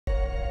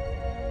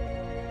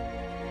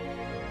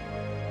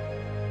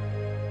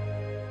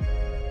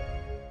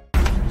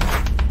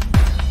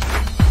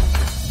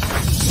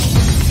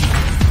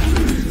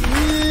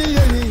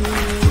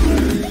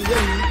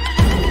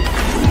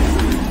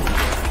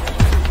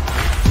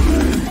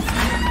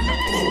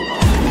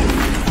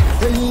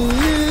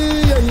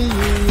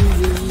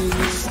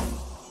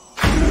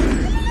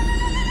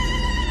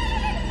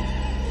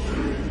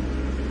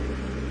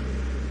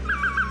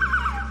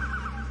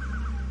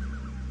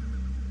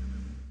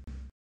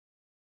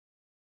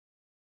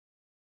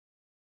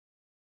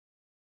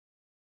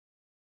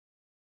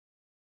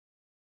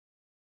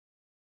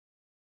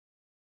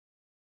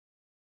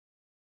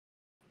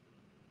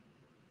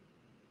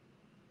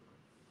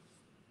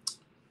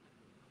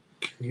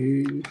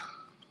Okay.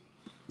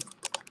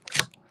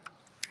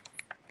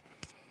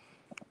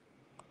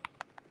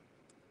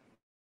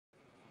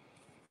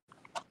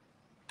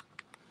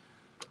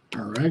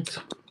 All right.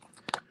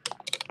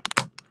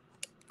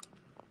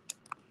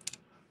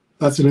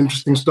 That's an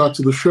interesting start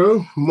to the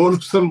show. Molo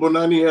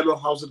Sanbonani, hello,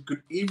 how's it?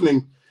 Good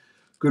evening,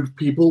 good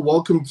people.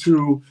 Welcome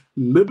to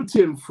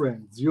Liberty and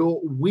Friends,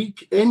 your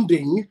week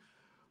ending,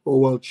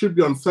 or well, it should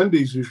be on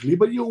Sundays usually,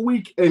 but your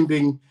week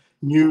ending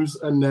news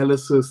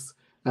analysis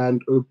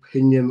and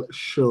opinion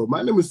show.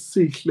 My name is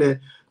Sihle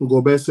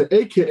Ngobese,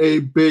 aka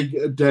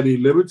Big Daddy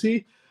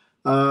Liberty.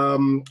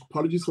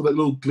 Apologies for that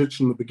little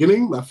glitch in the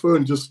beginning. My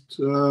phone just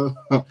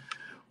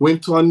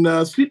went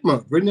on sleep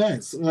mode. Very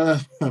nice.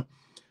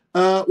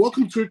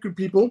 Welcome to it, good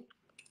people.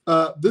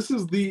 This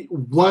is the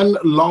one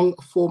long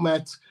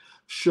format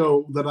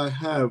show that I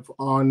have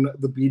on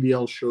the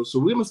BDL show. So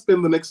we're going to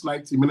spend the next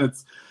 90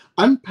 minutes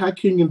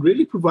unpacking and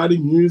really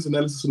providing news,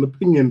 analysis, and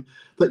opinion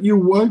that you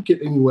won't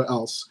get anywhere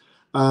else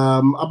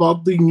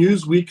about the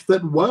news week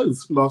that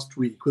was last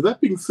week. With that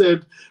being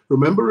said,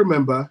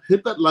 remember,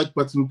 hit that like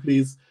button,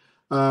 please,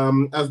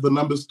 as the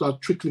numbers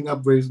start trickling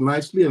up very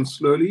nicely and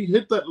slowly.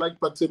 Hit that like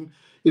button.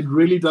 It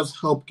really does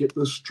help get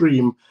the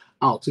stream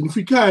out. And if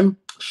you can,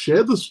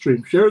 share the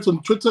stream. Share it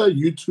on Twitter,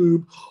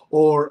 YouTube,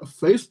 or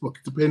Facebook,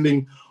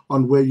 depending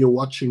on where you're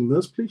watching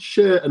this. Please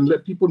share and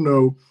let people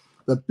know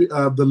that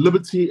the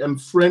Liberty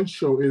and Friends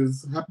show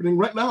is happening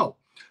right now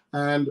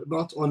and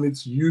not on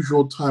its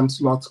usual time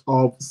slot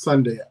of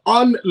Sunday.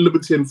 On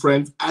Liberty and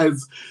Friends,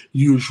 as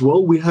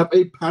usual, we have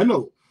a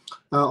panel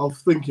of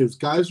thinkers,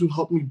 guys who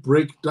help me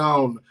break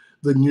down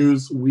the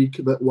news week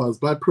that was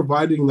by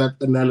providing that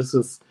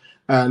analysis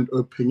and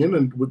opinion.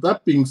 And with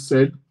that being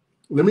said,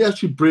 let me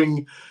actually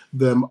bring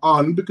them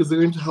on because they're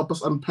going to help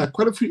us unpack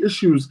quite a few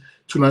issues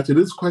tonight. It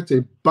is quite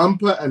a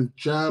bumper and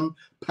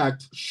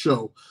jam-packed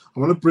show.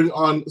 I want to bring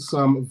on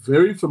some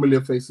very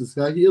familiar faces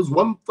here. He is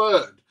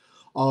 1/3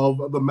 of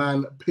the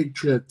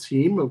Manpatria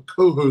team, a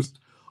co-host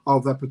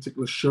of that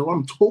particular show.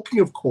 I'm talking,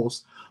 of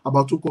course,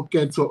 about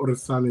Koketso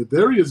Resane.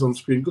 There he is on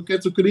screen.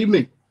 Koketso, good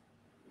evening.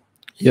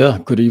 Yeah,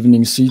 good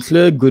evening,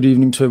 Sihle. Good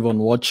evening to everyone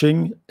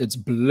watching. It's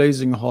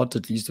blazing hot,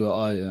 at least where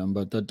I am,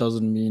 but that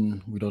doesn't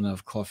mean we don't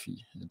have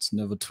coffee. It's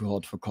never too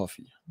hot for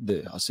coffee.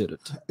 There, I said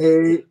it.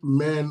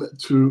 Amen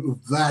to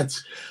that.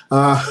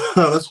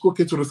 That's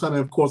Koketso Resane,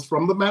 of course,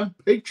 from the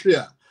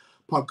Manpatria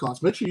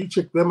podcast. Make sure you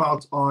check them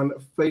out on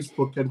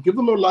Facebook and give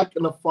them a like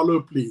and a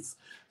follow, please.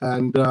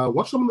 And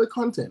watch some of their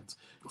content.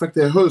 In fact,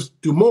 their host,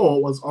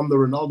 Dumore, was on the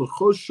Ronaldo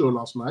Khosh show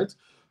last night.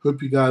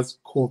 Hope you guys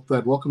caught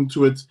that. Welcome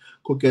to it,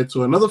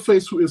 Koketso. Another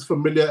face who is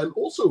familiar and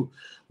also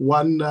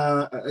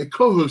a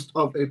co-host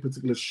of a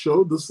particular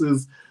show. This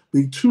is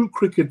the Two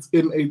Crickets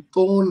in a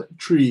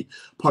Thorntree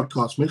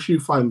podcast. Make sure you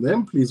find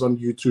them, please, on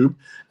YouTube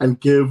and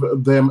give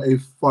them a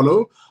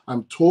follow.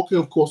 I'm talking,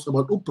 of course,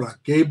 about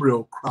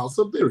Gabriel Crouse.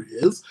 There he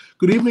is.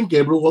 Good evening,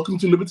 Gabriel. Welcome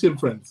to Liberty and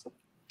Friends.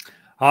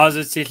 How's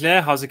it,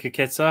 Sihle? How's it,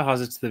 Koketso?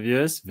 How's it to the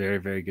viewers? Very,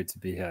 very good to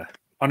be here.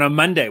 On a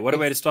Monday. What a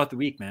way to start the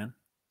week, man.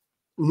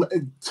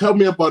 Tell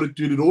me about it,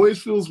 dude. It always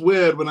feels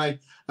weird when I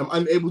am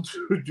unable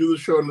to do the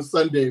show on a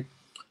Sunday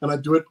and I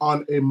do it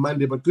on a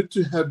Monday. But good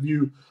to have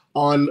you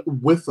on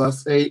with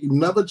us.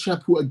 Another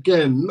chap who,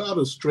 again, not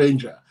a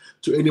stranger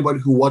to anybody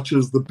who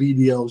watches the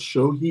BDL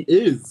show. He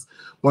is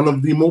one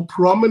of the more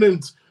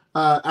prominent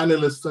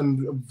analyst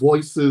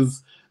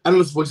voices,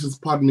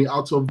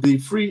 out of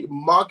the Free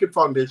Market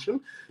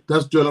Foundation.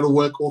 Does do a lot of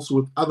work also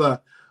with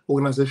other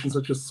organizations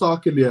such as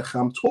Klerk.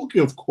 I'm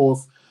talking, of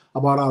course,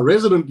 about our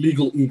resident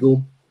legal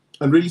eagle,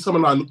 and really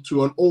someone I look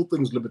to on all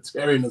things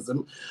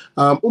libertarianism,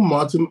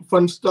 Martin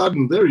van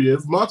Staden. There he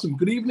is. Martin,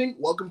 good evening.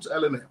 Welcome to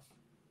LNF.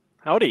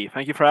 Howdy.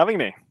 Thank you for having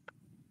me.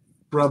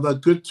 Brother,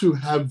 good to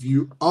have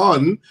you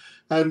on.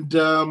 And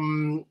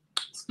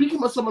speaking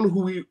about someone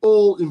who we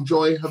all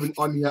enjoy having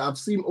on here, I've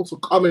seen also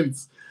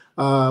comments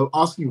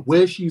asking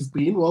where she's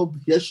been. Well,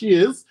 here she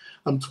is.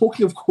 I'm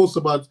talking, of course,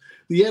 about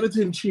the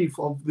editor-in-chief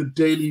of the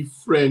Daily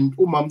Friend,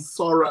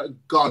 Sara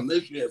Gone.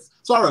 There she is.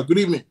 Sara, good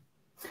evening.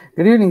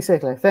 Good evening,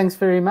 Sihle. Thanks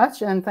very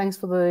much, and thanks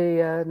for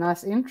the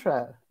nice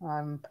intro.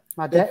 My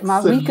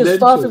week has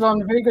started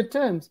on very good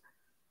terms.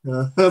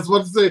 That's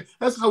what to say.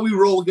 That's how we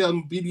roll here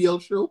on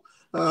BDL show.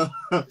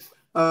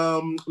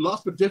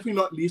 Last but definitely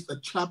not least, a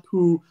chap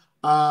who,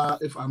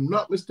 if I'm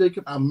not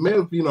mistaken, I may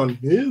have been on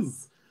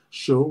his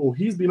show, or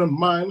he's been on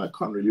mine. I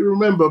can't really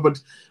remember,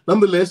 but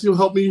nonetheless, you'll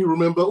help me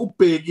remember.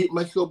 Bheki,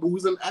 Mahlobo,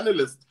 who's an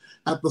analyst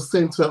at the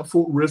Center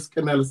for Risk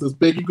Analysis.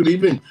 Bheki, good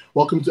evening.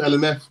 Welcome to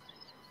LNF.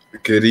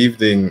 Good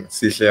evening,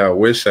 Sihle. I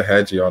wish I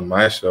had you on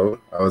my show.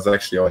 I was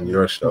actually on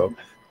your show.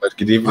 But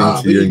good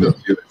evening to you and your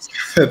viewers.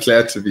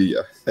 Glad to be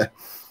here.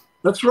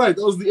 That's right.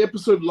 That was the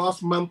episode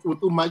last month with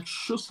Mike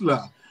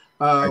Schussler,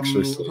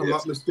 if I'm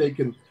not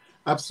mistaken.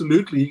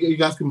 Absolutely. You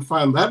guys can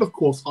find that, of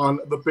course, on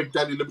the Big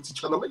Daddy Liberty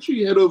channel. Make sure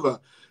you head over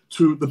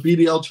to the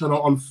BDL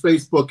channel on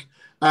Facebook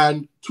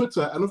and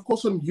Twitter, and, of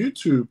course, on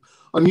YouTube.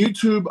 On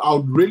YouTube, I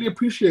would really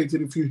appreciate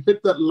it if you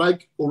hit that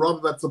like, or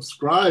rather that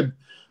subscribe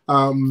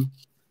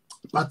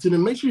button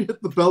and make sure you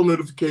hit the bell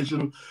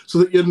notification so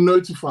that you're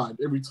notified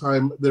every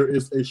time there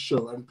is a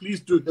show. And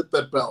please do hit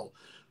that bell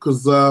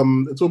because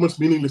it's almost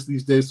meaningless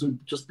these days to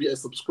just be a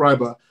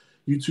subscriber.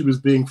 YouTube is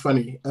being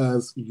funny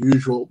as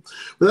usual.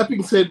 With that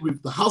being said,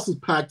 the house is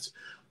packed.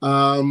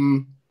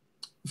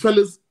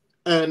 Fellas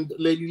and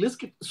lady, let's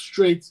get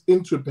straight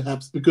into it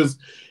perhaps because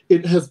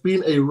it has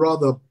been a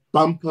rather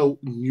bumper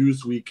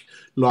news week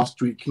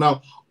last week.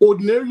 Now,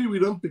 ordinarily we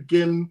don't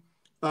begin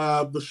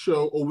the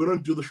show, or we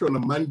don't do the show on a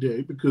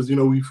Monday because, you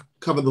know, we've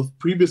covered the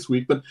previous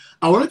week, but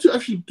I wanted to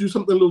actually do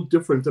something a little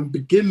different and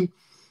begin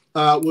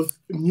with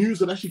news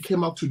that actually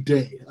came out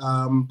today.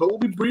 But we'll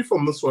be brief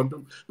on this one,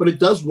 but it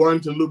does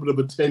warrant a little bit of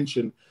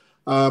attention.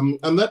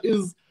 And that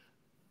is,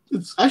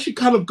 it's actually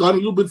kind of gone a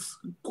little bit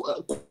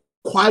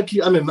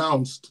quietly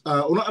unannounced,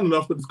 or not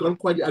unannounced, but it's gone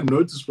quietly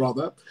unnoticed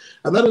rather.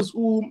 And that is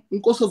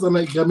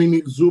Nkosazana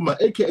Dlamini Zuma,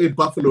 aka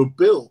Buffalo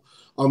Bill,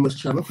 on this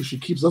channel because she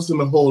keeps us in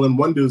the hole and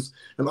wonders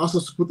and asks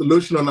us to put the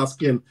lotion on our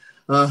skin.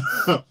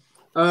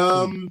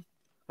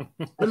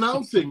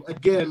 Announcing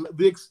again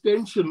the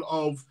extension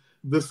of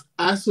this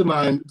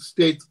asinine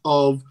state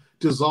of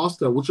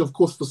disaster, which of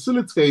course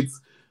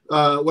facilitates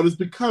what has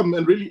become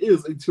and really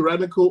is a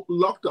tyrannical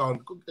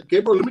lockdown.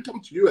 Gabriel, let me come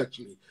to you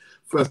actually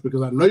first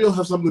because I know you'll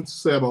have something to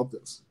say about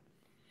this.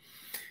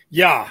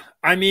 Yeah,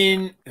 I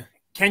mean,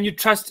 can you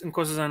trust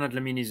Nkosazana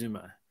Dlamini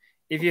Zuma?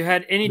 If you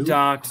had any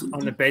doubt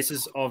on the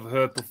basis of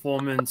her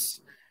performance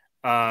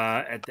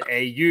at the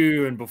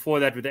AU and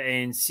before that with the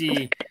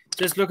ANC,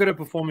 just look at her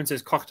performance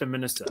as Koketso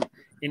minister.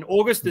 In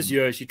August this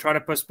year, she tried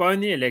to postpone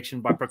the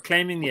election by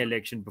proclaiming the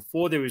election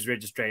before there was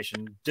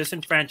registration,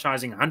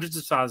 disenfranchising hundreds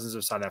of thousands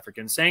of South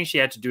Africans, saying she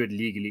had to do it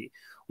legally,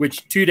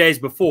 which 2 days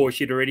before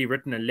she'd already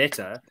written a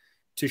letter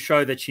to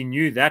show that she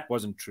knew that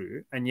wasn't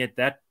true. And yet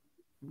that,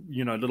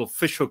 you know, little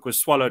fishhook was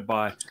swallowed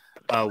by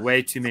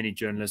way too many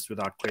journalists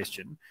without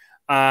question.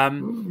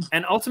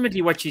 And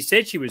ultimately what she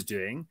said she was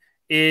doing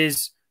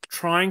is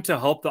trying to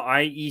help the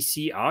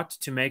IEC out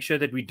to make sure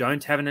that we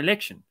don't have an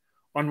election.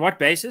 On what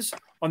basis?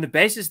 On the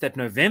basis that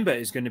November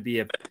is going to be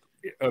a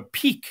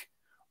peak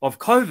of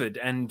COVID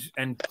and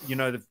you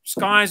know, the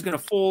sky is going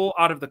to fall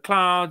out of the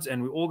clouds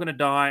and we're all going to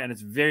die and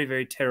it's very,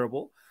 very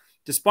terrible.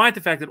 Despite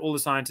the fact that all the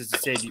scientists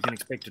have said you can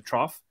expect a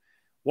trough.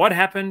 What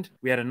happened?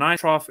 We had a nice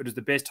trough. It was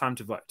the best time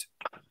to vote.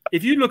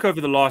 If you look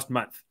over the last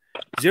month,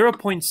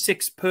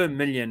 0.6 per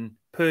million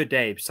per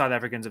day South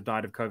Africans have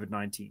died of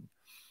COVID-19.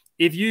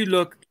 If you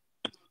look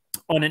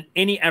on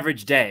any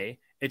average day,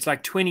 it's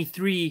like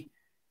 23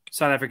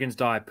 South Africans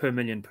die per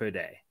million per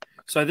day.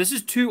 So this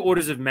is 2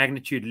 orders of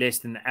magnitude less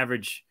than the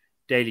average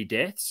daily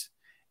deaths.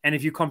 And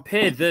if you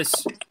compare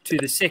this to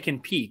the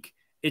second peak,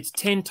 it's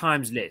 10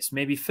 times less,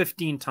 maybe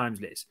 15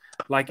 times less.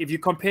 Like if you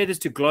compare this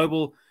to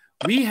global,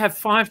 we have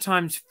 5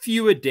 times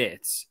fewer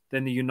deaths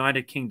than the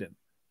United Kingdom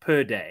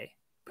per day,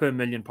 per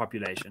million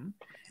population.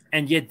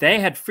 And yet they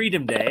had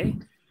Freedom Day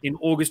in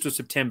August or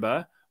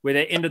September, where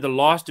they ended the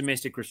last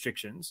domestic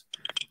restrictions,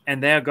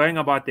 and they are going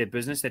about their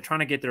business. They're trying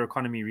to get their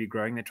economy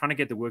regrowing. They're trying to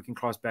get the working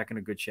class back in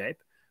a good shape.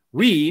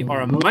 We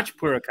are a much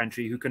poorer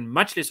country who can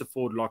much less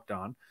afford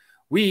lockdown.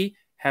 We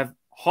have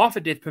half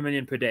a death per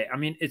million per day. I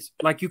mean, it's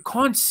like you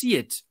can't see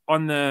it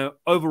on the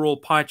overall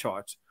pie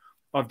chart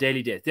of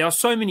daily death. There are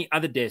so many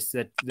other deaths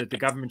that the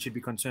government should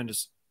be concerned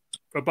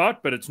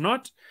about, but it's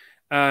not.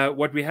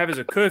 What we have is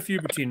a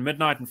curfew between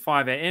midnight and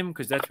 5 a.m.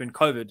 because that's when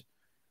COVID,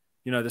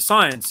 you know, the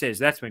science says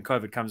that's when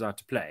COVID comes out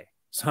to play.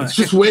 So it's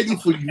just waiting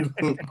for you.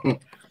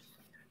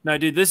 No,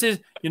 dude, this is,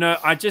 you know,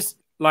 I just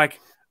like,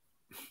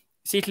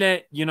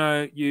 Sitle, you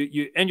know,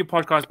 you end your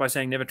podcast by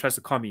saying never trust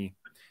a commie.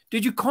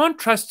 Dude, you can't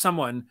trust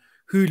someone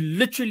who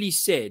literally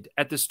said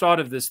at the start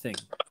of this thing,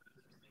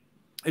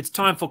 it's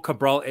time for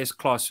Cabral-esque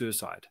class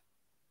suicide.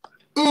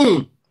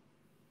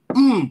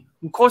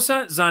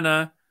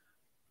 Nkosazana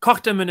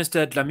Koketso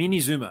Minister Dlamini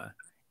Zuma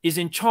is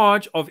in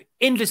charge of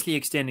endlessly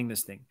extending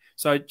this thing.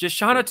 So just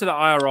shout out to the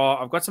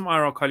IRR. I've got some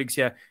IRR colleagues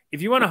here.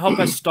 If you want to help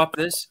us stop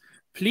this,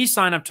 please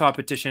sign up to our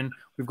petition.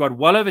 We've got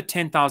well over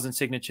 10,000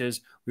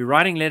 signatures. We're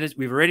writing letters.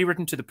 We've already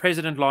written to the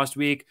president last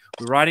week.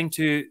 We're writing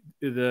to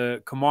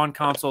the command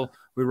council.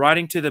 We're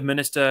writing to the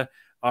minister.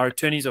 Our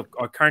attorneys are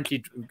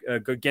currently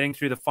getting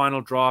through the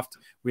final draft.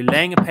 We're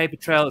laying a paper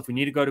trail if we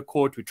need to go to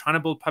court. We're trying to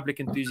build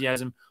public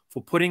enthusiasm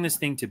for putting this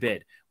thing to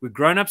bed. We're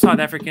grown-up South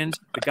Africans.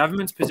 The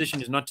government's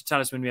position is not to tell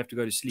us when we have to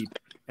go to sleep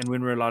and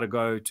when we're allowed to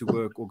go to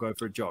work or go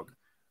for a jog.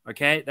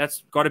 Okay?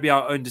 That's got to be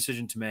our own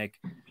decision to make.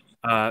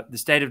 The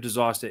state of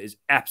disaster is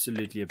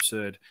absolutely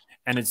absurd,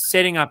 and it's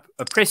setting up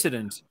a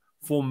precedent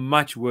for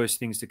much worse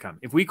things to come.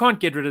 If we can't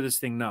get rid of this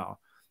thing now,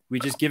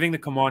 we're just giving the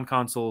command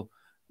council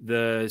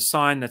the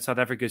sign that South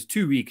Africa is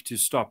too weak to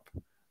stop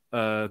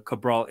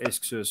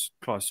Cabral-esque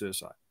class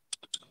suicide.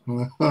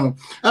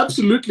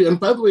 Absolutely. And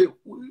by the way,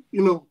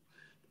 you know,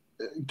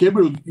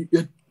 Gabriel,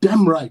 you're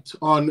damn right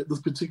on this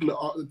particular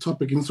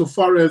topic,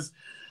 insofar as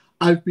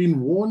I've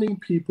been warning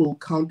people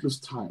countless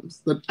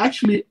times that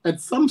actually at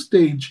some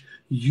stage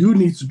you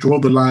need to draw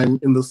the line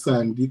in the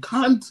sand. You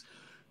can't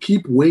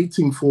keep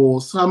waiting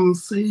for some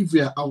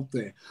savior out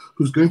there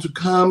who's going to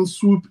come,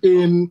 swoop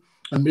in,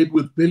 amid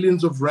with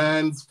billions of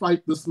rands,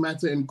 fight this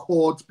matter in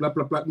court, blah,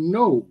 blah, blah.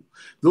 No,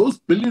 those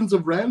billions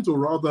of rands, or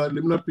rather,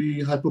 let me not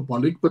be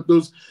hyperbolic, but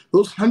those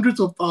hundreds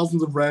of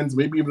thousands of rands,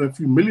 maybe even a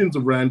few millions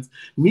of rands,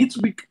 need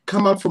to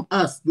come out from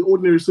us, the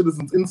ordinary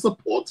citizens, in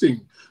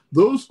supporting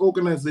those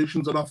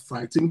organizations that are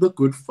fighting the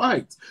good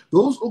fight.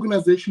 Those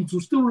organizations who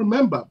still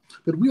remember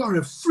that we are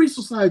a free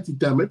society,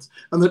 damn it,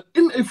 and that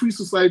in a free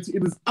society,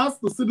 it is us,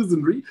 the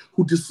citizenry,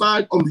 who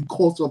decide on the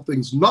course of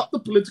things, not the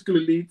political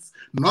elites,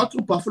 not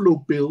to Buffalo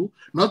Bill,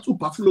 not to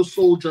Buffalo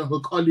Soldier, her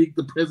colleague,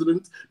 the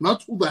president,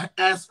 not to the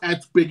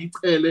asshat Bheki.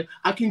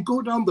 I can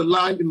go down the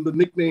line in the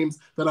nicknames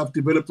that I've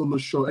developed on the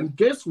show. And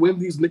guess when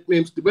these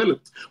nicknames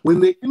developed? When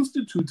they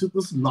instituted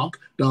this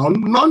lockdown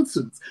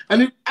nonsense.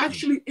 And it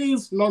actually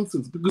is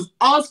nonsense, because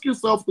ask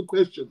yourself the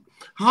question,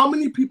 how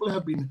many people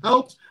have been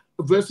helped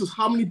versus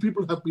how many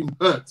people have been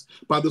hurt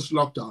by this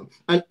lockdown?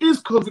 And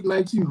is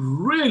COVID-19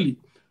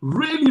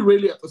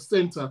 really at the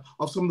center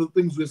of some of the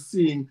things we're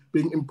seeing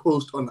being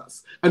imposed on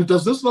us? And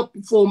does this not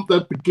form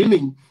the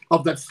beginning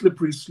of that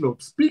slippery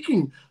slope?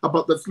 Speaking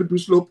about that slippery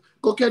slope,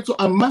 Koketso,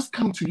 I must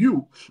come to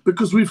you,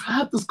 because we've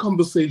had this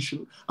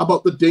conversation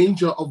about the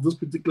danger of this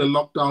particular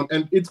lockdown,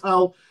 and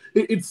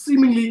it's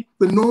seemingly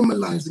the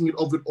normalizing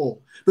of it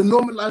all. The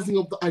normalizing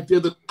of the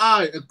idea that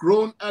I, a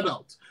grown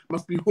adult,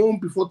 must be home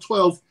before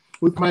 12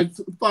 with my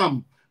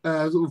thumb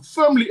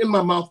firmly in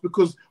my mouth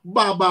because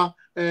Baba,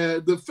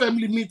 the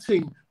family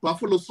meeting,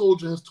 Buffalo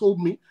Soldier, has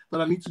told me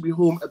that I need to be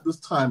home at this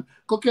time.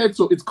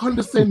 Koketso, it's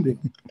condescending.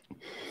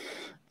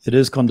 It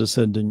is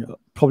condescending.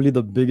 Probably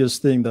the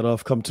biggest thing that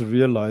I've come to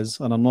realize,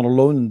 and I'm not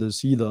alone in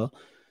this either,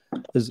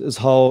 is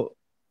how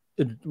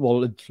it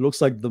looks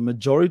like the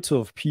majority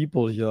of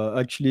people here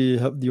actually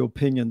have the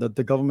opinion that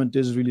the government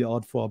is really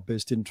out for our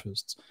best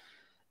interests.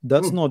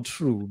 That's not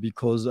true,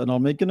 because, and I'll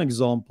make an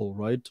example,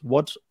 right?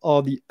 What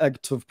are the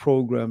active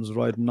programs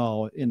right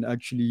now in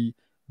actually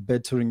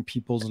bettering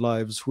people's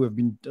lives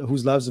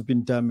whose lives have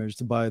been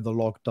damaged by the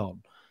lockdown?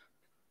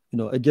 You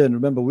know, again,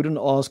 remember, we didn't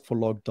ask for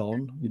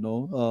lockdown. You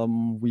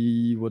know,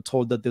 we were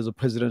told that there's a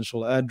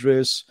presidential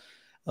address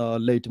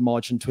late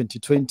March in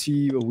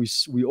 2020.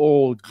 We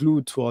all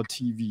glued to our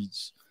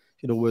TVs.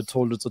 You know, we're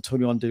told it's a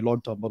 21-day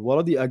lockdown. But what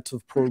are the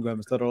active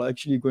programs that are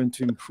actually going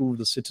to improve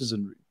the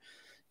citizenry?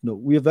 You know,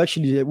 we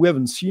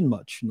haven't seen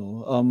much. You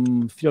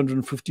know,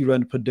 350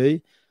 rand per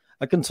day.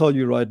 I can tell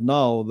you right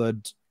now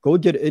that go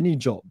get any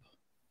job.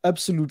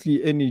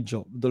 Absolutely any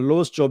job, the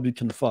lowest job you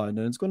can find,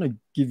 and it's going to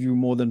give you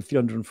more than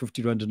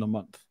 350 rand in a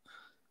month.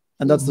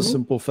 And that's the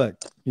simple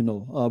fact, you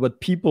know. But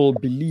people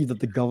believe that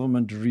the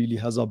government really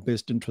has our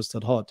best interest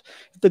at heart.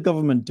 If the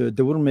government did,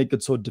 they wouldn't make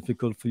it so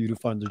difficult for you to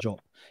find a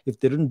job. If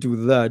they didn't do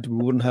that, we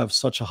wouldn't have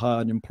such a high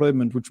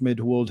unemployment, which made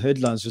world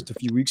headlines just a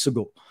few weeks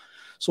ago.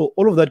 So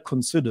all of that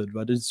considered,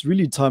 right, it's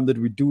really time that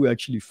we do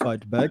actually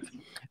fight back.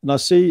 And I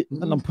say,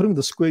 and I'm putting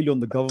the squarely on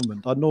the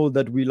government. I know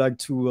that we like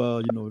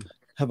to, you know,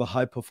 have a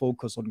hyper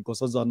focus on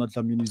Nkosazana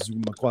Dlamini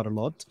Zuma quite a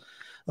lot,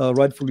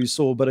 rightfully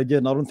so. But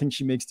again, I don't think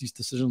she makes these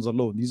decisions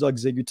alone. These are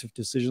executive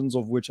decisions,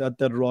 of which at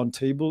that round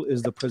table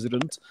is the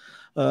president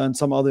and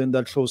some other in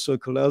that close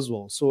circle as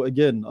well. So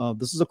again,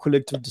 this is a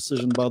collective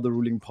decision by the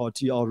ruling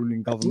party, our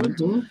ruling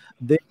government.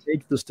 They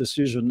make this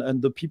decision,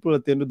 and the people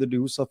at the end of the day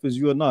who suffer is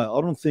you and I.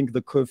 I don't think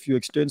the curfew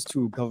extends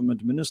to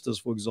government ministers,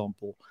 for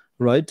example,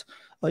 right?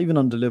 Even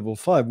under level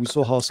 5, we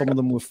saw how some of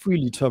them were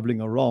freely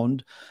traveling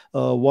around.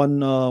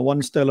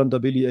 One style under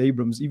Billy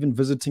Abrams, even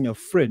visiting a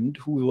friend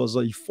who was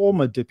a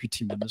former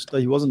deputy minister.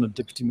 He wasn't a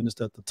deputy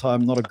minister at the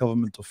time, not a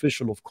government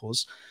official, of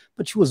course,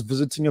 but she was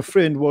visiting a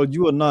friend while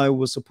you and I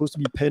were supposed to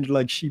be penned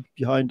like sheep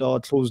behind our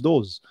closed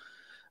doors.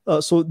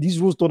 So these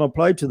rules don't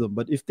apply to them.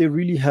 But if they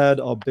really had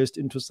our best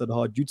interests at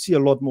heart, you'd see a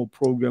lot more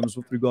programs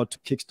with regard to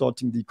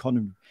kickstarting the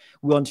economy.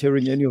 We aren't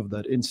hearing any of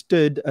that.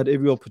 Instead, at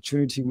every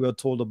opportunity, we are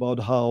told about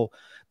how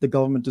the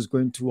government is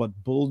going to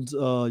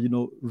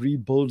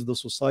rebuild the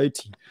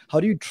society. How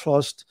do you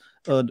trust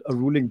a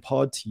ruling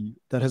party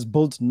that has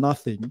built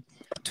nothing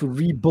to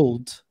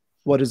rebuild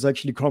what is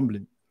actually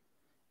crumbling?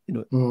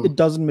 You know, it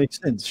doesn't make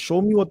sense.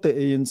 Show me what the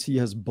ANC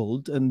has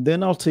built, and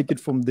then I'll take it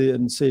from there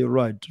and say,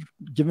 right,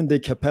 given their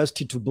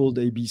capacity to build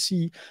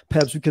ABC,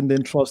 perhaps we can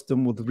then trust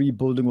them with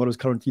rebuilding what is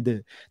currently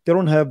there. They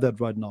don't have that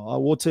right now. Our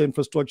water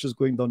infrastructure is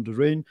going down the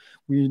drain.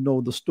 We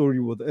know the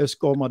story with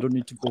Eskom. I don't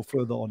need to go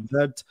further on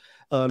that.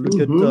 Look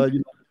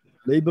at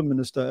Labour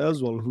Minister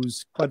as well,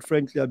 who's quite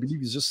frankly, I believe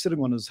he's just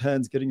sitting on his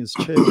hands, getting his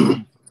chair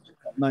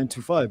 9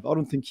 to 5. I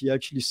don't think he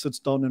actually sits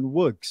down and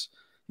works.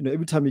 You know,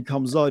 every time he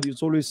comes out,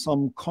 it's always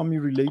some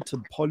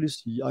commie-related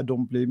policy. I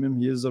don't blame him.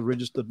 He is a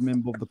registered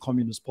member of the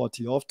Communist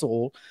Party after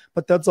all,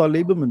 but that's our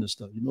Labour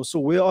Minister, you know. So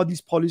where are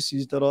these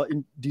policies that are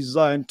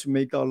designed to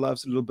make our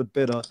lives a little bit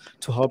better,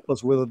 to help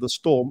us weather the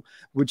storm,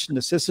 which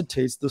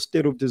necessitates the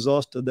state of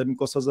disaster that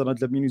Nkosazana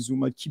Dlamini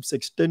Zuma keeps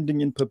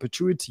extending in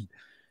perpetuity?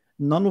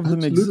 None of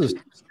them exist.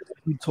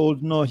 We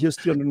told, no, here's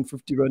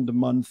 350 rand a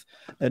month,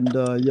 and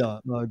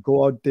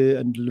go out there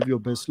and live your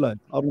best life.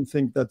 I don't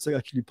think that's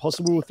actually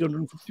possible with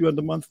 350 rand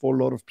a month for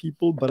a lot of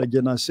people. But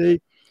again, I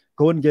say,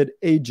 Go and get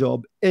a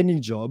job, any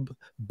job,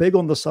 beg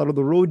on the side of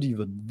the road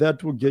even.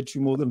 That will get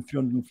you more than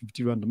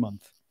 350 Rand a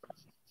month.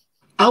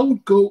 I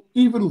would go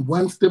even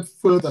one step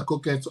further,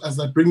 Koketso, as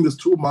I bring this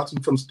to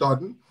Martin from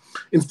Staden.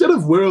 Instead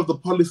of where are the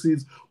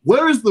policies,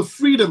 where is the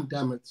freedom,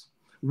 damn it?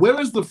 Where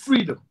is the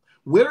freedom?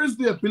 Where is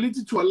the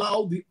ability to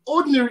allow the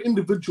ordinary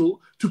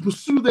individual to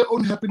pursue their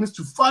own happiness,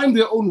 to find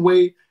their own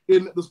way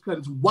in this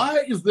planet?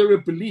 Why is there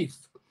a belief?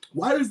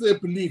 Why is there a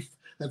belief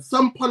that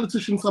some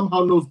politician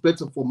somehow knows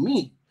better for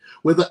me,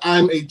 whether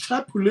I'm a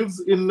chap who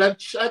lives in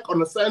that shack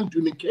on a sand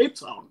dune in Cape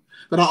Town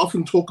that I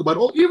often talk about,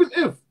 or even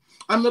if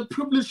I'm a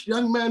privileged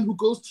young man who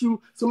goes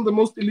to some of the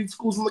most elite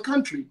schools in the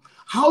country?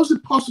 How is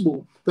it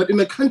possible that in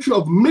a country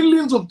of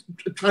millions of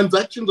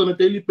transactions on a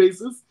daily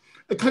basis,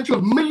 a country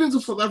of millions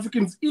of South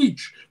Africans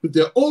each with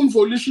their own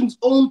volitions,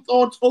 own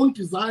thoughts, own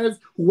desires,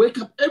 who wake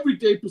up every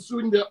day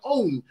pursuing their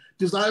own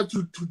desire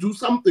to do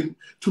something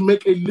to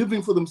make a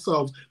living for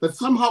themselves, that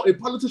somehow a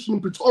politician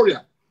in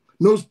Pretoria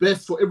knows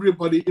best for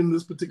everybody in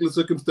this particular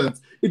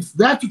circumstance? It's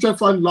that which I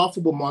find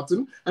laughable,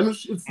 Martin, and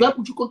it's that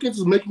which Koketso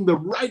is making the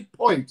right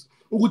point,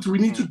 which we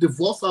need to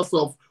divorce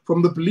ourselves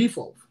from the belief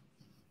of.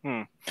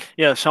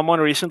 Yeah, someone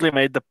recently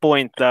made the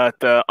point that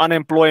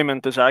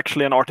unemployment is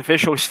actually an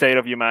artificial state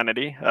of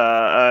humanity.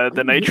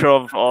 The nature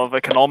of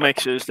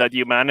economics is that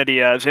humanity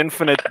has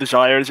infinite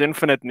desires,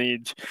 infinite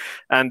needs,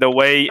 and the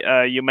way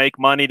you make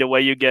money, the way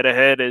you get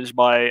ahead is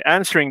by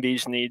answering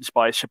these needs,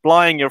 by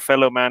supplying your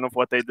fellow man with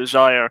what they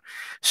desire.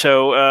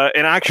 So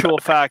in actual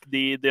fact,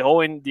 the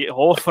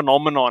whole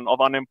phenomenon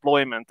of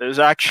unemployment is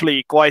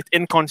actually quite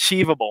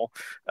inconceivable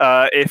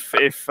if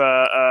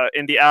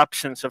in the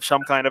absence of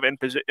some kind of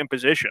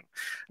imposition.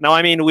 Now,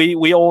 I mean,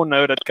 we all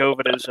know that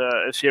COVID is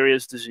a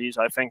serious disease.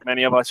 I think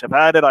many of us have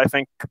had it. I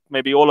think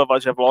maybe all of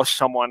us have lost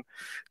someone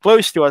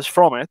close to us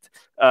from it.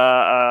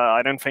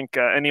 I don't think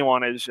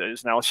anyone is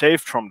now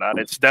saved from that.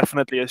 It's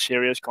definitely a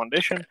serious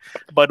condition.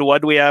 But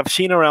what we have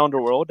seen around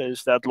the world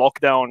is that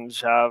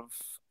lockdowns have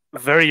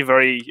very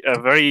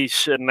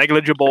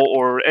negligible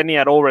or any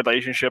at all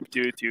relationship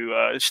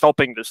to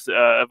stopping this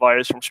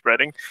virus from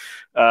spreading.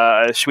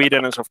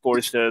 Sweden is, of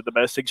course, the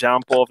best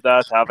example of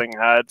that, having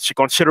had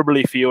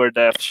considerably fewer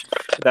deaths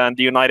than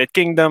the United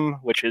Kingdom,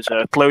 which is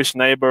a close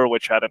neighbor,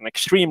 which had an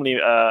extremely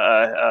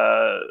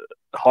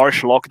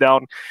harsh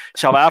lockdown.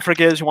 South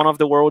Africa is one of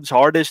the world's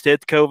hardest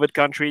hit COVID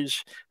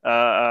countries.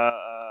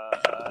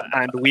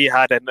 And we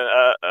had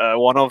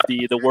one of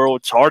the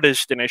world's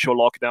hardest initial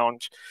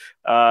lockdowns.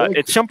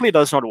 It simply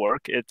does not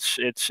work.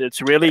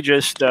 It's really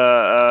just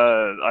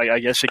I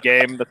guess a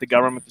game that the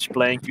government is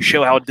playing to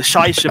show how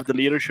decisive the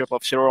leadership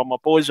of Cyril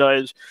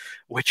Ramaphosa is,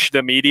 which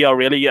the media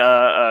really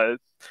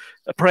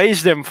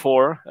praised him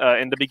for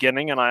in the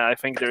beginning, and I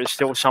think there is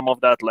still some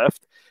of that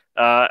left.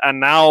 And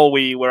now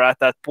we're at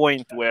that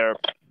point where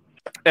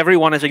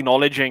everyone is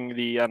acknowledging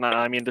and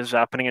I mean, this is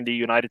happening in the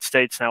United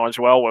States now as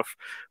well,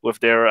 with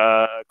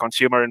their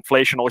consumer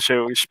inflation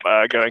also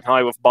going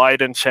high, with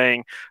Biden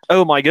saying,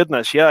 "Oh my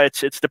goodness, yeah,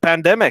 it's the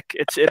pandemic.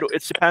 It's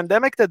the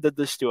pandemic that did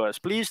this to us.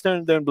 Please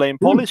don't blame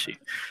policy."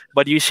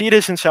 But you see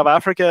this in South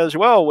Africa as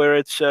well, where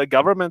its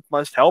government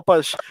must help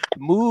us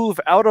move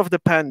out of the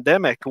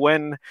pandemic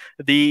when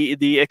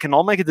the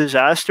economic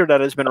disaster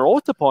that has been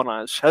wrought upon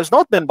us has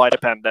not been by the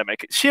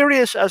pandemic,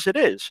 serious as it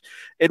is.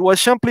 It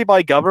was simply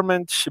by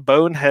government's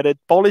boneheaded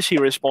policy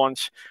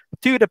response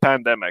to the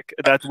pandemic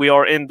that we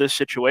are in this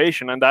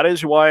situation. And that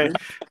is why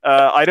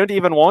I don't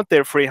even want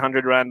their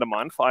 300 Rand a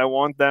month. I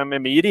want them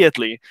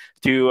immediately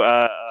to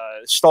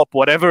stop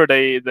whatever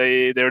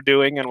they're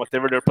doing and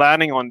whatever they're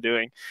planning on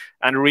doing,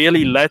 and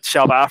really let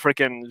South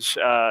Africans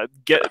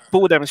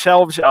pull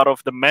themselves out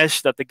of the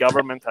mess that the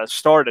government has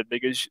started.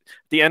 Because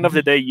at the end of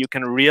the day, you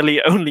can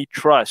really only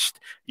trust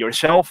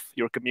yourself,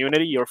 your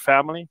community, your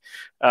family,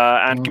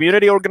 and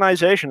community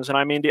organizations. And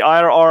I mean, the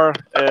IRR,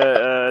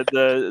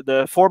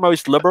 the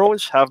foremost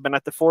liberals, have been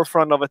at the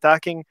forefront of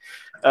attacking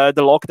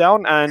the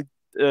lockdown. And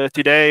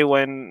today,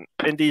 when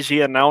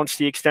NDZ announced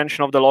the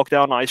extension of the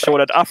lockdown, I saw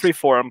that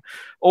AfriForum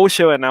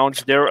also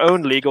announced their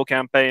own legal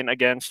campaign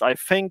against, I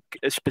think,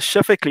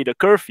 specifically the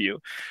curfew.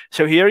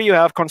 So here you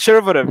have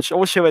conservatives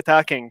also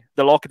attacking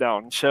the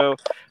lockdown. So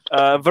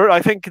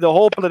I think the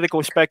whole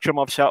political spectrum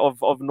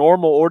of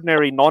normal,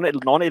 ordinary,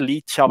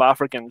 non-elite South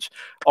Africans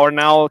are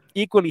now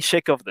equally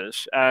sick of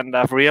this and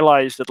have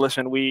realized that,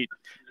 listen, we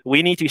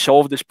need to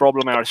solve this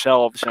problem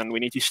ourselves, and we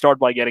need to start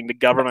by getting the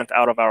government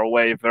out of our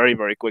way very,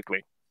 very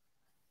quickly.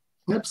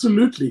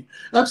 Absolutely.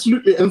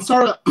 Absolutely. And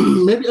Sara,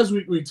 maybe as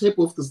we tape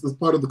off this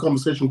part of the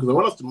conversation, because I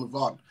want us to move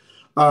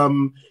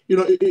on,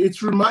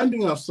 it's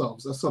reminding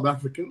ourselves as South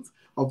Africans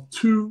of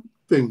two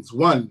things.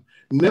 One,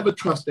 never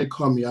trust a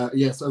commie,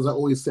 yes, as I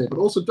always say, but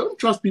also don't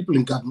trust people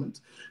in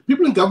government.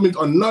 People in government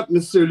are not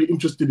necessarily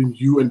interested in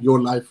you and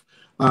your life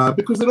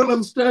because they don't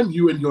understand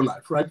you and your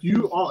life, right?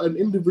 You are an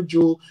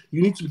individual.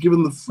 You need to be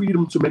given the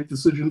freedom to make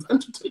decisions and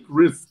to take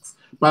risks,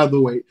 by the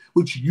way,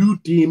 which you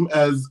deem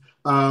as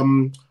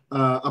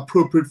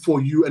appropriate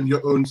for you and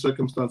your own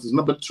circumstances.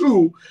 Number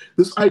two,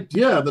 this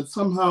idea that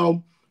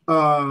somehow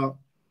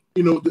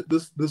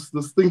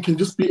this thing can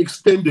just be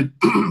extended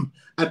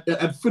ad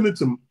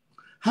infinitum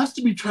has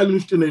to be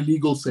challenged in a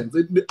legal sense.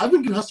 I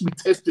think it has to be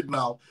tested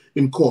now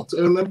in court.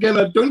 And again,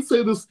 I don't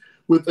say this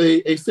with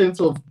a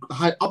sense of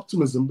high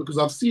optimism, because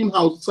I've seen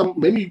how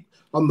many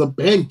on the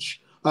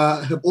bench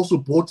have also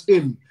bought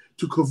in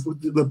to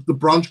the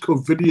branch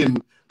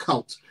Covidian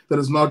cult that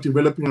is now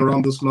developing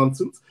around this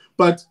nonsense.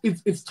 But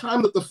it's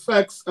time that the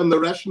facts and the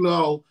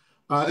rationale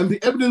and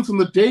the evidence and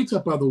the data,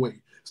 by the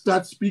way,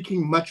 start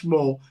speaking much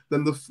more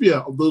than the fear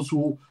of those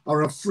who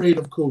are afraid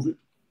of COVID.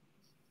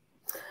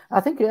 I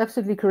think you're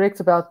absolutely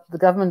correct about the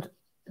government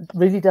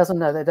really doesn't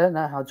know. They don't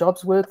know how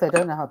jobs work. They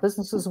don't know how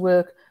businesses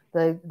work.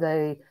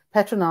 They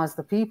patronize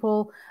the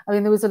people. I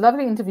mean, there was a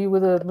lovely interview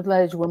with a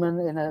middle-aged woman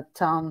in a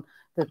town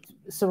that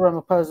Cyril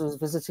Ramaphosa was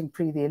visiting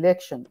pre the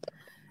election.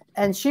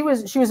 And she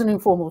was an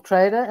informal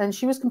trader, and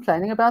she was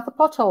complaining about the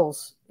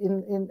potholes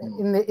in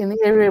the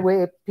area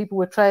where people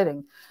were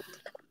trading.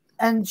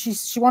 And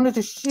she wanted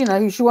to, she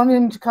wanted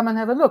him to come and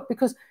have a look,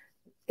 because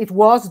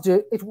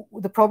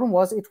the problem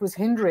was it was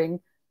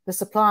hindering the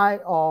supply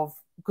of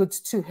goods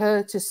to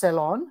her to sell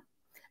on,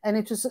 and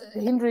it was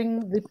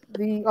hindering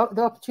the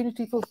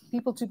opportunity for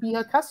people to be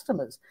her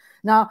customers.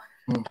 Now,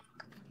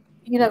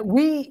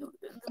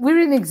 we're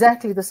in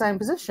exactly the same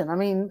position. I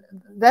mean,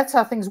 that's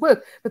how things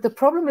work. But the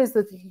problem is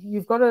that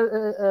you've got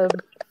a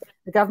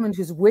government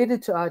who's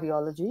wedded to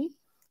ideology.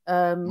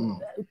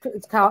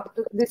 Let's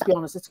be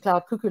honest, it's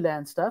cloud cuckoo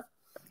land stuff.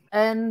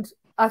 And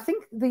I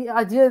think the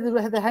idea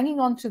that they're hanging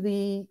on to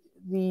the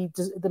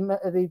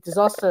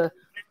disaster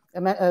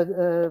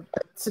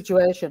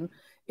situation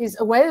is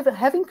a way of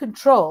having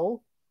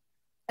control,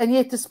 and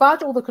yet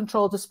despite all the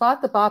control, despite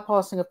the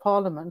bypassing of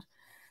Parliament,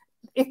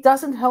 it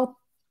doesn't help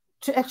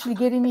to actually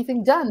get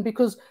anything done,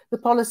 because the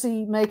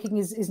policy making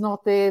is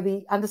not there,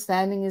 the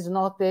understanding is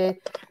not there,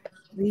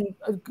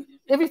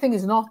 everything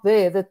is not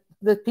there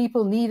that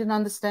people need and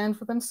understand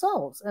for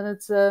themselves. And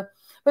it's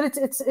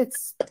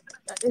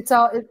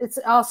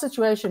our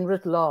situation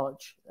writ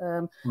large.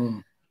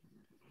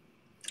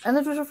 And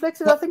it was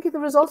reflected, I think, in the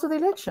results of the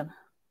election.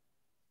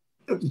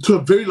 To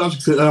a very large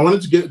extent, and I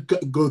wanted to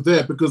go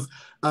there because,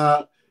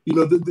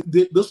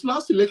 this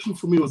last election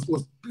for me was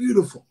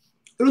beautiful.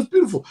 It was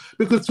beautiful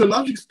because, to a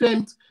large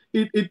extent,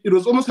 it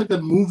was almost like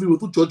that movie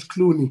with George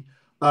Clooney,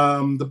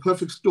 The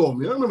Perfect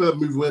Storm. You remember that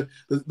movie where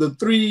the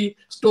three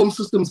storm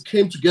systems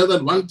came together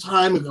at one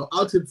time, and they were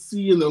out at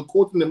sea, and they were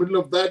caught in the middle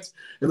of that.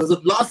 And there's a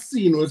last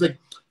scene where it's like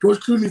George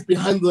Clooney's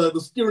behind the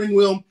steering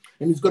wheel,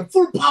 and he's got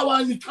full power,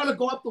 and he's trying to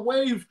go up the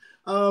wave.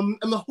 And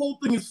the whole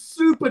thing is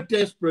super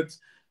desperate.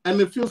 And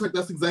it feels like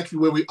that's exactly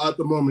where we are at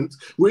the moment.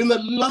 We're in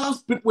that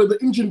last bit where the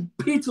engine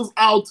peters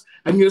out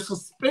and you're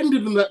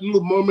suspended in that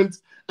little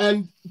moment.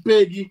 And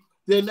Bheki,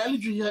 the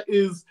analogy here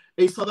is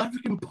a South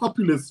African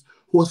populace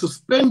who are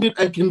suspended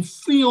and can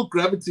feel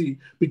gravity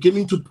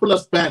beginning to pull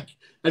us back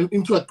and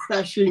into a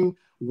crashing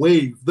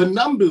wave. The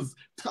numbers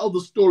tell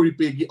the story,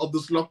 Bheki, of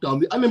this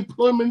lockdown. The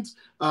unemployment,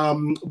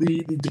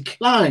 the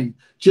decline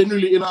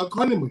generally in our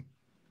economy.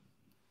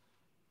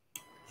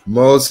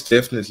 Most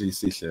definitely,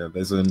 Sihle.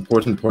 There's an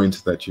important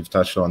point that you've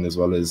touched on, as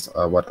well as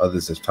what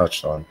others have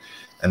touched on,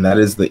 and that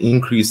is the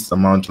increased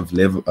amount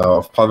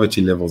of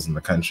poverty levels in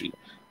the country.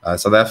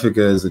 South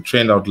Africa is a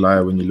trend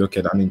outlier when you look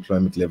at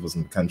unemployment levels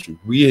in the country.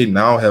 We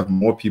now have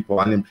more people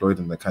unemployed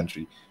in the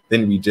country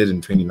than we did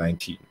in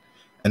 2019,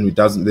 and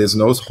there's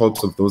no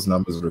hopes of those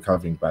numbers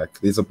recovering back.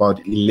 There's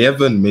about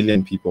 11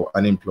 million people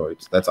unemployed.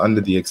 That's under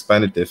the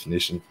expanded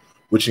definition,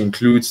 which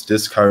includes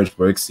discouraged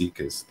work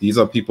seekers. These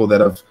are people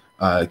that have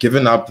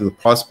given up the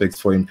prospects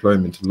for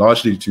employment,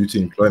 largely due to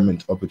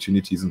employment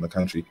opportunities in the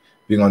country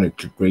being on a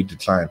great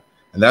decline.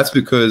 And that's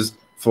because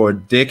for a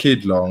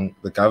decade long,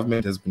 the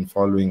government has been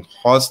following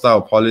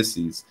hostile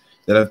policies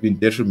that have been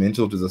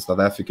detrimental to the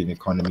South African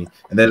economy,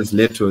 and that has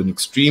led to an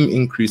extreme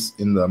increase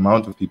in the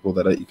amount of people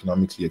that are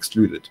economically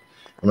excluded.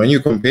 And when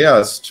you compare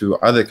us to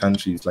other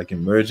countries, like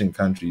emerging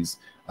countries,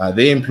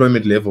 their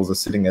employment levels are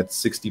sitting at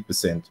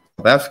 60%.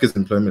 South Africa's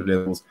employment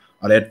levels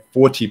are at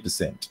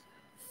 40%.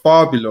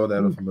 Far below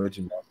that of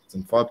emerging markets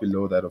and far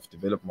below that of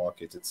developed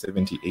markets at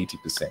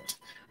 70–80%.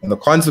 And the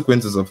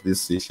consequences of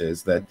this, Sihle,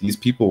 is that these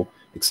people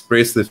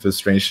express their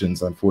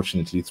frustrations,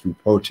 unfortunately, through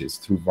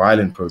protests, through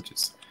violent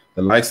protests,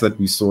 the likes that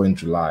we saw in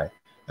July.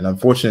 And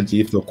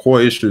unfortunately, if the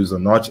core issues are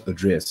not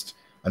addressed,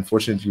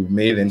 unfortunately, we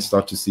may then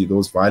start to see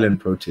those violent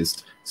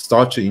protests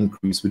start to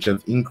increase, which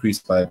have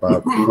increased by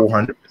about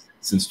 400%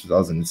 since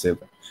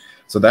 2007.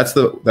 So that's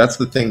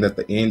the thing that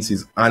the ANC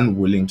is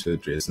unwilling to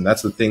address, and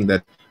that's the thing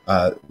that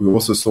we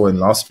also saw in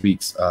last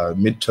week's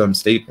midterm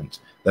statement,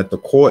 that the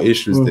core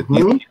issues that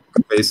these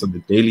people face on a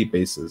daily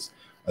basis,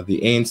 the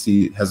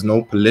ANC has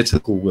no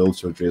political will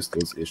to address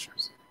those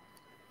issues.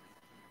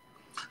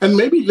 And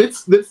maybe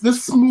let's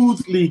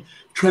smoothly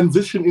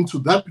transition into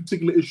that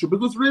particular issue,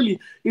 because really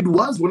it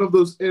was one of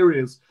those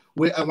areas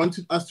where I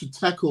wanted us to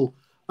tackle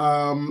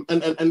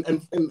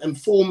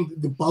and form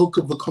the bulk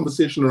of the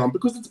conversation around,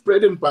 because it's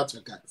bread and butter,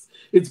 guys.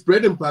 It's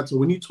bread and butter.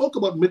 When you talk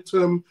about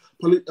midterm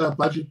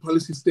budget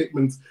policy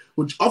statements,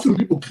 which often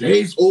people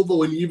glaze over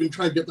when you even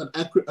try and get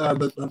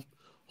that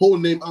whole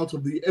name out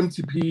of the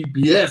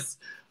MTBPS,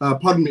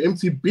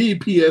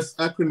 MTBPS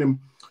acronym,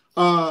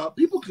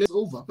 people glaze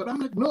over. But I'm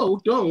like, no,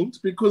 don't,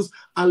 because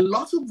a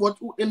lot of what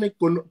Uene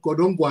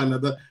Godongwana,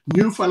 the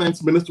new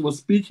finance minister, was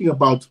speaking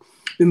about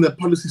in the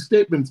policy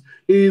statement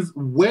is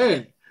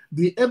where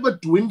the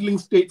ever-dwindling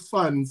state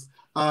funds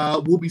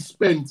will be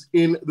spent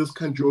in this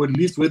country, or at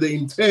least where they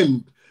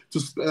intend to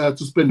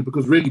spend it,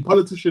 because really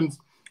politicians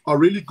are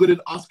really good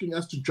at asking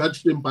us to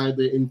judge them by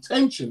their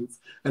intentions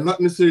and not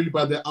necessarily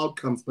by their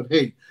outcomes. But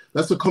hey,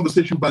 that's a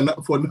conversation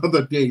for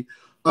another day.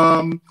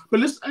 But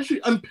let's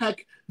actually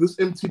unpack this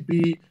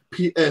MTBPS,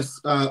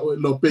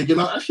 Bheki,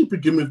 and I'll actually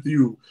begin with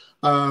you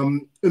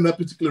in that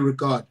particular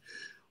regard.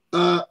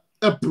 A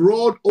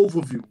broad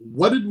overview.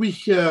 What did we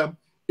hear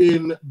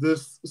in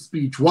this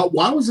speech?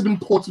 Why was it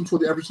important for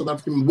the average South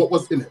African? What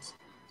was in it?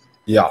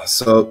 Yeah,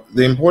 so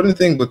the important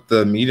thing with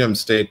the medium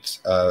state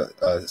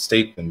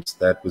statement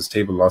that was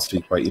tabled last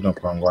week by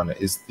Enoch Gwangwana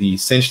is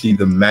essentially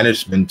the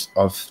management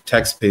of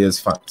taxpayers'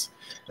 funds.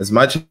 As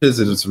much as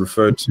it is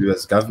referred to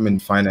as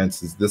government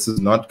finances, this is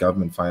not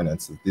government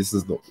finances. This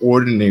is the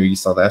ordinary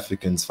South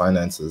Africans'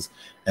 finances.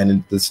 And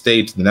in the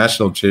state, the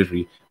National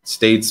Treasury,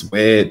 states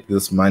where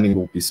this money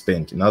will be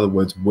spent. In other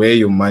words, where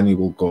your money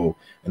will go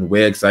and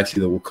where exactly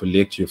they will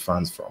collect your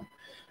funds from.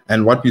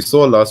 And what we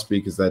saw last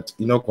week is that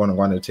Enoch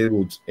Gwangwana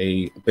tabled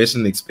a better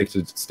than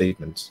expected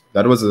statement.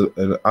 That was an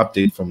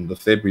update from the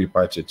February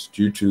budget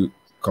due to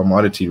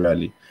commodity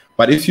rally.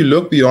 But if you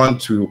look beyond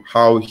to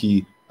how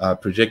he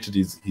projected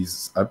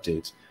his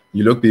update,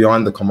 you look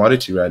beyond the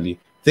commodity rally,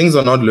 things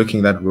are not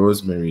looking that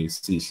rosemary.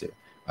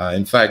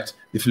 In fact,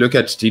 if you look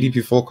at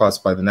GDP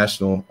forecast by the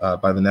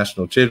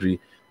National Treasury,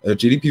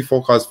 GDP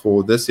forecast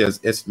for this year is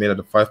estimated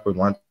at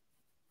 5.1%.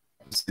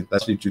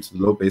 That's due to the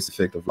low base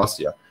effect of last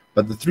year.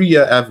 But the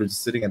 3-year average is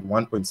sitting at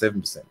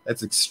 1.7%.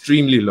 That's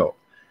extremely low.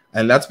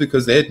 And that's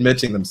because they're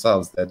admitting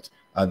themselves that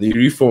the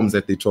reforms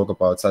that they talk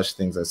about, such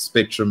things as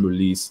spectrum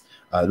release,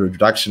 the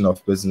reduction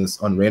of business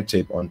on red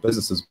tape on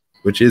businesses,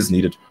 which is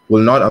needed,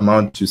 will not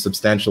amount to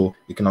substantial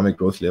economic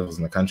growth levels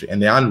in the country.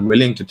 And they are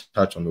unwilling to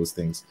touch on those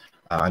things,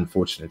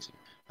 unfortunately.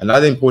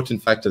 Another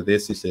important factor there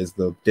is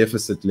the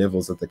deficit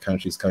levels that the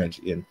country is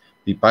currently in.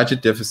 The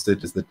budget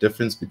deficit is the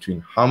difference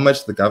between how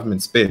much the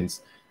government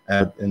spends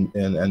and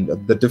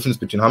the difference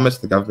between how much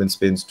the government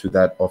spends to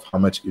that of how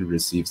much it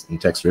receives in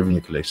tax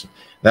revenue collection.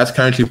 That's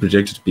currently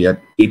projected to be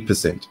at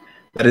 8%.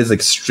 That is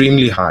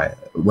extremely high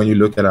when you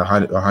look at a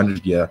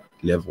 100-year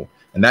level.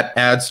 And that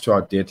adds to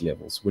our debt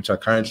levels, which are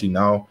currently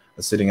now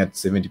sitting at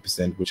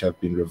 70%, which have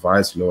been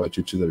revised lower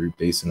due to the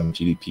rebasing of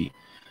GDP.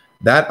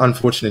 That,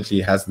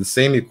 unfortunately, has the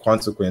same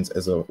consequence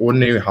as an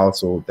ordinary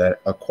household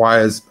that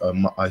acquires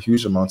a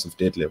huge amounts of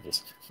debt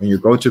levels. When you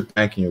go to a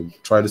bank and you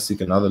try to seek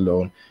another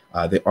loan,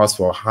 they ask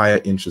for a higher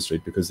interest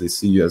rate because they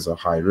see you as a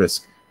high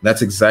risk. And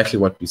that's exactly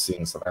what we see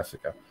in South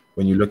Africa.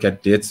 When you look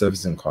at debt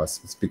servicing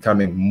costs, it's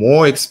becoming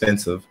more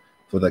expensive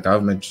for the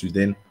government to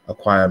then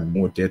acquire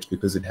more debt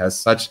because it has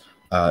such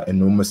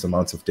enormous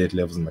amounts of debt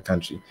levels in the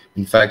country.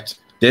 In fact,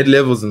 debt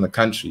levels in the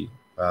country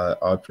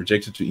are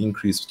projected to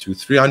increase to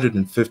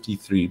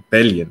 353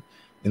 billion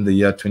in the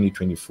year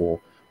 2024,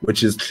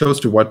 which is close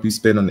to what we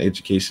spend on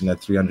education at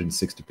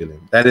 360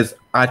 billion. That is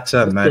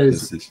utter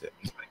madness.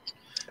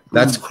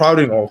 That's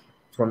crowding off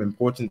from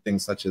important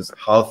things such as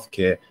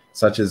healthcare,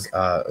 such as,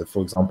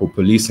 for example,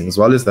 policing, as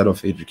well as that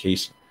of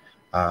education.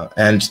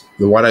 And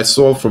what I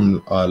saw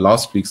from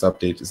last week's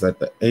update is that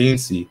the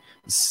ANC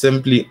is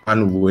simply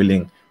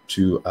unwilling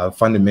to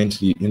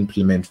fundamentally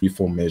implement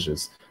reform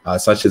measures,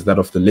 such as that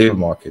of the labor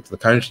market. The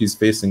country is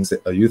facing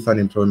a youth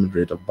unemployment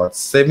rate of about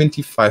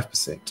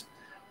 75%.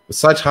 With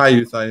such high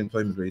youth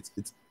unemployment rates,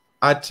 it's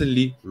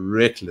utterly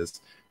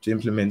reckless to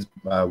implement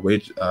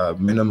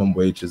minimum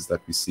wages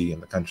that we see in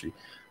the country.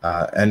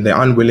 And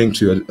they're unwilling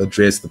to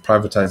address the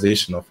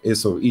privatization of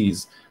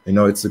SOEs. You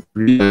know, it's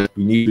agreed that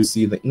we need to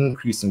see the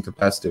increase in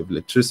capacity of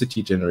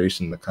electricity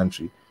generation in the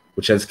country,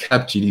 which has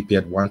capped GDP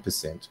at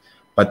 1%.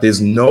 But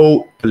there's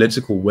no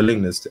political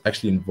willingness to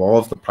actually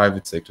involve the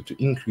private sector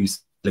to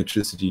increase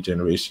electricity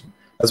generation,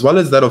 as well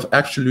as that of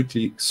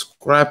absolutely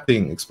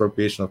scrapping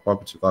expropriation of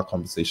property without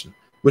compensation,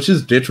 which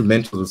is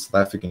detrimental to the South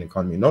African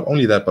economy. Not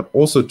only that, but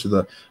also to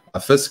the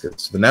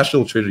fiscus, to the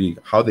National Treasury,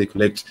 how they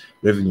collect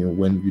revenue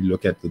when we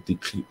look at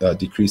the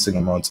decreasing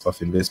amounts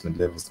of investment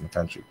levels in the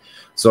country.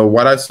 So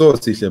what I saw,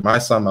 my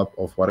sum up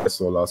of what I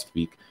saw last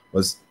week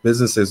was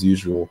business as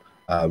usual.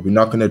 We're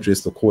not going to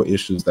address the core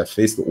issues that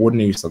face the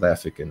ordinary South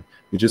African.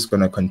 We're just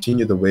going to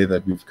continue the way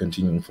that we've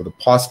continued for the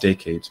past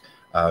decade,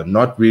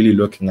 not really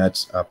looking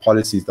at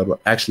policies that will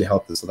actually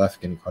help the South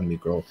African economy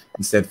grow,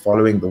 instead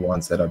following the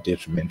ones that are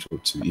detrimental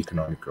to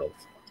economic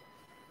growth.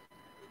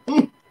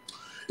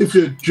 If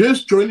you're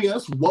just joining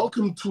us,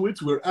 welcome to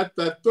it. We're at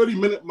that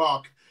 30-minute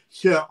mark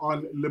here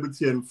on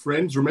Liberty and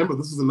Friends. Remember,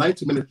 this is a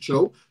 90-minute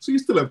show, so you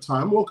still have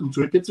time. Welcome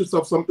to it. Get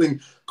yourself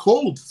something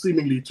cold,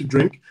 seemingly, to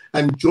drink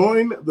and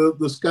join the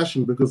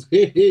discussion because,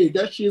 hey,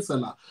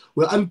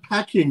 we're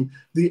unpacking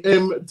the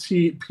MTBPS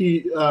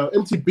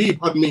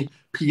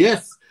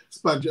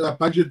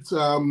budget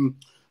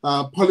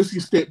policy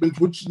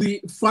statement, which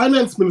the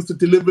finance minister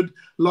delivered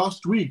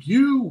last week.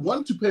 You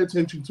want to pay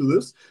attention to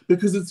this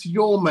because it's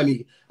your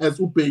money, as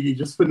Bheki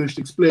just finished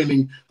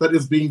explaining, that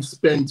is being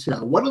spent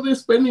here. What are they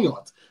spending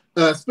on?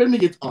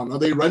 Spending it on? Are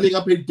they running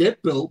up a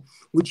debt bill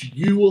which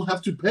you will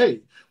have to pay?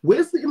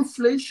 Where's the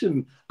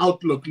inflation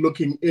outlook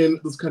looking in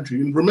this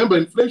country? And remember,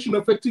 inflation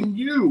affecting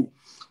you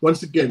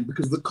once again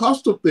because the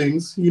cost of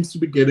things seems to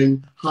be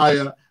getting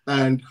higher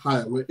and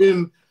higher.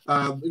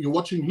 You're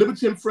watching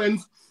Liberty and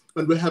Friends,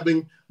 and we're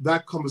having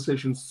that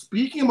conversation.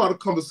 Speaking about a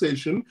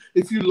conversation,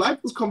 if you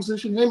like this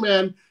conversation, hey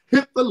man,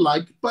 hit the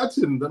like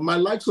button. My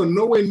likes are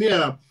nowhere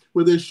near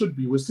where they should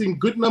be. We're seeing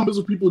good numbers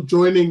of people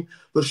joining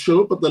the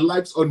show, but the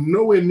likes are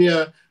nowhere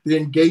near the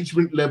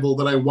engagement level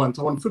that I want.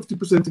 I want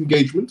 50%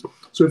 engagement.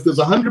 So if there's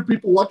 100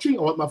 people watching,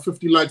 I want my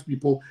 50 likes,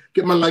 people.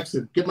 Get my likes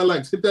in. Get my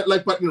likes. Hit that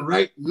like button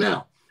right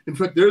now. In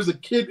fact, there is a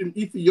kid in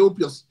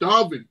Ethiopia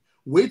starving,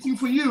 waiting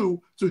for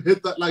you to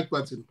hit that like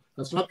button.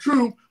 That's not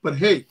true, but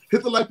hey,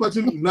 hit the like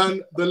button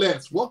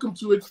nonetheless. Welcome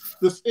to it.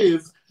 This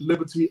is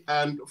Liberty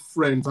and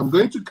Friends. I'm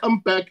going to come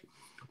back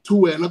to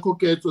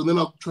Koketso, and then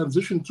I'll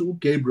transition to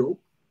Gabriel,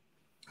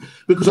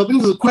 because I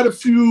think there's quite a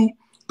few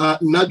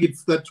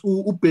nuggets that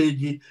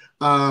Bheki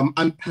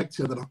unpacked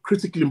here that are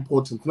critically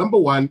important. Number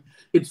one,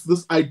 it's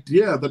this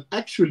idea that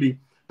actually,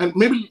 and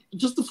maybe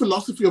just the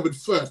philosophy of it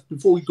first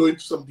before we go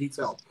into some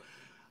detail.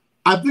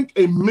 I think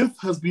a myth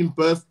has been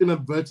burst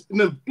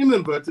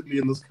inadvertently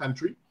in this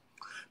country.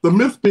 The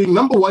myth being,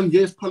 number one,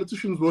 yes,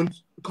 politicians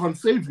can't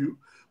save you,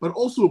 but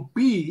also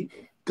B,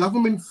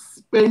 government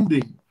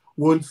spending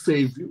won't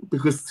save you,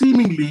 because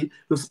seemingly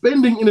the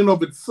spending in and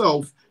of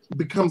itself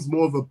becomes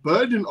more of a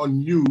burden on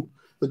you,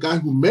 the guy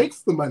who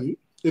makes the money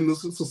in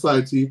this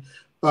society,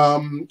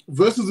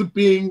 versus it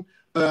being,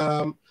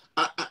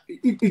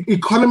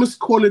 economists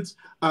call it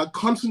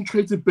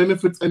concentrated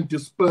benefits and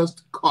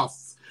dispersed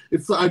costs.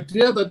 It's the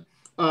idea that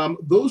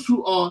those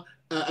who are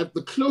at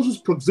the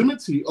closest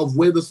proximity of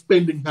where the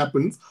spending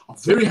happens are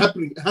very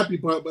happy,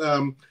 with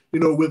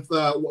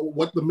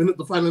what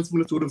the finance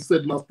minister would have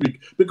said last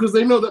week, because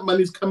they know that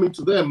money is coming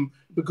to them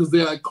because they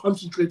are a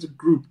concentrated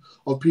group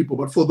of people.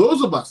 But for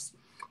those of us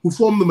who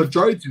form the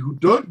majority, who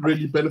don't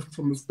really benefit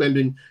from the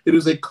spending, it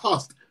is a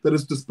cost that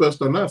is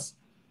dispersed on us.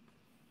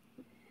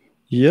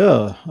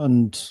 Yeah,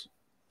 and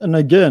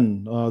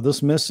again,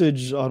 this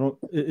message,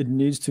 it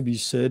needs to be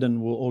said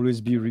and will always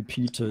be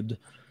repeated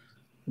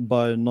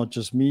by not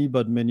just me,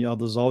 but many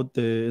others out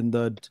there, in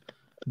that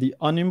the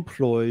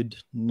unemployed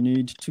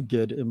need to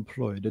get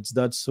employed. It's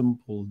that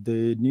simple.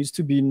 There needs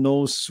to be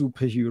no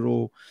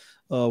superhero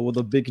with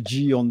a big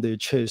G on their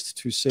chest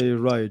to say,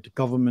 right,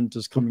 government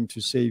is coming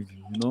to save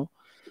you,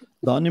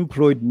 The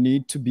unemployed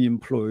need to be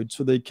employed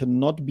so they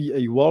cannot be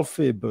a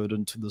welfare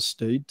burden to the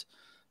state,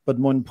 but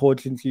more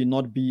importantly,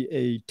 not be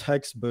a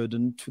tax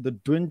burden to the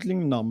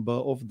dwindling number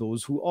of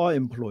those who are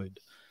employed.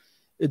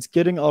 It's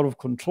getting out of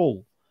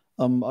control.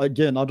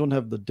 Again, I don't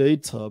have the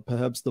data.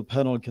 Perhaps the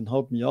panel can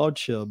help me out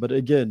here. But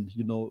again,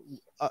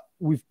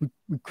 we're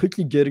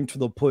quickly getting to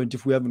the point,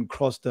 if we haven't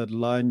crossed that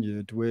line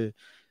yet, where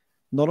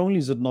not only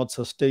is it not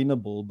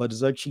sustainable, but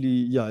it's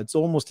actually, it's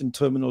almost in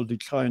terminal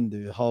decline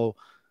there, how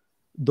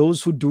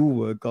those who do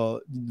work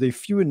they're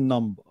few in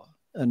number,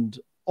 and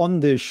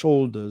on their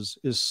shoulders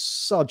is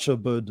such a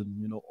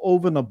burden,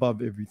 over and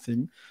above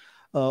everything,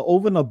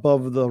 over and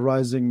above the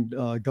rising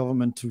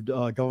government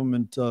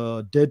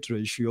debt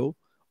ratio.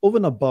 Over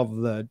and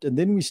above that, and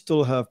then we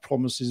still have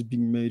promises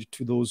being made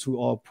to those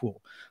who are poor.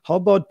 How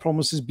about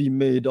promises being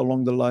made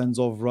along the lines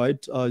of,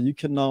 right, you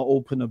can now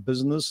open a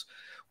business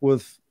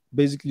with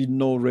basically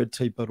no red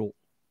tape at all?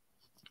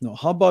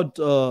 How about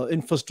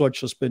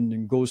infrastructure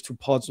spending goes to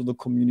parts of the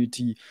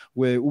community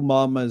where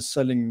umama is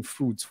selling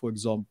fruits, for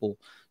example,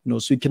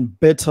 so you can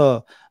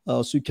better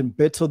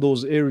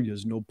those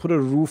areas, put a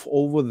roof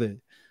over there,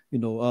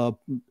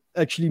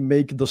 actually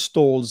make the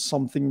stalls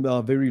something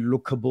very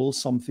lookable,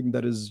 something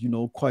that is,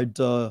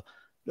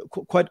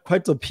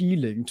 quite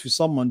appealing to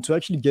someone to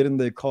actually get in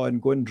their car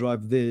and go and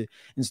drive there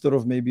instead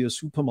of maybe a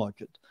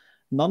supermarket.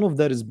 None of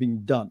that is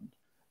being done.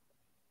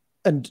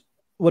 And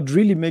what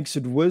really makes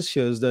it worse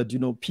here is that,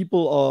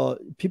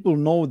 people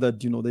know that,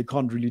 they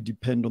can't really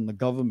depend on the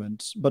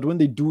government. But when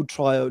they do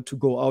try to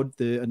go out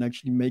there and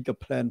actually make a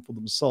plan for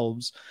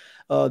themselves,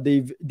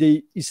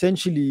 they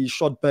essentially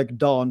shot back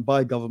down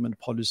by government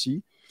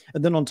policy.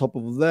 And then on top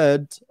of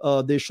that,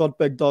 they shot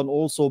back down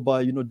also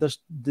by,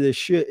 their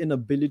sheer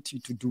inability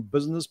to do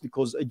business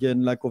because,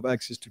 again, lack of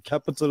access to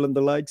capital and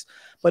the likes.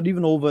 But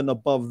even over and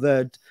above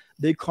that,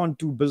 they can't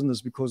do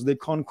business because they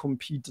can't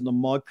compete in a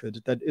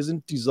market that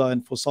isn't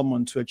designed for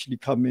someone to actually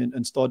come in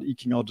and start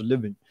eking out a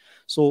living.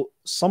 So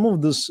some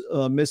of this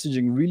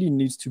messaging really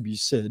needs to be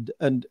said.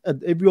 And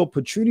at every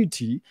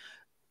opportunity,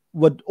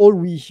 what all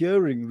we're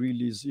hearing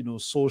really is,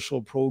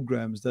 social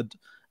programs that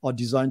are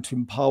designed to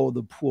empower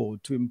the poor,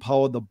 to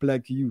empower the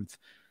black youth.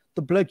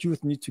 The black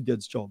youth need to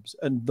get jobs.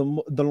 And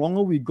the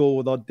longer we go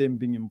without them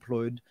being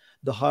employed,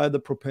 the higher the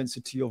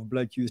propensity of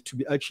black youth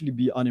to actually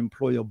be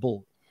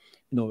unemployable.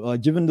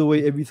 Given the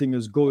way everything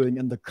is going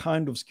and the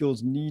kind of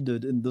skills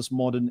needed in this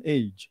modern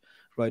age,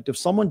 right? If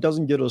someone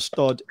doesn't get a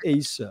start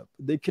ASAP,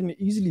 they can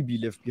easily be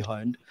left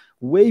behind,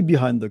 way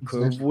behind the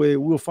curve, where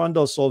we'll find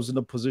ourselves in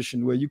a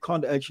position where you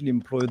can't actually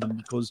employ them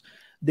because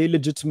they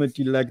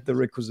legitimately lack the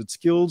requisite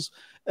skills,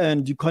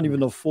 and you can't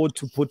even afford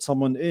to put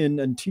someone in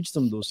and teach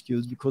them those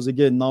skills because,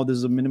 again, now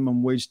there's a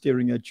minimum wage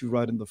staring at you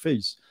right in the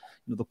face.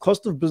 The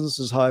cost of business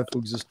is high for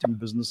existing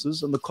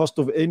businesses, and the cost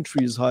of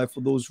entry is high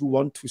for those who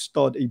want to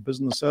start a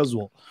business as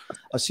well.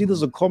 I see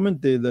there's a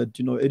comment there that,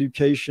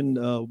 education,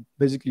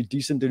 basically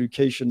decent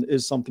education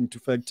is something to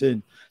factor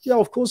in. Yeah,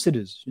 of course it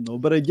is,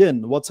 but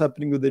again, what's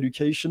happening with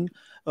education?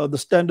 The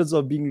standards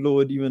are being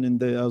lowered even in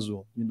there as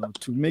well,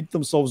 to make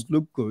themselves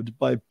look good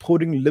by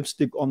putting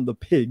lipstick on the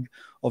pig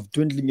of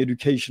dwindling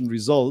education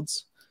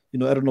results.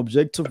 At an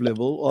objective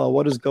level,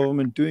 what is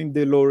government doing?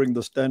 They're lowering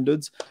the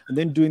standards and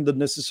then doing the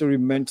necessary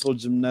mental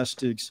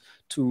gymnastics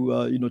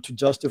to, to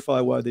justify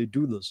why they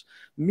do this.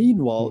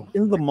 Meanwhile,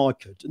 in the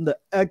market, in the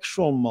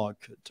actual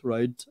market,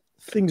 right,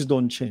 things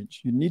don't change.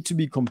 You need to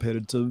be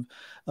competitive.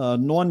 No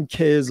one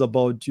cares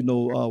about,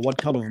 what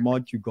kind of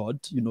mark you got.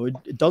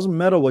 It doesn't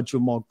matter what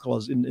your mark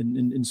was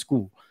in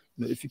school.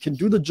 If you can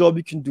do the job,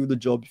 you can do the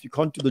job. If you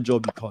can't do the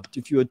job, you can't.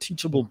 If you're a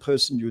teachable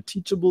person, you're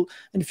teachable.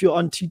 And if you're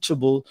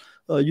unteachable,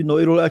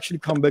 it'll actually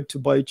come back to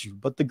bite you.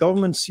 But the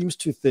government seems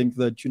to think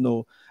that,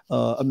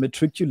 a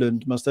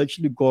matriculant must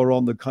actually go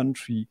around the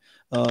country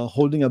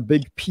holding a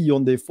big P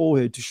on their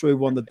forehead to show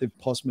everyone that they've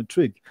passed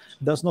matric.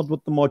 That's not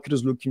what the market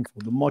is looking for.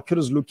 The market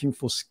is looking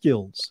for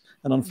skills.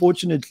 And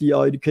unfortunately,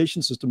 our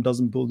education system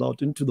doesn't build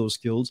out into those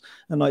skills.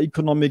 And our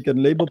economic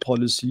and labor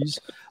policies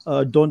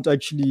don't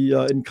actually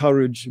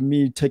encourage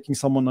me taking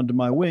someone under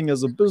my wing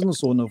as a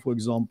business owner, for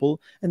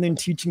example, and then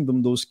teaching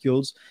them those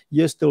skills.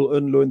 Yes, they'll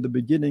earn low in the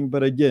beginning,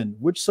 but again,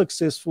 which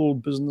successful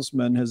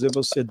businessman has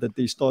ever said that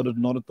they started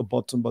not at the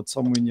bottom, but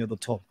somewhere near the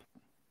top?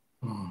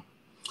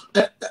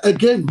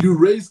 Again, you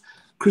raise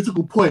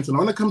critical points, and I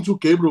want to come to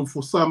Gabriel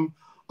for some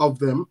of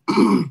them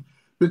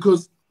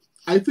because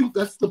I think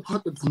that's the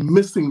part that's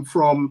missing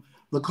from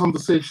the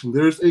conversation.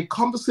 There is a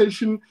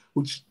conversation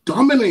which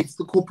dominates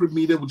the corporate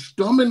media, which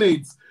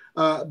dominates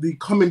the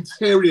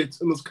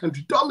commentariat in this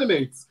country,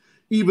 dominates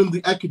even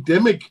the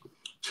academic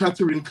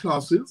chattering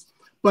classes,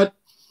 but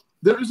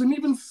there is an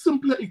even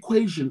simpler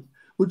equation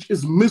which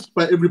is missed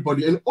by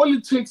everybody. And all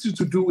it takes you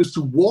to do is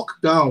to walk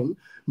down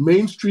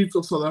main streets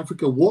of South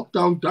Africa, walk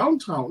down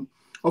downtown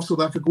of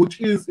South Africa,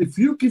 which is, if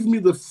you give me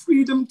the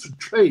freedom to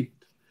trade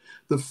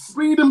and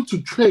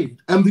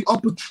the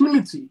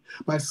opportunity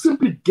by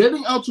simply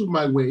getting out of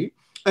my way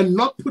and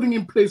not putting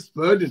in place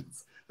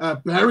burdens,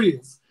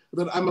 barriers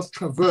that I must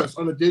traverse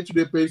on a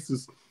day-to-day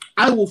basis,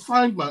 I will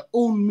find my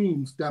own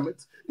means, damn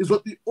it, is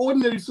what the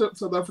ordinary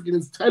South African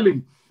is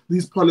telling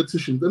these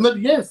politicians. And that,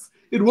 yes,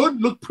 it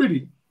won't look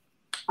pretty.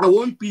 I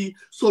won't be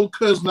Sol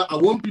Kersner, I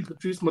won't be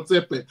Patrice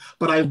Motsepe,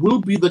 but I will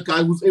be the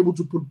guy who's able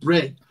to put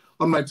bread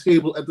on my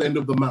table at the end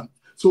of the month.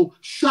 So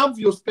shove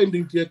your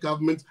spending, dear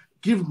government.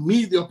 Give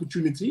me the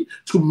opportunity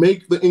to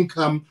make the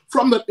income.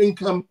 From that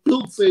income,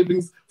 build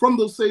savings. From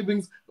those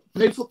savings,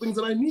 pay for things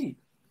that I need.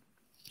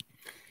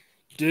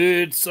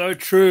 Dude, so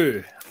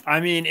true. I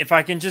mean, if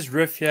I can just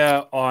riff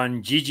here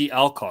on Gigi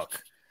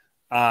Alcock,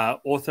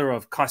 author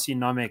of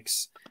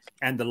Cossynomics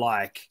and the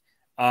like.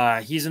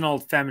 He's an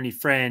old family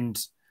friend,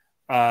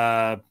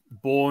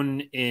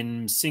 born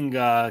in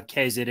Singa,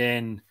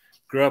 KZN,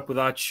 grew up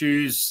without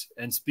shoes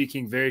and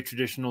speaking very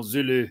traditional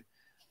Zulu,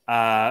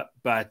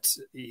 but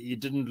he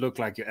didn't look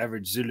like your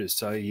average Zulu,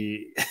 so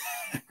he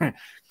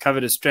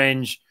covered a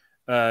strange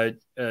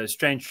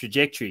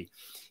trajectory.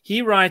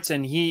 He writes,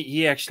 and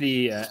he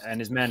actually, and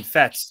his man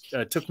Fats,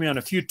 took me on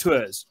a few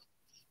tours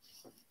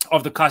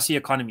of the Kasi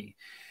economy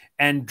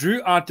and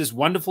drew out this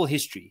wonderful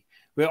history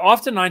where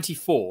after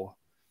 94,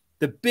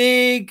 the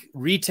big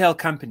retail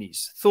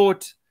companies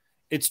thought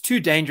it's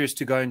too dangerous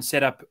to go and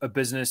set up a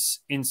business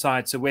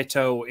inside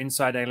Soweto or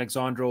inside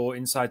Alexandra or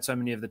inside so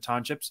many of the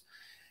townships.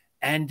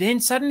 And then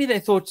suddenly they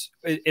thought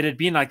it had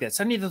been like that.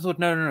 Suddenly they thought,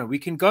 no, we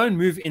can go and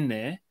move in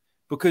there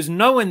because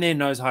no one there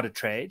knows how to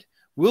trade.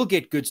 We'll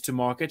get goods to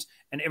market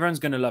and everyone's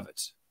going to love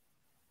it.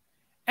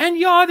 And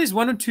yeah, there's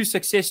one or two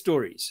success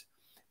stories.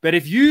 But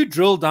if you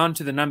drill down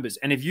to the numbers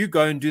and if you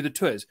go and do the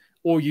tours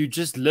or you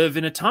just live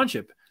in a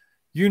township,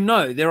 you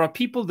know there are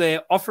people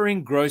there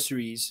offering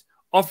groceries,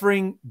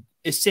 offering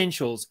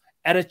essentials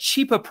at a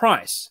cheaper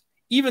price.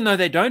 Even though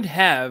they don't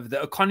have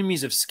the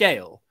economies of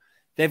scale,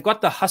 they've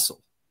got the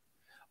hustle.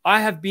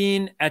 I have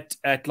been at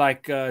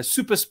like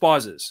super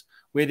spazas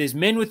where there's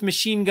men with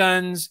machine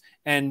guns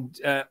and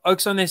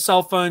oaks on their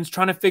cell phones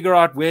trying to figure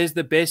out where's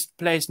the best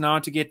place now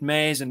to get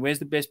maize and where's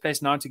the best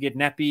place now to get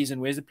nappies and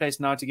where's the place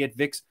now to get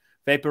Vicks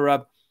Vapor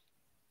Rub.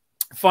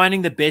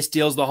 finding the best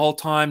deals the whole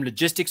time.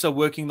 Logistics are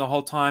working the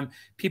whole time.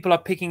 People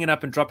are picking it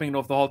up and dropping it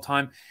off the whole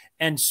time.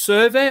 And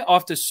survey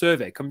after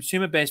survey,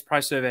 consumer-based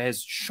price survey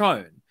has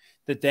shown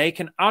that they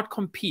can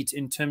outcompete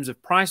in terms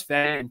of price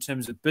value, in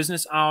terms of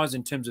business hours,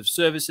 in terms of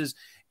services,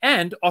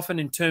 and often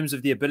in terms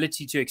of the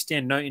ability to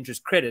extend no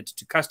interest credit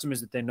to customers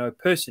that they know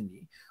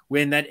personally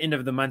when that end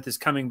of the month is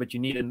coming, but you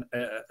need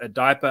a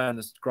diaper and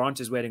the grant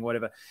is waiting,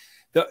 whatever.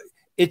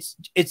 It's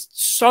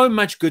so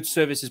much good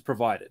services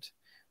provided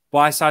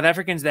by South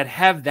Africans that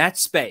have that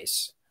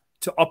space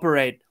to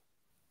operate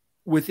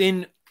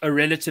within a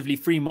relatively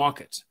free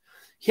market.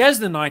 Here's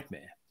the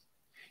nightmare.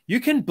 You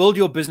can build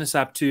your business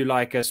up to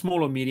like a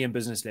small or medium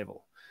business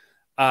level.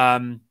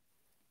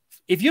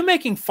 If you're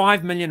making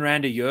 5 million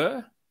Rand a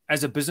year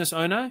as a business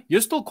owner,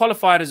 you're still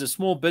qualified as a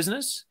small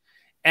business.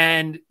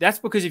 And that's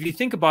because if you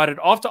think about it,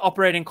 after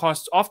operating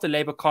costs, after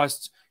labor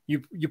costs,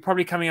 you're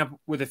probably coming up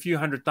with a few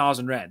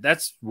 100,000 Rand.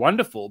 That's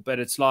wonderful, but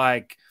it's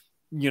like,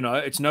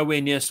 it's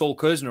nowhere near Saul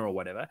Kersner or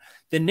whatever.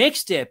 The next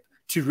step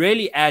to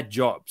really add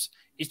jobs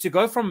is to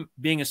go from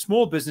being a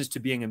small business to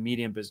being a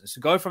medium business, to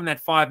go from that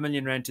 5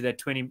 million Rand to that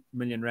 20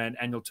 million Rand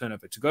annual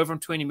turnover, to go from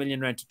 20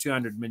 million Rand to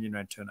 200 million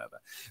Rand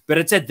turnover. But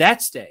it's at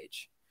that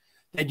stage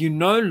that you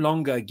no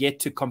longer get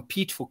to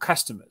compete for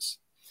customers.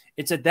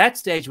 It's at that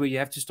stage where you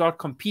have to start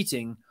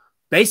competing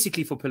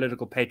basically for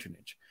political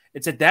patronage.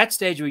 It's at that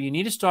stage where you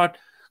need to start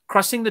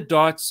crossing the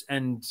dots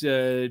and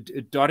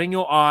dotting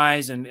your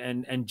I's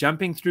and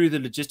jumping through the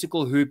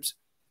logistical hoops,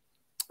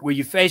 where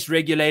you face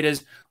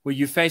regulators, where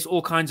you face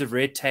all kinds of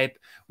red tape,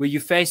 where you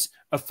face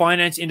a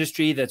finance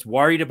industry that's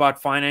worried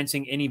about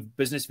financing any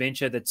business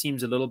venture that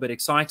seems a little bit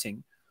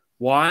exciting.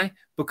 Why?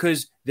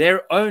 Because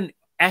their own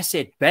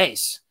asset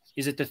base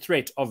is at the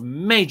threat of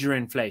major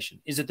inflation.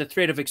 Is it the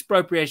threat of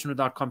expropriation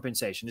without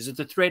compensation? Is it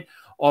the threat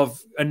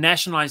of a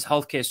nationalized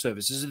healthcare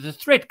service? Is it the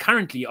threat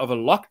currently of a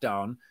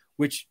lockdown,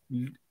 which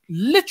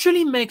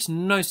literally makes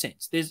no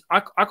sense? I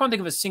can't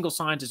think of a single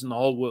scientist in the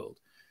whole world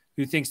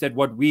who thinks that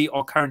what we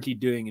are currently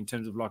doing in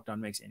terms of lockdown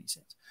makes any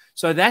sense.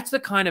 So that's the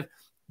kind of,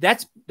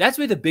 that's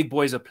where the big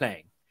boys are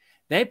playing.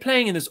 They're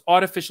playing in this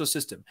artificial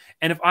system.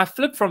 And if I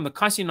flip from the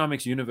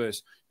Cossionomics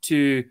universe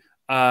to,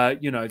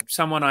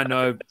 someone I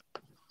know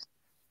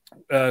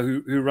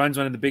who runs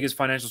one of the biggest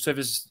financial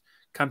services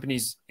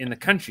companies in the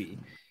country,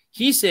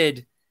 he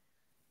said,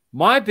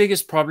 my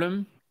biggest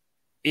problem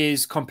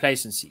is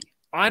complacency.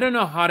 I don't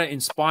know how to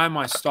inspire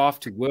my staff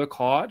to work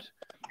hard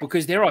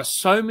because there are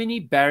so many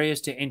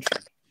barriers to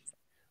entry.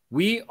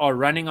 We are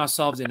running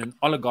ourselves in an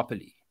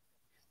oligopoly.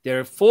 There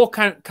are 4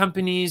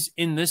 companies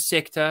in this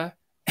sector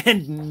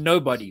and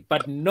nobody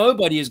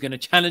is going to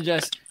challenge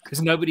us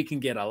because nobody can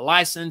get a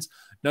license.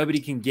 Nobody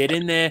can get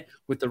in there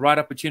with the right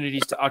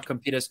opportunities to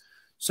outcompete us.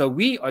 So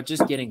we are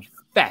just getting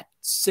fat,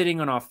 sitting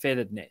on our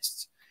feathered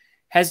nests.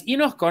 Has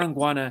Enoch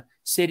Godongwana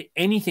said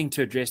anything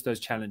to address those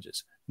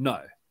challenges? No.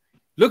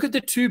 Look at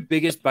the 2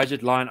 biggest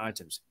budget line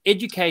items.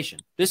 Education.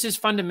 This is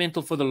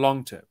fundamental for the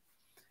long term.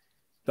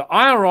 The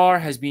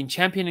IRR has been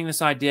championing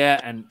this idea,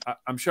 and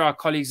I'm sure our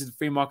colleagues at the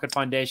Free Market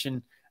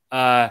Foundation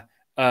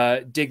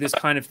dig this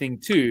kind of thing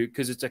too,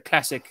 because it's a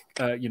classic,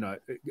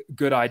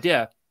 good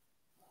idea.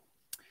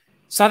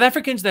 South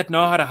Africans that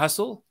know how to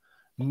hustle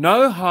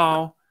know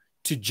how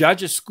to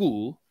judge a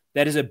school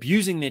that is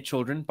abusing their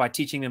children by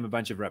teaching them a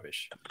bunch of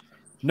rubbish.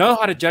 Know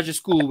how to judge a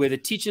school where the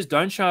teachers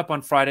don't show up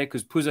on Friday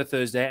because Puza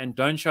Thursday and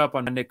don't show up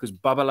on Monday because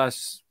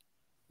Babalas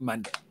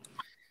Monday.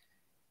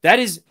 That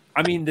is,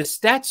 the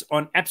stats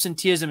on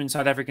absenteeism in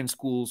South African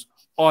schools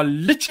are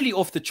literally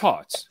off the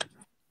charts.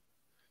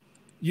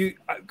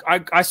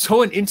 I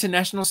saw an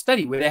international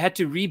study where they had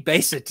to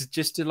rebase it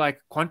just to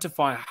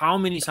quantify how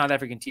many South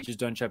African teachers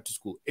don't show up to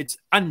school. It's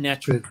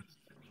unnatural.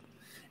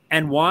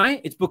 And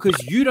why? It's because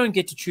you don't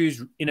get to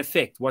choose, in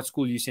effect, what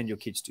school you send your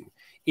kids to.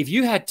 If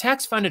you had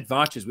tax-funded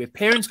vouchers where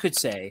parents could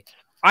say,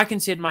 I can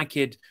send my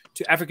kid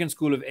to African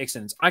School of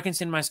Excellence, I can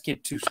send my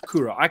kid to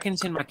Kura, I can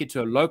send my kid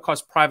to a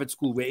low-cost private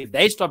school where if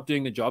they stop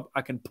doing the job,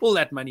 I can pull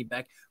that money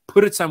back,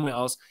 put it somewhere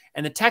else,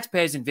 and the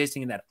taxpayer is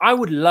investing in that. I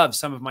would love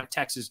some of my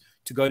taxes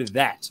to go to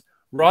that,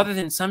 rather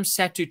than some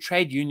SATU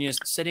trade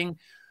unionist sitting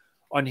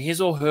on his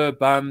or her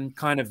bum,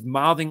 kind of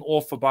mouthing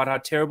off about how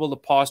terrible the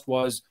past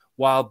was,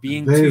 while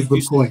being too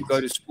useless to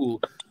go to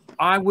school.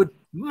 I would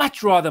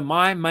much rather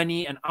my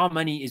money and our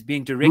money is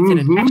being directed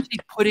and actually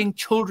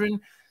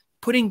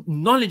putting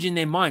knowledge in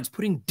their minds,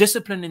 putting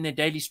discipline in their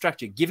daily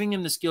structure, giving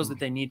them the skills that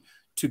they need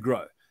to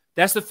grow.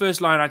 That's the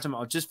first line item.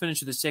 I'll just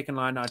finish with the second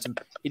line item.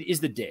 It is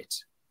the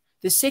debt.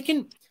 The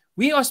second,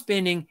 we are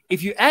spending,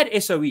 if you add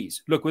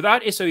SOEs, look,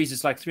 without SOEs,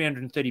 it's like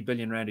 330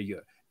 billion Rand a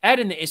year. Add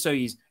in the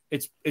SOEs,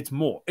 it's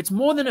more. It's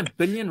more than R1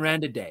 billion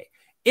a day.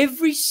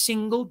 Every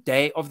single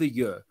day of the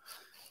year,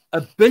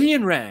 R1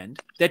 billion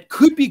that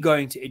could be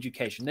going to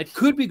education, that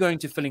could be going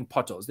to filling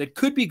potholes, that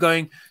could be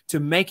going to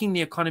making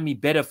the economy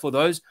better for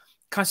those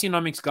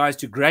Cossionomics guys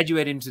to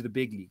graduate into the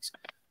big leagues.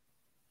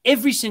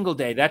 Every single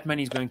day, that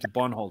money is going to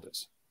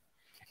bondholders.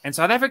 And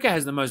South Africa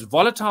has the most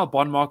volatile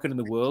bond market in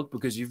the world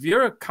because if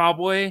you're a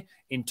cowboy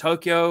in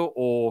Tokyo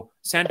or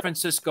San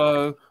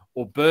Francisco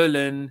or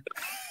Berlin,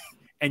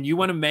 and you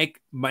want to make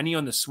money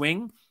on the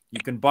swing, you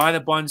can buy the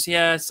bonds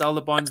here, sell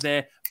the bonds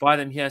there, buy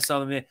them here, sell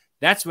them there.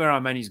 That's where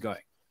our money's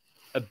going,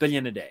 $1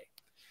 billion a day.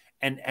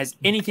 And has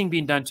anything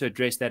been done to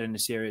address that in a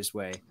serious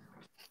way?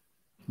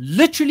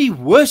 Literally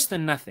worse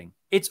than nothing.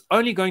 It's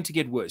only going to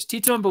get worse.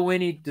 Tito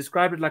Mboweni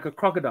described it like a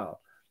crocodile,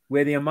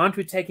 where the amount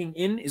we're taking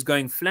in is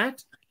going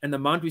flat and the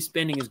amount we're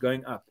spending is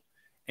going up.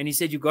 And he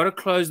said, you've got to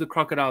close the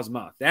crocodile's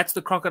mouth. That's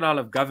the crocodile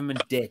of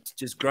government debt,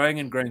 just growing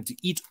and growing to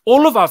eat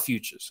all of our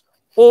futures,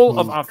 all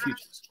of our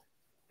futures.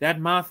 That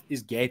mouth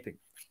is gaping.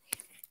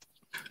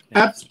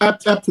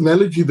 Apt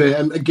analogy there.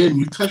 And again,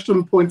 you touched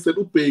on points that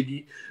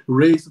Bheki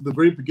raised at the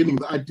very beginning.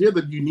 The idea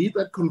that you need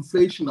that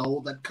conflation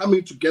or that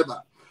coming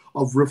together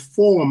of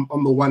reform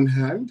on the one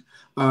hand,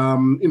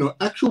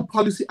 actual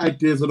policy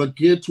ideas that are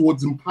geared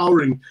towards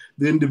empowering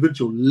the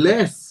individual,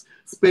 less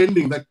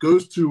spending that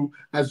goes to,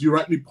 as you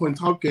rightly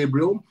point out,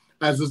 Gabriel,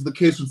 as is the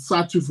case with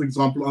SATU, for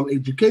example, on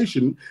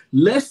education,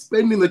 less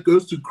spending that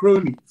goes to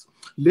cronies,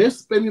 less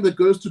spending that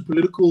goes to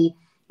political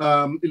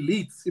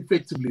elites,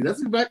 effectively.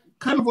 That's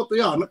kind of what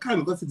they are. Not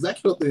kind of, that's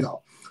exactly what they are.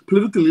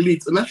 Political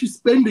elites. And actually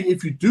spending,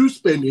 if you do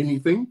spend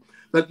anything,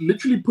 that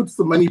literally puts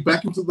the money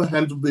back into the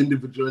hands of the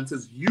individual and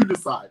says, you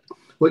decide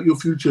what your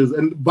future is.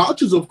 And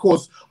vouchers, of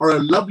course, are a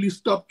lovely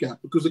stopgap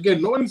because,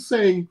 again, no one's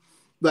saying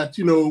that,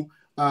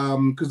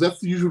 because that's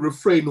the usual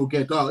refrain we'll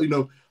get, there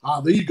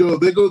you go,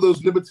 there go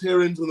those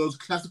libertarians and those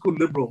classical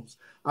liberals,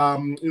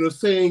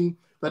 saying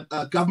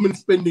that government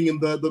spending in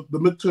the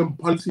midterm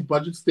policy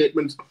budget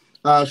statement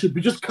should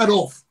be just cut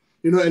off,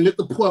 and let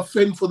the poor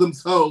fend for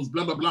themselves,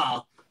 blah, blah,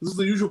 blah. This is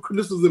the usual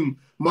criticism,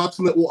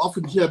 Martin, that we'll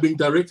often hear being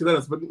directed at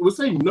us. But we're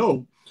saying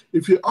no.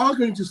 If you are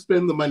going to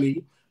spend the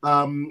money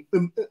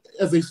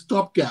as a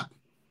stopgap,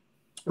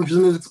 which is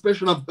an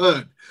expression I've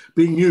heard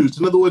being used,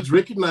 in other words,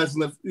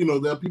 recognizing that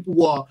there are people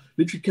who are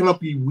literally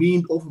cannot be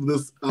weaned off of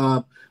this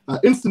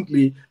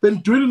instantly, then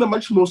do it in a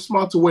much more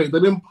smarter way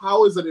that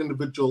empowers that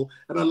individual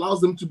and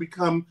allows them to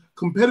become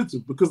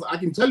competitive. Because I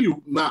can tell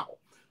you now,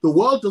 the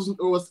world doesn't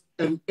owe us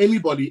and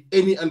anybody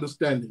any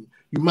understanding.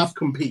 You must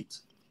compete.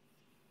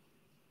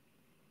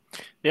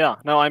 Yeah,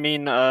 no, I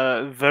mean,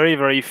 very,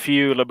 very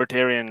few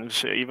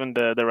libertarians, even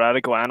the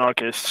radical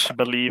anarchists,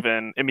 believe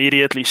in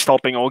immediately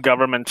stopping all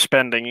government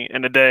spending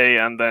in a day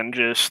and then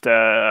just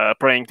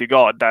praying to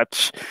God.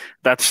 That's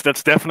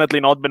definitely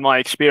not been my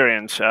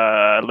experience.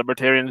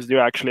 Libertarians do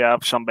actually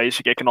have some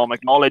basic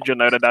economic knowledge and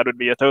know that would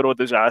be a total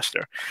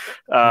disaster.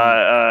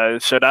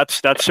 So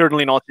that's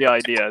certainly not the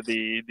idea.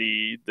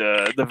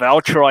 The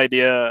voucher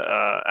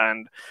idea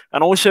and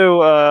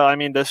also, I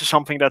mean, this is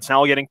something that's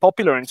now getting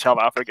popular in South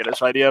Africa.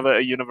 This idea of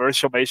a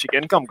universal basic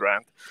income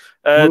grant.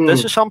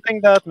 This is something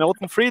that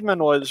Milton Friedman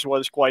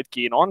was quite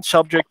keen on,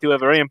 subject to a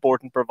very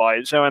important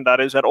proviso, and that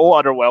is that all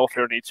other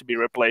welfare needs to be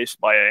replaced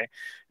by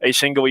a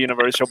single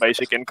universal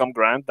basic income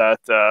grant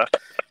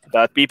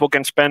that people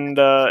can spend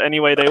any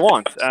way they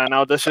want.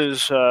 Now this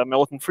is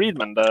Milton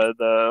Friedman,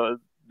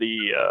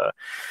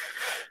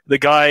 the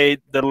guy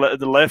the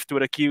left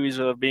would accuse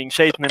of being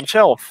Satan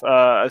himself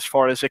as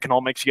far as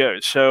economics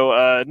goes.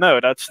 So no,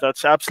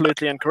 that's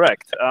absolutely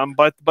incorrect.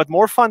 But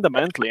more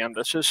fundamentally, and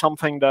this is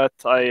something that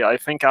I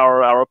think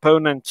our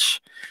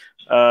opponents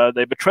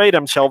they betray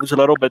themselves a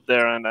little bit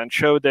there and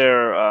show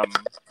their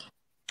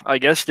I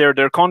guess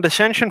their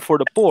condescension for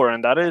the poor,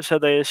 and that is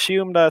that they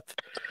assume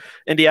that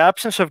in the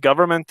absence of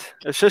government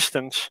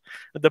assistance,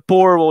 the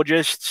poor will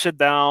just sit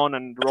down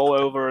and roll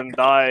over and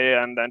die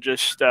and then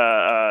just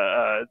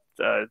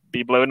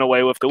be blown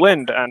away with the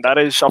wind. And that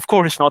is, of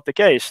course, not the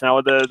case.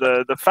 Now,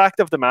 the fact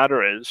of the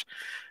matter is,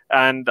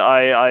 and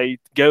I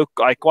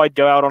quite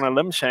go out on a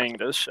limb saying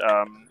this,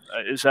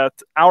 is that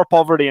our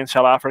poverty in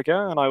South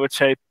Africa, and I would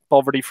say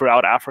poverty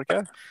throughout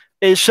Africa,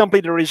 is simply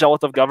the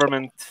result of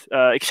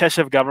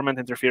excessive government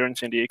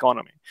interference in the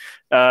economy.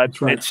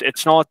 Right.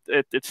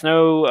 It's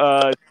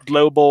no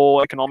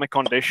global economic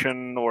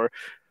condition or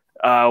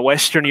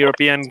Western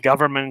European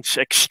governments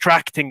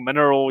extracting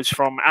minerals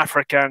from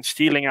Africa and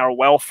stealing our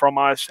wealth from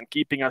us and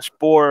keeping us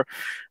poor.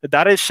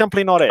 That is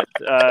simply not it.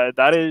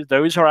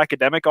 Those are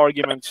academic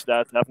arguments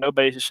that have no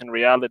basis in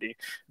reality.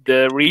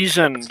 The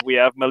reason we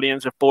have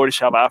millions of poor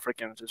South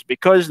Africans is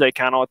because they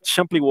cannot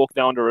simply walk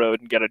down the road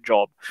and get a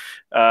job.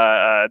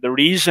 The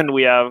reason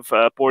we have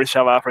poor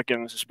South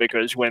Africans is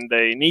because when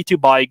they need to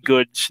buy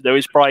goods,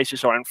 those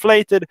prices are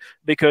inflated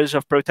because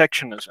of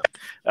protectionism.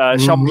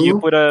 Some you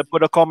put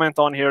a comment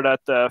on here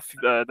that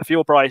the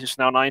fuel price is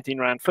now 19.50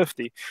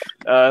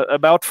 rand.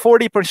 About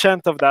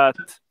 40% of that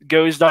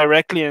goes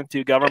directly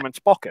into government's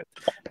pocket.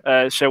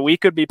 So we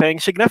could be paying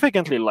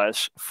significantly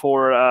less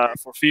for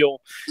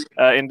fuel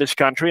in this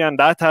country, and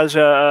that has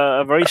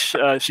a very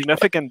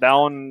significant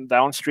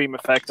downstream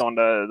effect on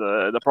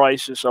the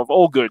prices of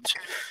all goods.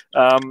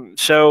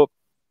 So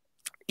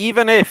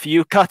even if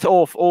you cut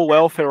off all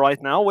welfare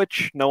right now,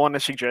 which no one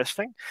is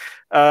suggesting,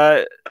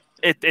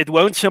 it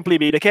won't simply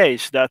be the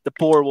case that the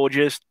poor will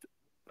just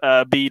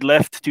be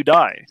left to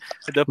die.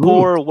 The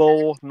poor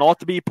will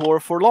not be poor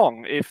for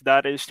long if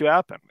that is to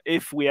happen.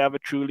 If we have a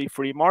truly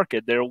free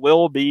market, there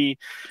will be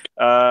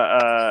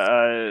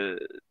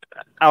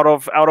out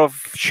of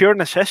sheer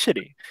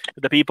necessity,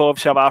 the people of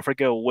South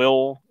Africa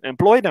will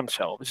employ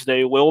themselves.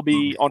 They will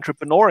be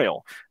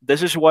entrepreneurial.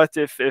 This is what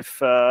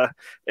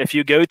if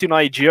you go to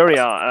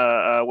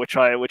Nigeria, which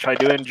I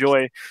do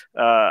enjoy,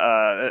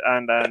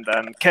 and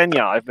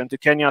Kenya. I've been to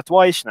Kenya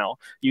twice now.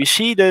 You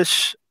see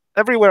this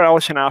everywhere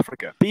else in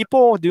Africa.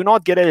 People do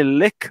not get a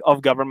lick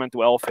of government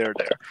welfare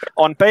there.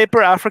 On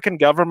paper, African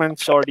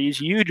governments are these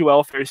huge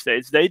welfare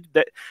states.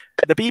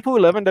 The people who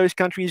live in those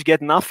countries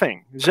get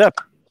nothing. Zip.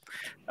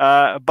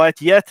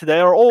 But yet they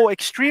are all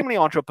extremely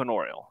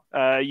entrepreneurial.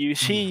 You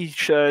see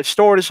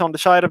stores on the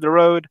side of the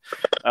road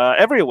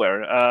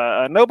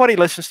everywhere. Nobody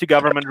listens to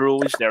government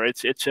rules there.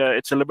 It's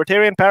a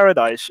libertarian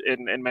paradise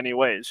in many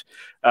ways.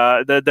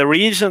 The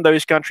reason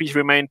those countries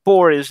remain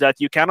poor is that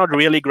you cannot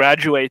really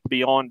graduate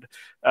beyond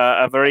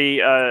a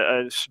very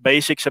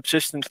basic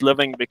subsistence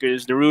living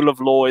because the rule of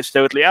law is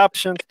totally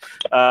absent.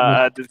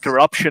 The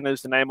corruption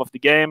is the name of the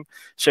game.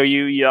 So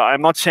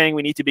I'm not saying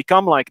we need to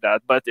become like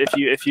that, but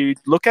if you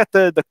look at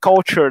the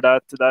culture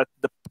that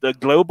the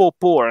global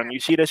poor, and you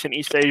see this in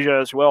East Asia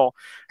as well,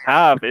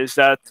 is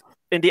that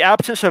in the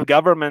absence of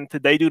government,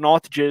 they do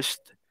not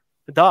just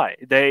die.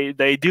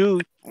 They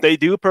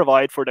do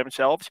provide for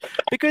themselves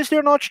because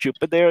they're not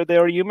stupid.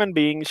 They're human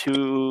beings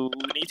who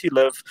need to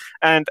live.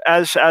 And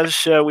as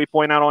we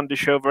point out on the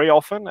show very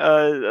often,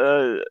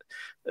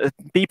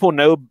 people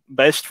know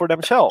best for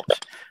themselves.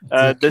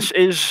 This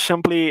is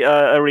simply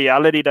a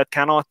reality that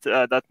cannot,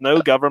 that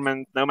no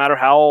government, no matter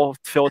how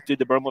filled to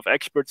the brim of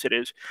experts it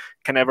is,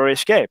 can ever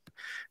escape.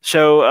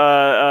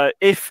 So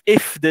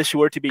if this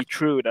were to be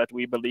true, that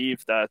we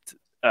believe that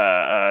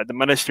the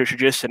minister should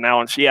just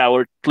announce, yeah,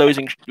 we're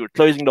closing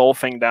the whole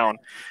thing down.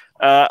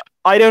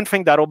 I don't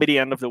think that'll be the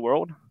end of the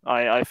world.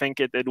 I think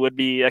it would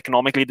be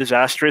economically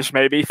disastrous,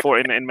 maybe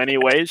in many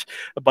ways,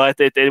 but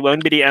it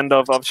won't be the end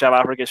of South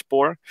Africa's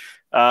poor.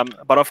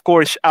 But of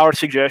course, our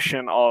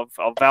suggestion of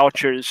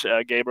vouchers,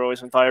 Gabriel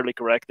is entirely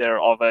correct there,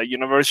 of a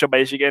universal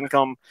basic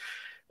income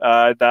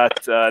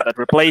that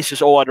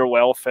replaces all other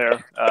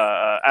welfare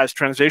as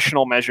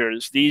transitional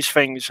measures. These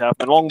things have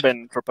long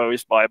been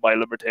proposed by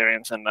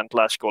libertarians and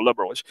classical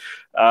liberals.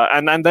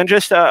 And then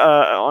just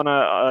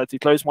to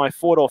close my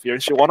thought off here,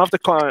 so one of the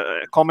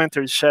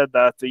commenters said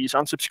that he's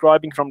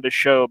unsubscribing from the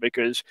show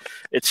because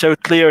it's so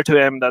clear to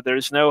him that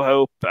there's no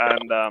hope,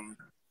 and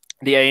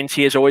the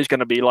ANC is always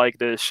going to be like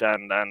this,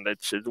 and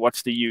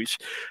what's the use?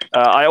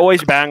 I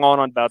always bang on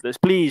about this.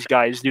 Please,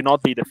 guys, do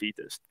not be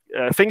defeatist.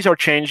 Things are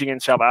changing in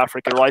South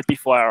Africa right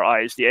before our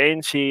eyes. The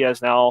ANC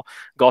has now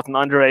gotten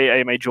under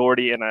a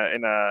majority in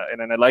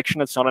an election.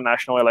 It's not a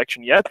national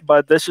election yet,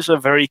 but this is a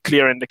very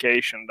clear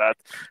indication that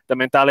the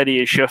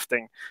mentality is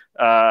shifting.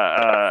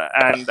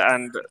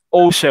 And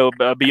also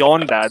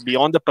beyond that,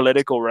 beyond the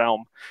political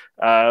realm,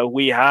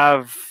 we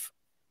have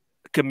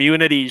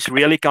communities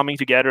really coming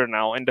together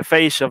now in the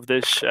face of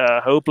this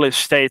hopeless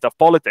state of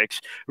politics,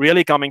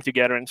 really coming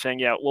together and saying,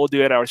 yeah, we'll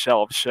do it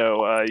ourselves.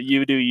 So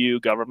you do you,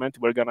 government.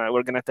 We're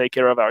gonna take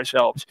care of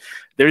ourselves.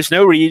 There's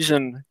no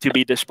reason to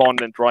be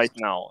despondent right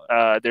now.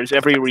 There's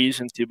every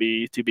reason to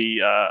be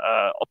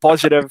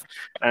positive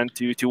and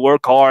to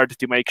work hard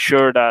to make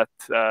sure that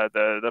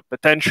the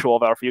potential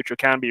of our future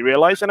can be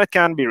realized, and it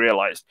can be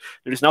realized.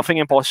 There's nothing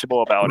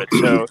impossible about it.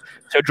 So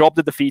drop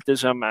the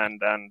defeatism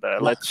and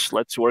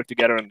let's work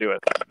together and do it.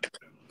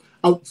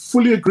 I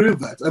fully agree with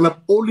that. And I've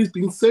always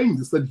been saying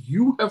this, that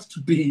you have to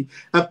be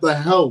at the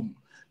helm,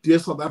 dear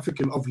South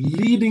African, of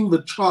leading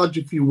the charge,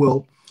 if you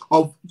will,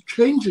 of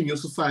changing your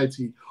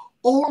society.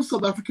 All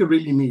South Africa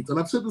really needs, and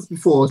I've said this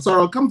before,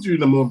 Sara, I'll come to you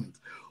in a moment.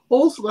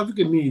 All South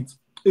Africa needs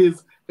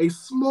is a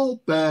small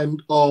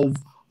band of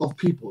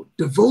people,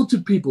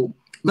 devoted people,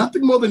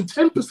 nothing more than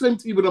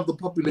 10% even of the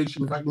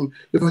population, if I can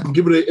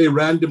give it a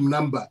random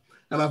number.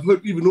 And I've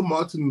heard even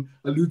Martin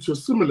allude to a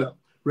similar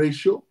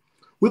ratio,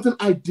 with an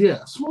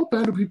idea, a small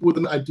band of people with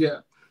an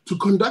idea to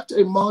conduct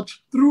a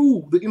march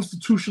through the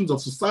institutions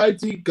of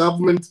society,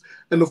 government,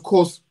 and of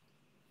course,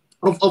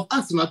 of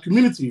us and our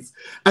communities,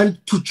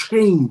 and to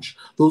change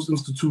those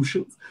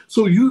institutions.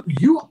 So you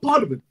are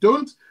part of it.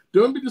 Don't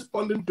be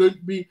despondent,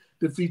 don't be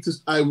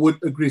defeatist. I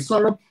would agree.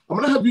 Sara, I'm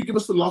going to have you give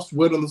us the last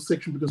word on this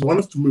section because I want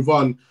us to move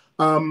on.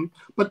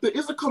 But there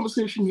is a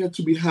conversation here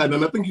to be had,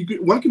 and I think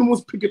one can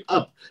almost pick it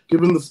up,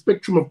 given the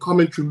spectrum of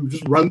commentary we've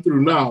just run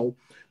through now,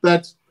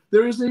 that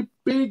there is a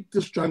big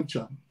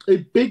disjuncture, a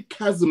big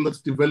chasm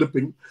that's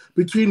developing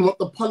between what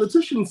the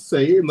politicians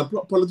say and the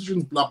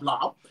politicians blah,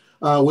 blah,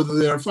 whether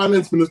they're a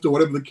finance minister or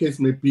whatever the case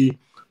may be,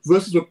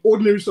 versus what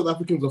ordinary South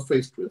Africans are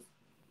faced with.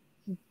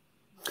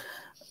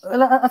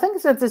 Well, I think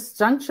it's at this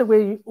juncture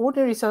where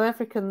ordinary South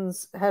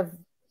Africans have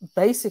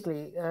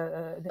basically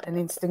an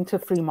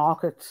instinctive free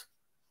market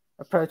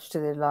approach to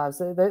their lives.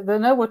 They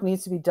know what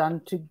needs to be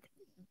done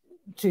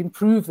to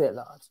improve their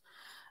lives.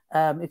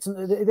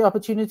 The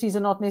opportunities are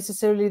not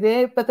necessarily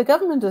there, but the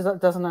government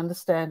doesn't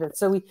understand it.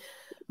 So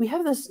we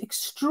have this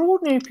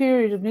extraordinary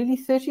period of nearly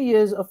 30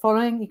 years of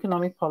following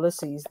economic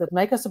policies that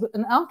make us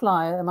an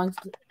outlier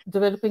amongst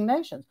developing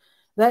nations.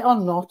 They are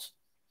not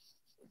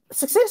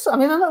successful. I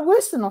mean, they're not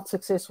worse than not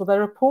successful.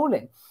 They're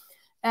appalling.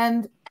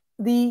 And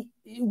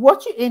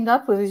what you end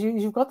up with is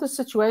you've got this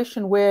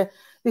situation where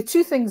there are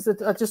two things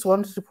that I just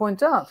wanted to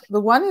point out. The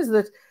one is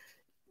that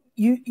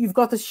you've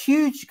got this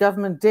huge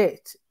government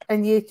debt,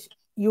 and yet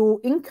your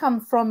income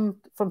from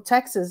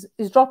taxes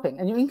is dropping,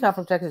 and your income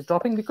from taxes is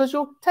dropping because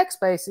your tax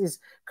base is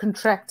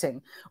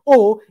contracting,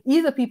 or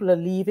either people are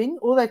leaving,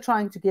 or they're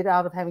trying to get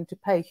out of having to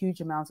pay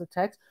huge amounts of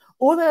tax,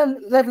 or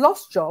they've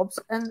lost jobs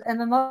and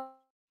are not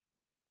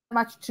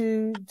much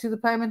to the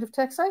payment of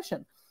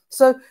taxation.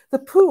 So the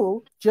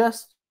pool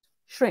just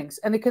shrinks,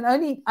 and it can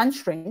only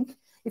unshrink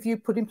if you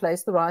put in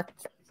place the right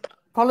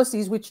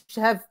policies which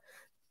have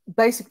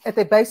at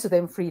their base of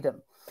them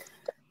freedom.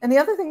 And the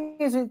other thing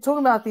is, we're talking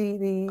about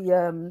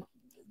the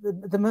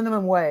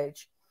minimum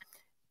wage.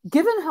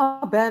 Given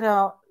how bad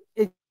our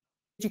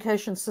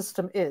education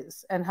system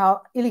is and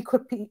how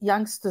ill-equipped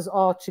youngsters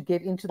are to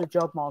get into the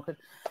job market,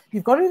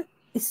 you've got to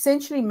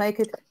essentially make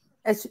it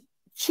as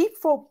cheap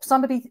for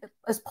somebody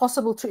as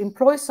possible to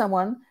employ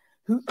someone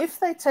who, if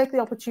they take the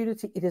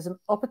opportunity, it is an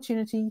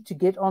opportunity to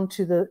get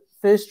onto the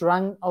first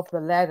rung of the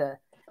ladder.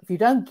 If you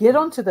don't get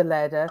onto the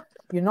ladder,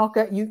 you're not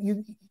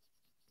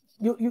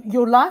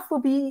your life will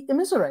be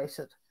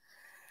immiserated.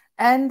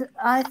 And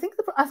I think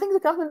the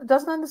government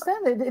doesn't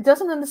understand it. It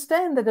doesn't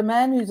understand that a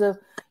man who's a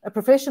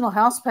professional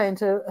house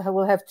painter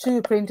will have 2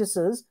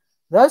 apprentices.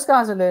 Those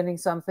guys are learning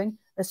something.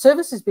 A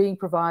service is being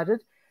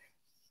provided.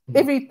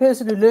 Every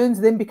person who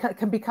learns them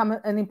can become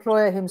an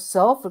employer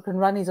himself, or can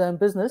run his own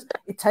business.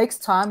 It takes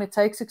time. It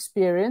takes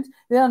experience.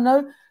 There are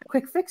no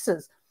quick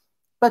fixes.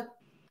 But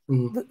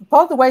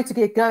part of the way to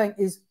get going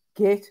is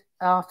get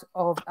out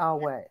of our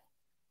way.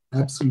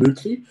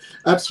 Absolutely.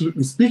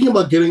 Absolutely. Speaking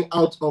about getting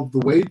out of the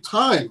way,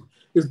 time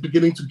is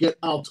beginning to get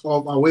out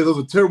of our way. That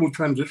was a terrible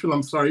transition.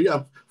 I'm sorry.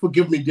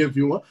 Forgive me, dear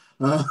viewer.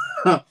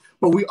 But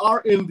we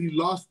are in the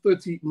last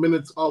 30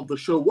 minutes of the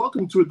show.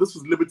 Welcome to it. This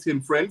is Liberty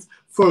and Friends.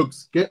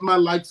 Folks, get my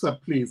likes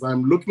up, please.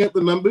 I'm looking at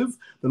the numbers.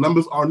 The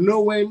numbers are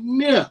nowhere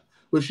near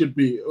where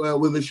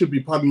they should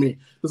be, pardon me.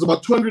 There's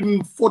about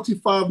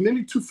 245,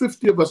 nearly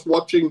 250 of us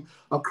watching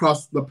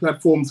across the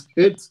platforms.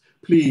 Hit,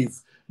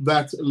 please,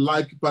 that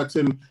like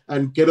button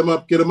and get them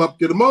up, get them up,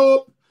 get them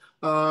up.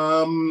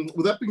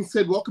 With that being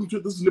said, welcome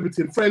to This is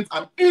Liberty and Friends.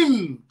 I'm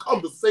in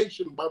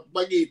conversation about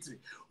Bheki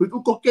with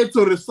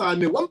Koketso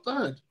Resane,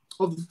 1/3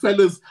 of the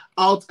fellas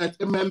out at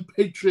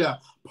Manpatria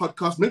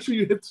podcast. Make sure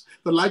you hit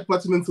the like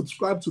button and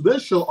subscribe to their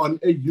show on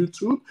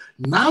YouTube.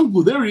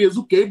 Nangu, there he is,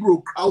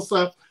 Gabriel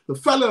Crouse, the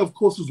fella, of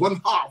course, who's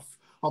 1/2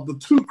 of the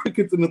 2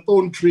 Crickets in the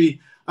Thorntree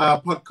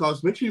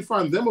podcast. Make sure you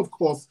find them, of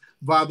course,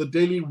 via the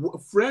Daily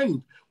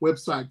Friend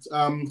website.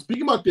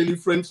 Speaking about Daily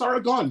Friend,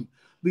 Sara,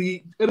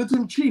 the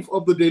editor-in-chief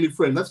of the Daily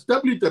Friend. That's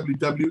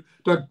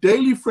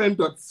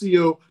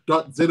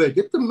www.dailyfriend.co.za.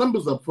 Get the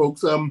numbers up,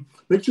 folks.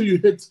 Make sure you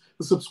hit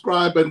the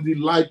subscribe and the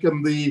like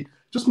and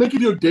just make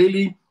it your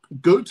daily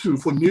go-to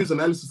for news,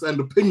 analysis, and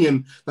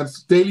opinion.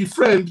 That's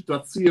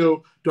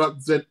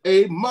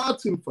dailyfriend.co.za.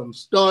 Martin from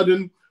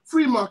Staden,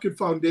 Free Market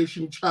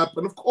Foundation chap,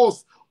 and of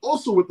course,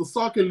 also with the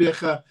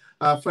Koketso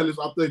fellas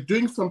out there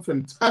doing some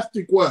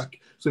fantastic work.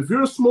 So if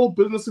you're a small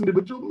business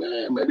individual,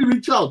 maybe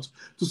reach out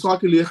to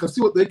Koketso,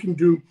 see what they can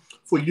do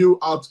for you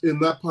out in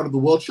that part of the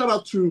world. Shout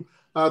out to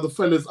the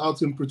fellas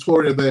out in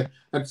Pretoria there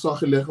at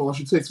Koketso, or I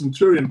should say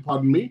Centurion,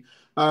 pardon me.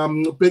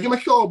 Bheki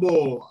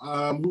Mahlobo,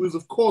 who is,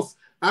 of course,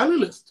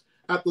 analyst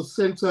at the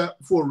Center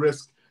for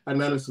Risk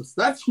Analysis.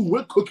 That's who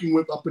we're cooking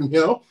with up in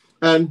here.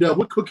 And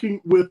we're cooking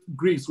with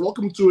Greece.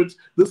 Welcome to it.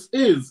 This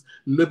is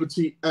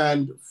Liberty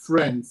and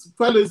Friends.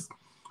 Fellas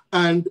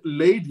and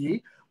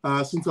lady,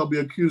 since I'll be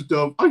accused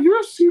of, are you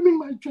assuming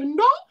my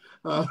gender?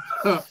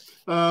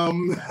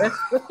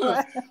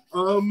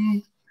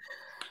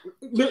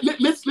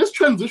 Let's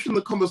transition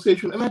the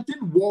conversation. And I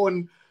did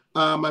warn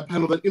my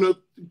panel that,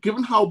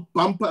 given how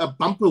a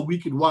bumper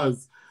week it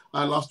was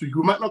last week,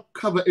 we might not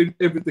cover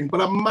everything, but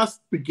I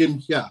must begin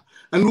here.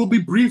 And we'll be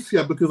brief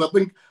here because I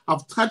think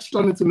I've touched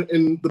on it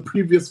in the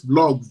previous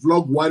vlog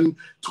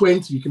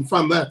 120. You can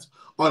find that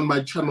on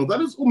my channel. That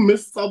is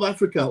Miss South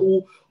Africa,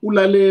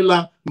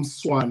 Ulalela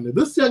Mswane.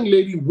 This young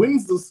lady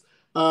wins this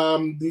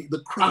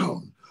the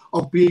crown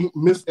of being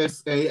Miss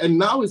SA, and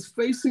now is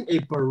facing a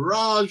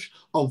barrage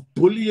of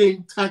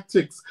bullying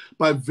tactics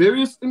by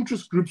various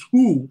interest groups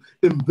who,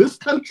 in this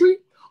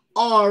country,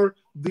 are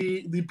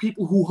the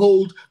people who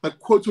hold a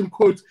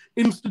quote-unquote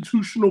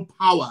institutional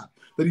power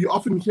that you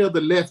often hear the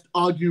left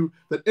argue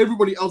that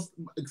everybody else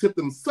except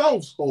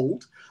themselves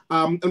hold,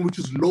 and which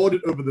is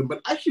lorded over them.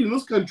 But actually in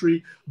this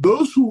country,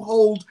 those who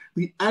hold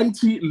the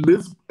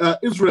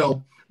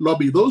anti-Israel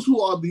lobby, those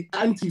who are the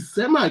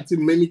anti-Semites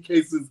in many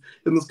cases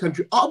in this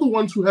country, are the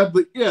ones who have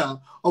the ear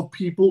of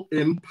people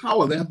in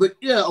power. They have the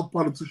ear of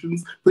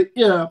politicians, the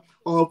ear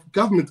of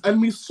government. And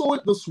we saw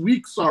it this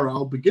week, Sara.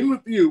 I'll begin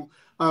with you.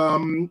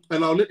 And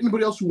I'll let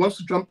anybody else who wants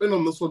to jump in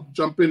on this one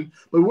jump in.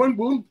 But we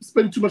won't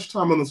spend too much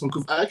time on this one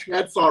because I actually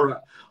had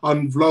Sara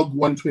on Vlog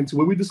 120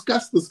 where we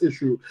discussed this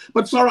issue.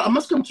 But Sara, I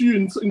must come to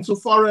you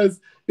insofar as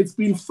it's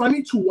been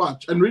funny to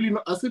watch. And really,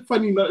 I said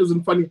funny not as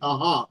in funny,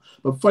 haha,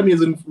 but funny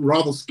as in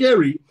rather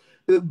scary.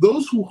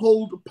 Those who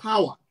hold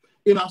power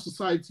in our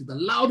society, the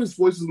loudest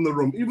voices in the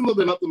room, even though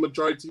they're not the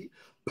majority,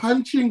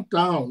 punching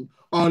down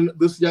on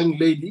this young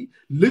lady,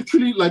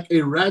 literally like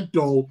a rag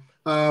doll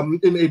in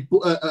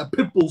a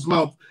pit bull's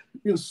mouth,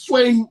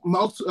 swaying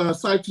mouth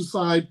side to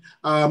side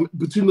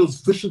between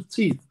those vicious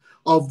teeth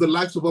of the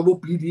likes of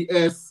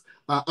BDS,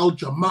 Al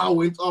Jamaa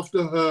went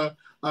after her,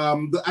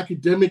 the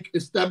academic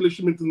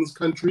establishment in this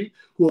country,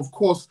 who of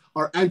course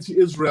are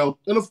anti-Israel,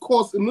 and of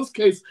course in this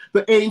case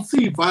the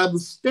ANC via the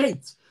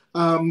state,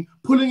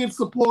 pulling in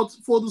support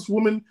for this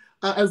woman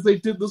as they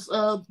did this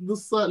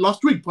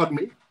last week. Pardon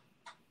me.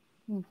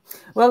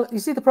 Well, you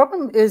see, the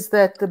problem is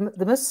that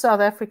the Miss South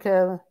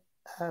Africa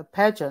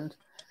pageant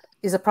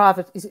is a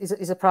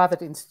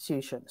private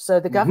institution, so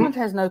the government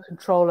has no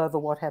control over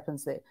what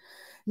happens there.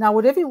 Now,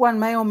 whatever one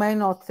may or may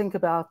not think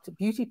about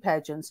beauty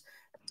pageants,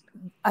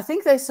 I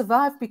think they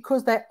survive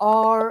because they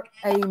are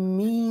a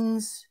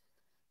means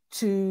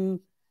to,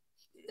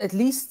 at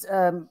least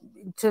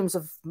in terms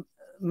of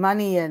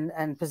money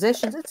and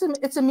possessions,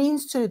 it's a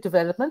means to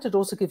development. It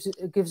also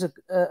gives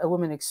a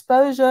woman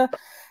exposure,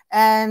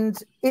 and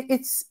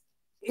it's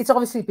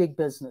obviously big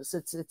business.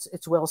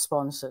 It's well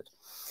sponsored.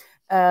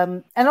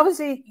 And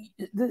obviously,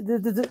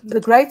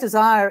 the great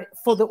desire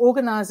for the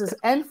organizers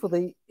and for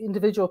the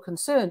individual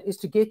concerned is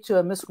to get to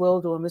a Miss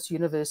World or a Miss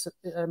Universe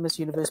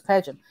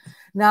pageant.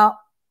 Now,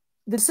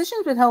 the decision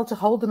has been held to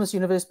hold the Miss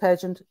Universe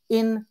pageant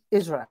in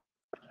Israel.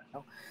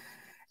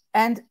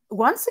 And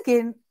once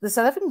again, the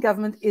South African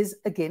government is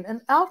again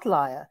an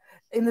outlier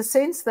in the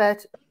sense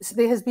that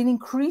there has been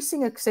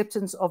increasing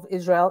acceptance of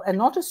Israel and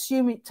not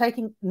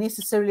taking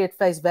necessarily at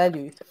face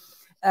value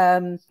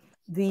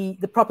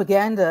the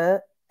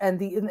propaganda and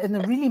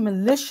the really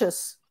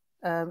malicious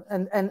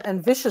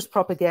and vicious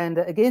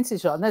propaganda against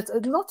Israel. And that's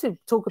not to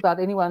talk about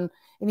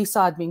any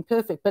side being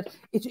perfect, but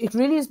it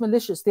really is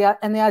malicious.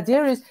 And the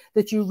idea is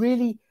that you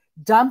really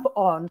dump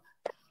on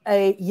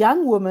a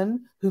young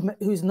woman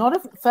who's not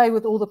afraid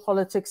with all the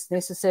politics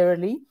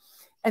necessarily.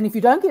 And if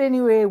you don't get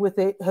anywhere with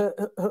her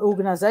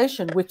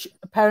organization, which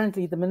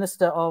apparently the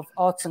Minister of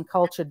Arts and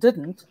Culture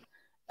didn't,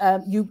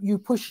 you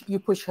push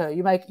her,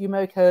 you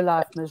make her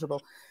life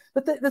miserable.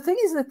 But the thing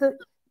is that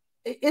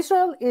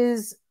Israel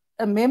is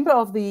a member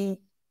of the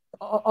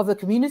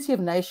community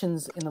of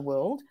nations in the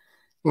world,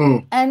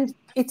 and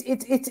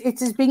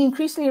it is being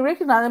increasingly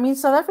recognized. I mean,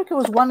 South Africa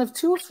was one of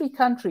 2 or 3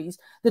 countries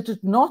that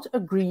did not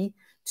agree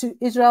to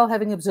Israel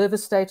having observer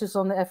status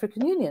on the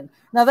African Union.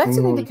 Now, that's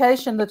an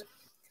indication that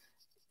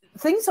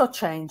things are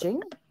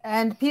changing,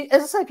 and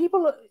as I say,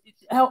 people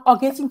are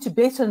getting to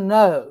better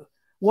know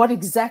what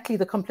exactly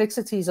the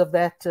complexities of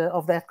that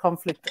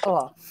conflict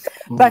are.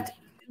 But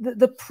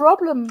the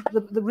problem,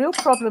 the real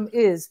problem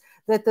is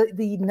that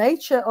the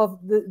nature of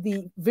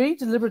the very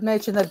deliberate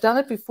nature, and they've done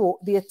it before,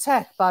 the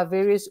attack by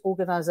various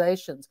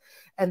organizations,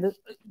 and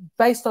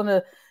based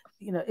on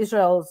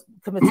Israel's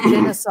commits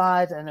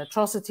genocide and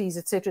atrocities,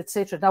 etc.,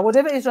 etc. Now,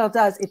 whatever Israel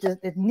does,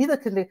 it neither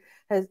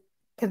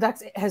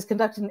has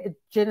conducted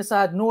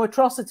genocide nor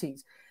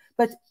atrocities,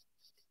 but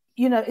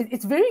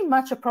it's very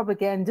much a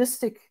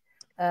propagandistic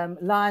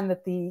line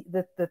that the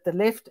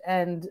left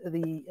and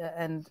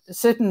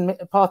certain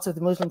parts of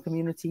the Muslim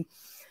community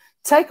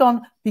take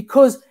on,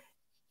 because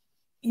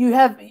you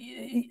have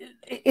the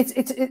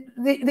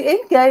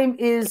end game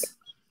is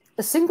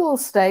a single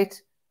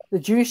state. The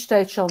Jewish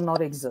state shall not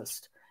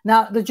exist.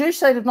 Now, the Jewish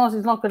state is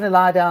not going to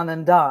lie down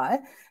and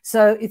die,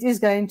 so it is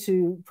going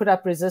to put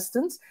up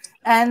resistance,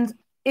 and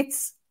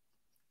they've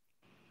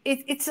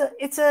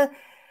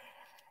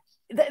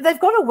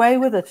got away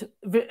with it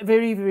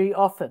very, very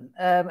often,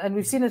 and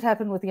we've seen it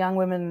happen with young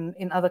women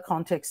in other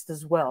contexts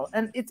as well.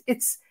 And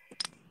it's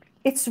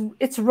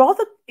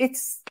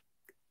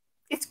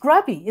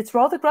grubby. It's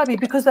rather grubby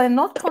because they're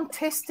not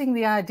contesting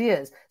the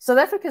ideas. South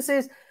Africa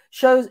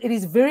shows it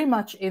is very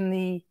much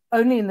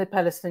only in the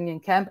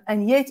Palestinian camp,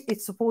 and yet it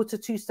supports a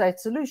 2-state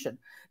solution.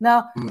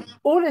 Now,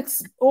 all of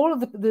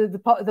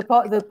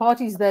the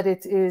parties that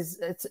it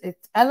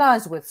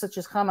allies with, such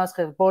as Hamas,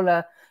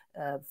 Hezbollah,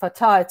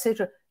 Fatah,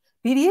 etc.,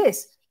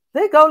 BDS,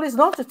 their goal is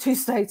not a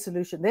 2-state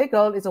solution. Their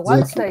goal is a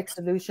 1-state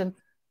solution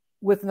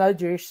with no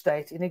Jewish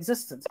state in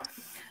existence.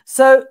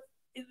 So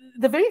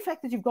the very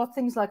fact that you've got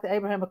things like the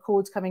Abraham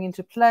Accords coming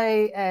into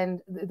play,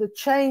 and the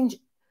change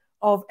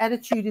of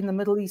attitude in the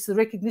Middle East, the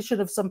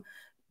recognition of some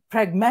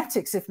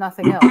pragmatics, if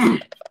nothing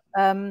else,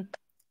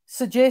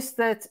 suggests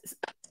that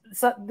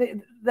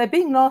they're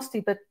being nasty,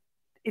 but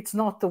it's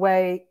not the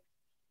way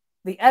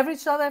the average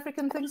South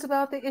African thinks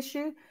about the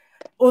issue.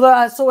 Although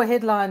I saw a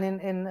headline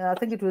in I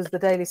think it was the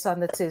Daily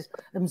Sun that says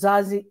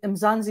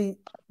Mzansi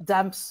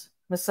dumps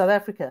Miss South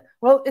Africa.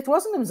 Well, it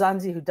wasn't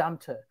Mzansi who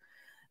dumped her.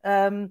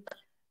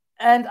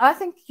 And I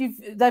think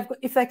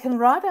if they can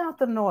ride out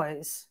the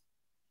noise,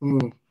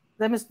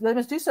 They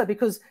must do so,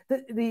 because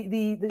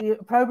the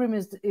program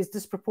is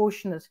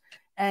disproportionate,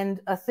 and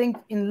I think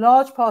in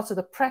large parts of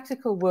the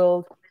practical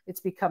world it's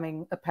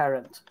becoming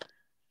apparent.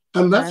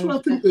 And that's what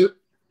I think.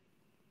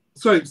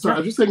 Sorry, Yeah.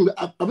 I'm just saying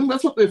that I think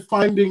that's what they're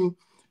finding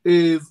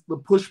is the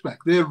pushback.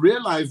 They're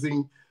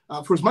realizing,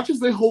 for as much as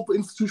they hold the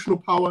institutional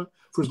power,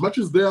 for as much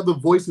as they are the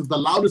voices, the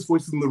loudest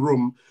voices in the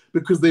room,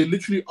 because they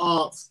literally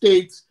are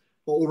state,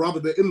 or rather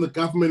they're in the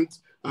government,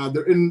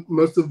 they're in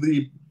most of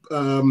the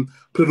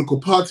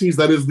political parties,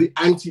 that is the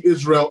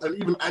anti-Israel and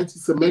even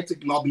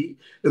anti-Semitic lobby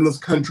in this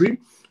country.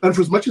 And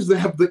for as much as they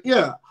have the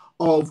ear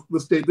of the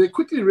state, they're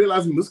quickly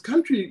realizing this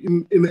country,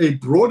 in a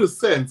broader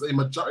sense, a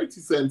majority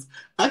sense,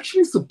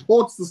 actually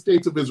supports the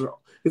state of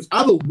Israel. It's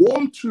either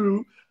warm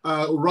to,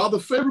 rather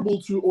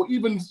favorable to, or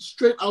even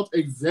straight out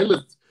a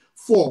zealot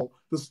for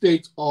the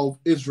state of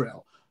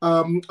Israel.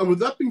 And with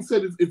that being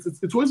said,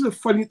 it's always a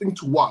funny thing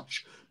to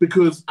watch,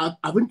 because I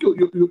think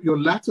your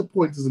latter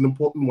point is an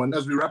important one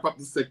as we wrap up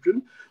this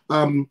section.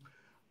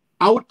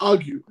 I would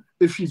argue,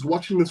 if she's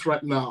watching this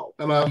right now,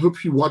 and I hope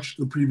she watched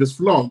the previous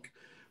vlog,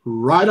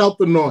 write out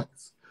the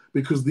noise,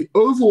 because the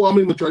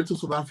overwhelming majority of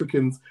South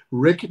Africans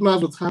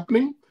recognize what's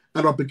happening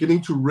and are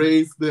beginning to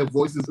raise their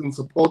voices in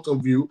support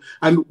of you.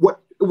 And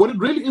what it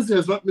really is here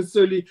is not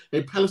necessarily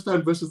a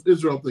Palestine versus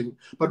Israel thing,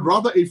 but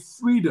rather a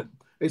freedom,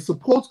 a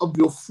support of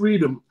your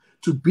freedom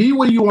to be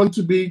where you want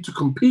to be, to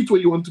compete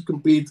where you want to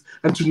compete,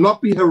 and to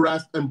not be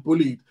harassed and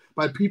bullied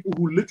by people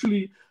who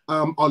literally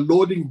are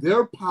lording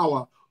their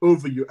power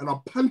over you and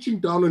are punching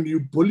down on you,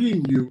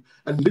 bullying you,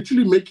 and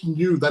literally making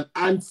you that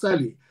Aunt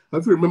Sally. I don't know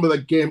if you remember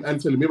that game,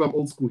 Aunt Sally. Maybe I'm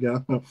old school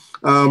here.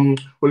 Well,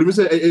 let me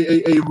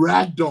say a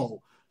rag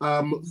doll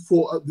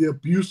for the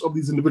abuse of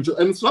these individuals.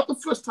 And it's not the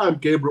first time,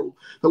 Gabriel,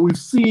 that we've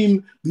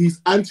seen these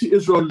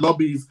anti-Israel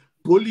lobbies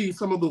bully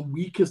some of the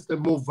weakest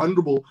and more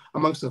vulnerable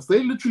amongst us.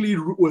 They literally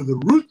were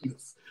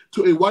ruthless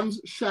to a one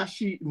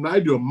Shashi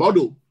Naidu,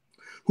 model,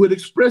 who had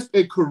expressed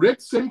a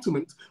correct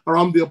sentiment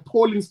around the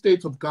appalling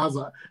state of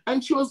Gaza.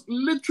 And she was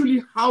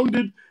literally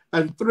hounded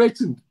and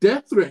threatened.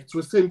 Death threats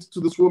were sent to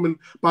this woman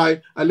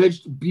by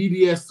alleged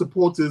BDS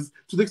supporters,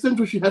 to the extent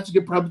where she had to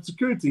get private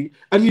security.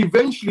 And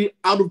eventually,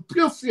 out of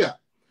pure fear,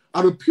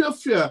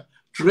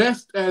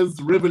 dressed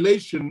as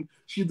Revelation,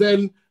 she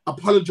then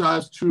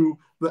apologized to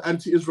the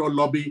anti-Israel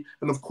lobby,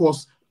 and of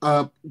course,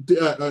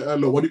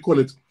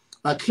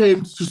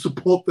 claimed to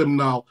support them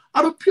now,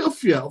 out of pure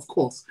fear, of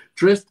course,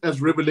 dressed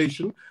as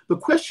Revelation. The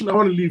question I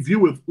want to leave you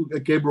with,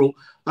 Gabriel,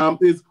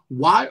 is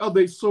why are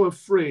they so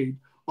afraid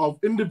of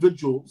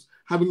individuals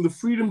having the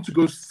freedom to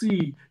go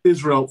see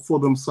Israel for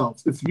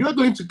themselves? If you're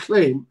going to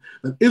claim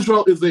that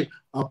Israel is a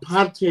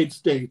apartheid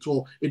state,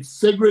 or it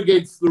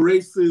segregates the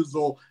races,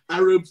 or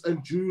Arabs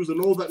and Jews and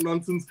all that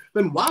nonsense,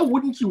 then why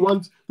wouldn't you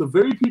want the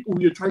very people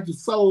who you're trying to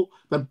sell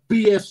that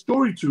BS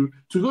story to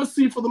go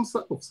see for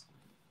themselves?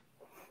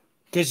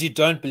 Because you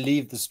don't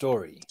believe the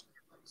story.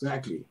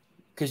 Exactly.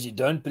 Because you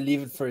don't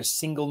believe it for a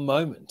single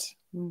moment.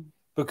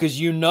 Because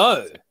you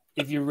know,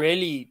 if you're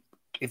really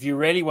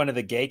one of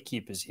the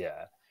gatekeepers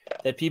here,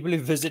 that people who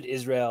visit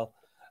Israel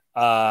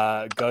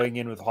going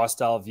in with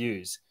hostile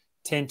views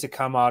tend to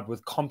come out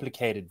with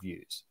complicated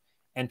views.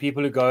 And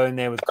people who go in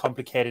there with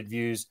complicated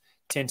views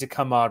tend to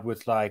come out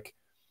with like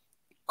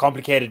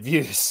complicated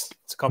views.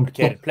 It's a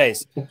complicated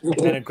place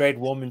and a great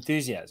warm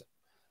enthusiasm.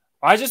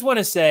 I just want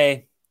to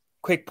say,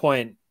 quick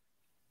point,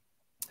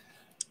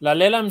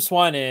 Lalela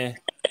Mswane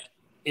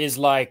is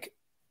like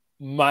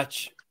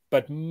much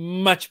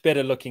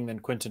better looking than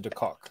Quinton de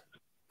Kock.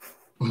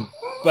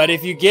 But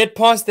if you get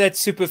past that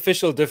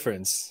superficial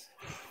difference,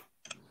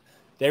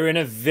 they're in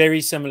a very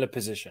similar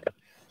position.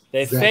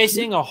 They're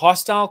facing a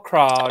hostile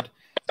crowd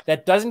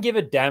that doesn't give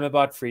a damn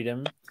about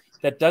freedom,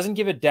 that doesn't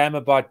give a damn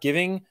about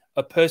giving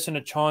a person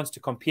a chance to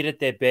compete at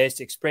their best,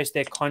 express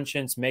their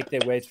conscience, make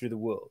their way through the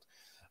world.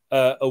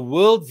 A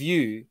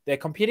worldview, they're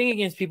competing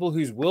against people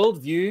whose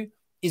worldview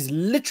is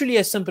literally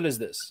as simple as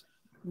this.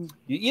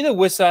 You're either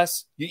with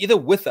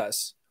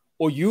us,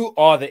 or you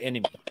are the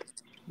enemy.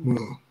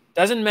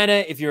 Doesn't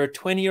matter if you're a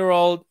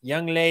 20-year-old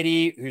young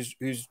lady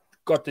who's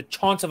got the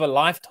chance of a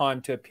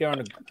lifetime to appear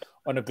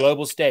on a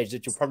global stage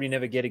that you'll probably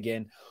never get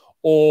again,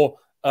 or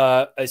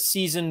a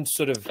seasoned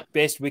sort of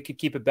best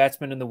wicketkeeper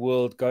batsman in the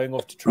world going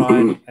off to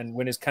try and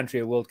win his country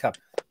a World Cup.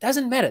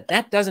 Doesn't matter.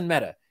 That doesn't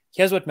matter.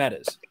 Here's what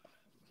matters.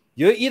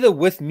 You're either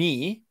with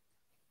me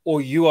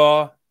or you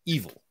are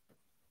evil.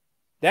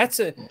 That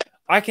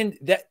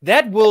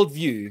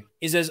worldview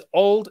is as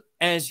old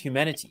as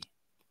humanity.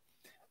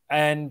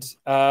 And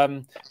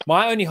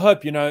my only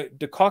hope,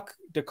 de Kock,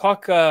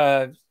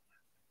 I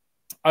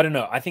don't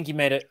know. I think he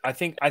made it. I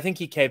think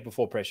he caved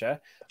before pressure.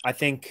 I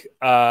think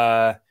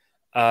that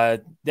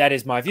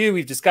is my view.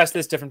 We've discussed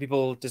this. Different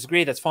people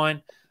disagree. That's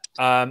fine.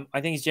 I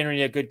think he's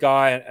generally a good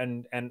guy,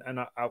 and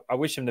I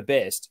wish him the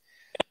best.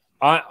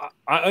 I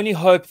only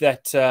hope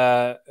that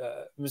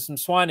Ms.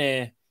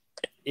 Mswane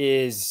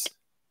is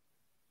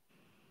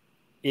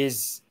in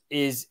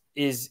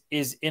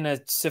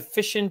a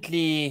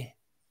sufficiently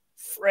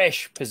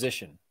fresh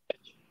position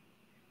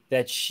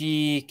that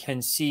she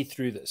can see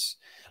through this.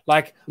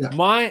 Like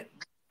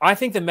I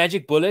think the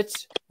magic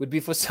bullet would be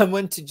for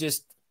someone to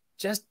just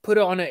put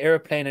her on an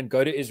airplane and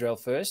go to Israel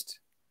first,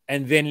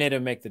 and then let her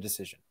make the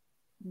decision.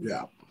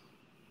 Yeah,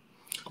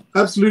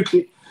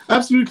 absolutely.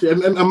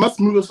 And I must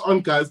move us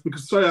on, guys,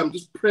 because sorry, I'm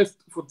just pressed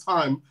for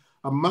time.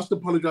 I must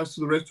apologize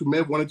to the rest who may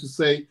have wanted to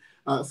say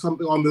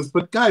something on this.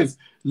 But guys,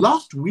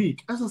 last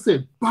week, as I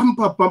said,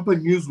 bumper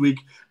news week,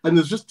 and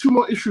there's just two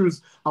more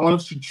issues I want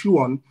us to chew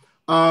on.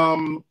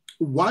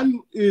 One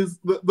is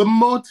the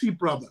Moti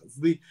brothers,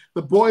 the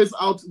boys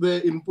out there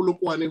in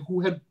Polokwane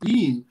who had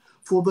been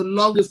for the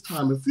longest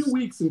time, a few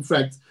weeks in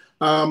fact,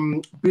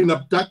 been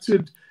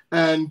abducted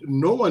and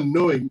no one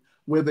knowing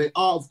where they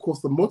are. Of course,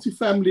 the Moti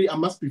family, I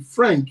must be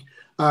frank,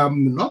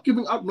 not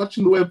giving out much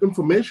in the way of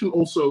information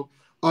also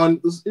on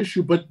this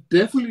issue, but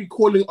definitely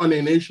calling on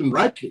a nation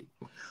rightly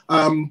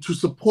to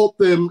support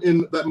them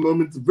in that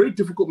moment, a very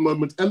difficult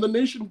moment. And the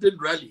nation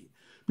did rally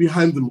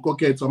behind them.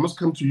 Koketso, I must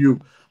come to you.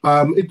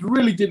 It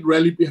really did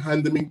rally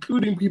behind them,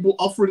 including people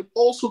offering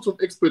all sorts of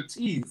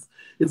expertise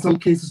in some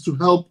cases to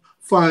help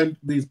find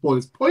these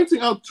boys,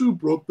 pointing out two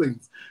broad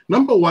things.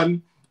 Number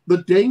one,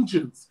 the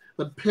dangers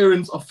that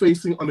parents are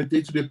facing on a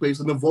day-to-day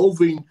basis, and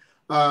evolving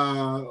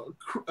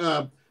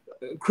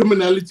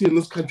criminality in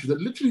this country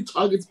that literally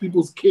targets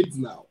people's kids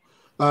now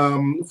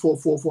for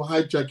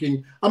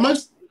hijacking.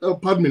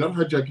 Pardon me, not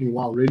hijacking,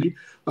 wow, really?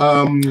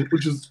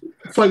 Which is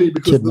funny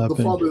because the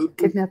father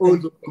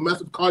owns a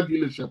massive car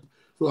dealership.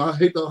 So I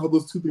hate how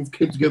those two things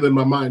came together in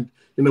my mind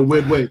in a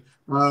weird way.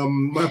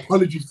 My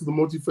apologies to the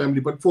Moti family,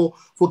 but for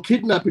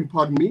kidnapping,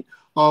 pardon me,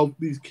 of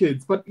these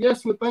kids. But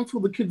yes, we're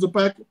thankful the kids are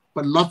back,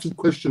 but lots of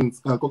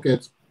questions,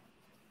 Koketso.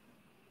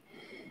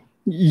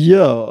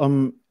 Yeah,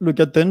 look,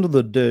 at the end of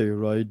the day,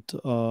 right,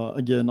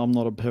 again, I'm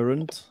not a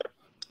parent,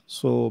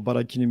 but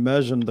I can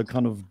imagine the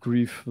kind of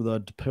grief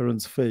that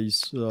parents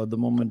face the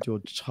moment your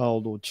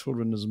child or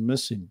children is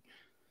missing.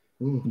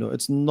 You know,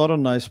 it's not a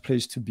nice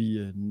place to be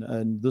in,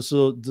 and this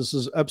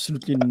is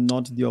absolutely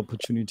not the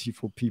opportunity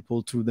for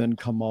people to then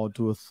come out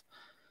with,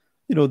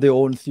 you know, their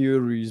own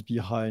theories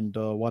behind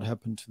what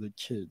happened to the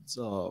kids,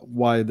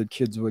 why the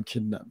kids were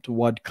kidnapped,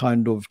 what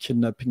kind of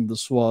kidnapping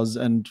this was,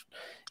 and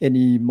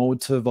any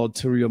motive,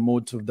 ulterior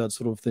motive, that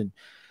sort of thing.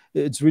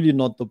 It's really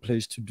not the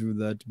place to do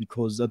that,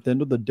 because at the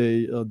end of the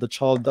day, the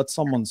child, that's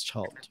someone's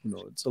child. You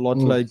know, it's a lot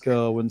like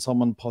when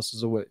someone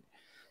passes away.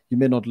 You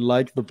may not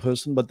like the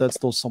person, but that's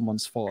still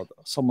someone's father,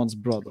 someone's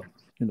brother,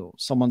 you know,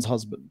 someone's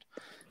husband.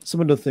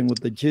 Similar thing with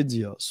the kids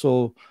here.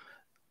 So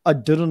I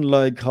didn't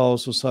like how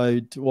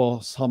society, well,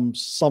 some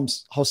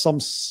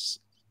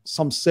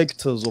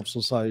sectors of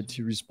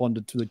society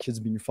responded to the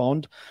kids being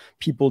found.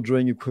 People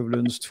drawing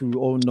equivalents to,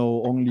 oh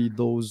no, only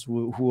those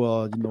who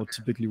are, you know,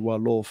 typically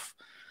well off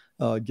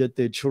get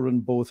their children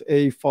both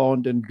A,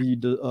 found, and B,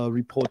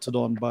 reported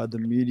on by the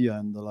media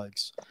and the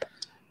likes.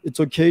 It's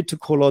okay to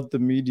call out the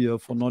media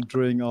for not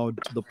drawing out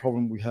the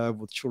problem we have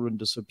with children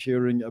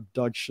disappearing,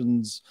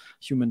 abductions,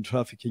 human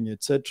trafficking,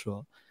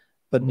 etc.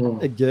 But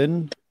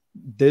again,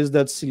 there's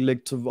that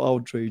selective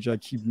outrage I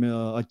keep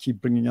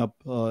bringing up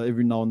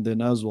every now and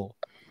then as well.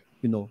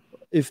 You know,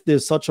 if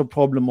there's such a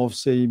problem of,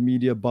 say,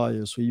 media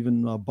bias, or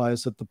even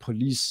bias at the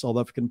police, South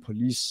African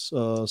police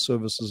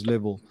services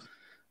level,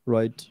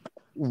 right?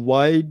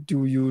 Why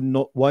do you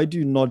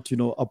not, you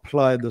know,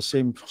 apply the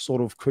same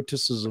sort of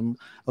criticism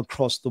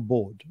across the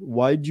board?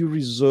 Why do you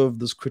reserve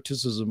this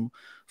criticism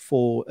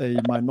for a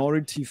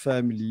minority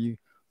family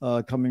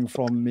coming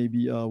from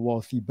maybe a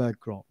wealthy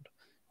background?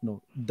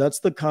 No, that's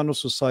the kind of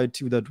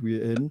society that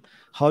we're in.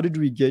 How did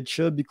we get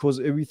here? Because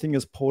everything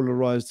is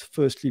polarized,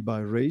 firstly by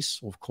race,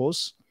 of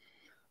course,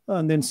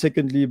 and then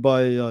secondly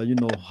by you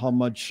know, how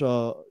much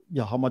of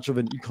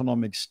an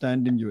economic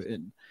standing you're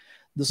in.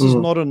 This is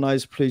not a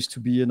nice place to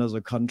be in as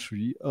a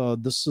country.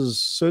 This is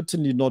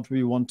certainly not where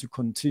we want to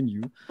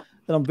continue,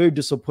 and I'm very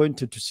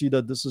disappointed to see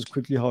that this is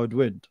quickly how it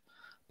went.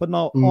 But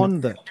now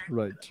on that,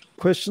 right,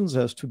 questions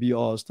has to be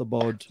asked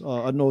about,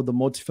 I know the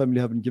Moti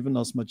family haven't given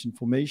us much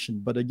information,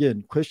 but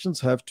again,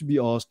 questions have to be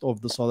asked of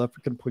the South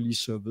African Police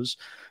Service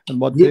and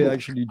what they're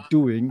actually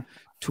doing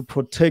to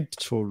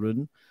protect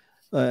children,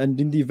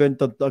 and in the event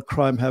that a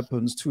crime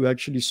happens, to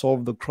actually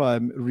solve the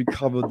crime,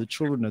 recover the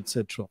children,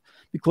 etc.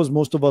 Because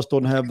most of us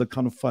don't have the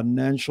kind of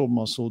financial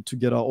muscle to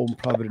get our own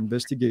private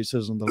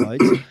investigators and the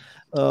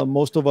likes.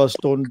 Most of us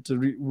don't.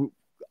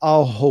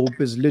 Our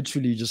hope is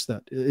literally just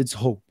that. It's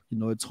hope. You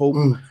know, it's hope,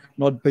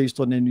 not based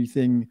on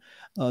anything.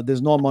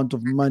 There's no amount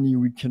of money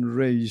we can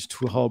raise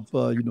to help,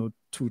 you know,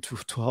 to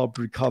help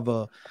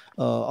recover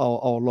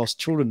our lost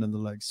children and the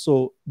like.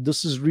 So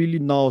this is really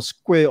now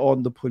square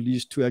on the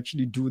police to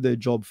actually do their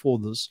job for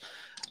this.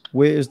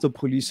 Where is the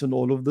police in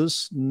all of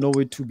this?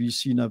 Nowhere to be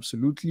seen,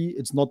 absolutely.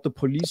 It's not the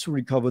police who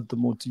recovered the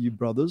Moti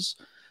brothers.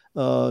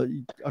 I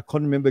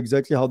can't remember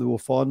exactly how they were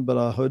found, but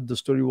I heard the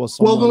story was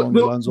somewhere along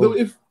the lines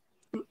of...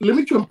 Let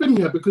me jump in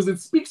here because it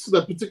speaks to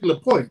that particular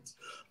point.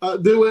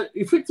 They were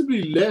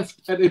effectively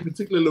left at a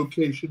particular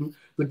location.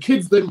 The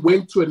kids then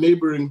went to a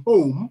neighboring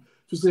home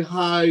to say,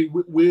 hi,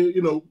 we're,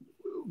 you know,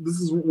 this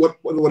is what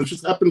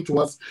just happened to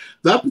us.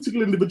 That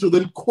particular individual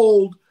then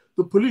called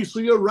the police. So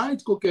you're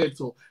right,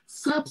 Koketso.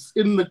 SAPS,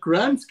 in the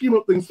grand scheme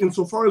of things,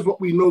 insofar as what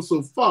we know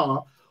so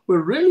far,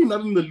 we're really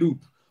not in the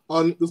loop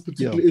on this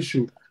particular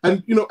issue.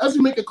 And, as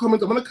you make a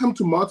comment, I'm going to come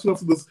to Martin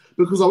after this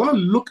because I want to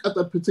look at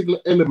that particular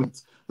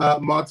element,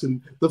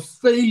 Martin, the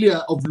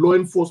failure of law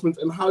enforcement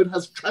and how it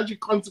has tragic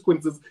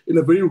consequences in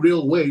a very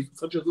real way,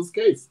 such as this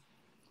case.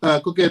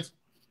 Koketso,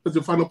 as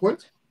your final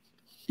point?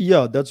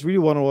 Yeah, that's really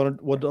what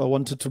I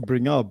wanted to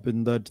bring up,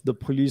 in that the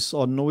police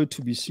are nowhere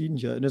to be seen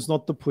here. And it's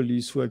not the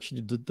police who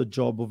actually did the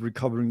job of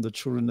recovering the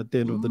children at the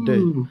end of the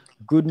day.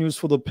 Good news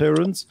for the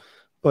parents,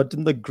 but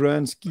in the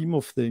grand scheme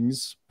of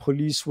things,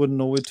 police were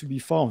nowhere to be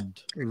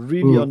found.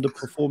 Really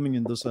underperforming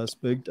in this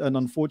aspect. And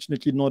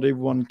unfortunately, not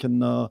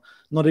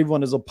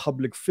everyone is a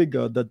public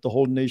figure that the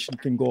whole nation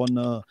can go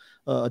on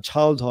a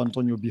child hunt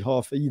on your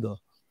behalf either.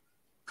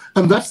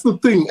 And that's the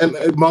thing, and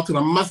Martin,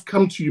 I must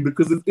come to you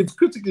because it's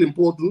critically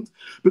important,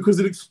 because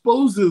it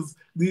exposes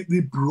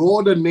the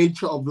broader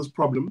nature of this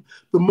problem.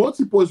 The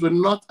Moti boys were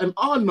not and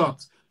are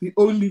not the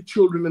only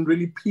children and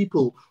really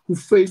people who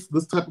face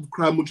this type of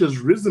crime, which has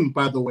risen,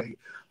 by the way.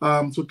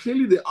 So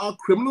clearly there are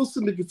criminal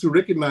syndicates who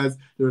recognize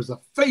there is a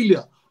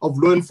failure of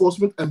law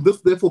enforcement, and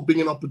this therefore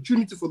being an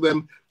opportunity for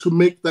them to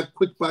make that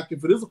quick buck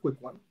if it is a quick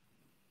one.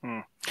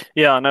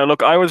 Yeah, no,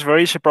 look, I was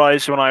very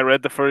surprised when I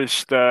read the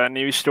first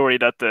news story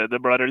that the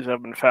brothers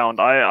have been found.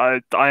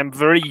 I am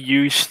very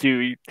used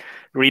to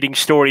reading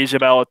stories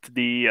about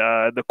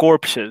the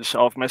corpses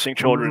of missing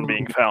children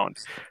being found.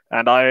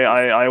 And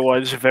I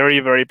was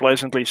very, very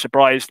pleasantly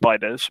surprised by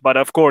this. But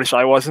of course,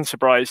 I wasn't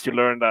surprised to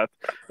learn that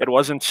it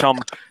wasn't some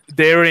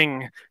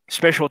daring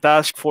special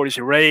task force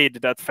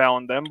raid that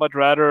found them, but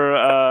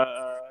rather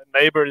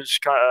neighbors,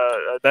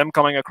 them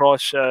coming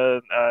across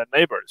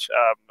neighbors,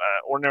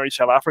 ordinary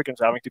South Africans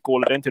having to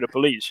call it into the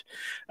police.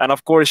 And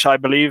of course, I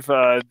believe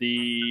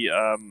the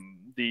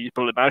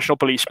National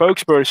Police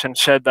spokesperson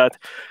said that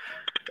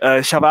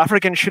South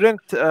Africans shouldn't,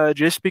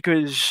 just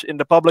because in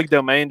the public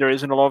domain there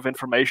isn't a lot of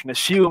information,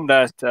 assume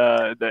that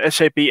the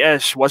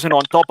SAPS wasn't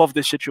on top of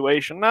the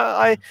situation.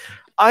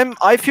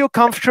 I feel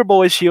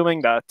comfortable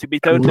assuming that, to be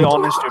totally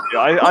honest with you.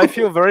 I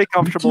feel very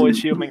comfortable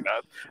assuming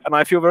that. And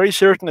I feel very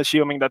certain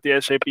assuming that the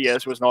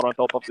SAPS was not on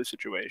top of the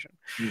situation.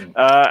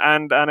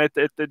 And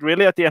it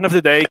really, at the end of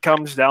the day,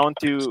 comes down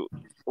to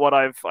what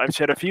I've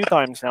said a few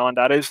times now, and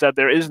that is that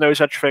there is no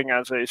such thing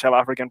as a South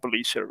African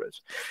police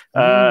service.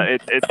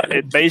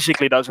 It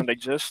basically doesn't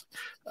exist.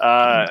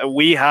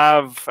 We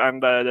have,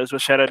 and as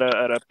was said at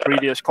a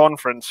previous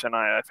conference, and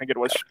I think it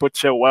was put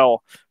so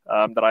well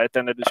that I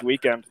attended this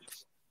weekend,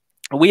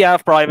 we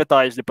have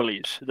privatized the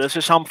police. This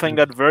is something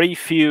that very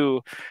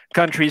few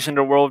countries in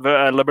the world,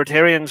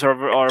 libertarians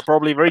are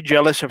probably very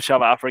jealous of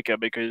South Africa,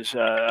 because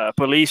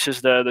police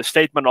is the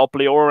state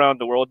monopoly all around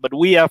the world, but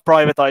we have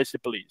privatized the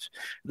police.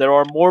 There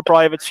are more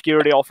private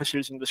security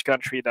officers in this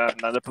country than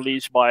the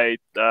police by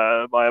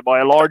a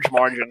large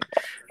margin.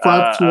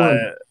 5 to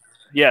 1.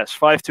 Yes,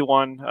 5 to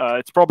 1.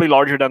 It's probably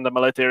larger than the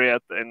military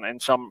in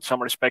some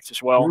respects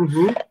as well.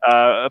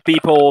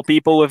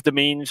 People with the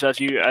means, as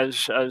you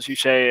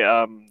say,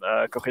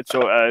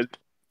 Koketso,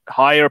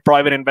 hire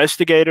private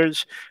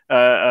investigators.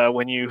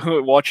 When you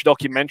watch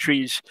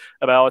documentaries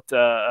about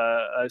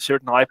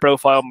certain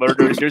high-profile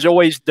murders, there's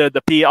always the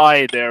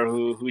PI there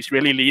who's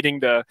really leading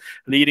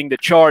the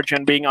charge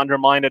and being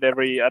undermined at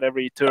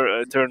every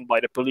turn by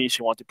the police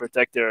who want to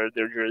protect their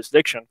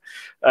jurisdiction.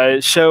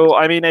 So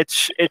I mean,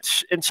 it's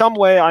in some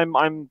way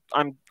I'm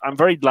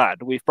very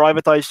glad we've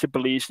privatized the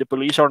police. The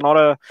police are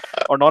not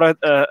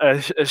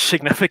a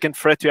significant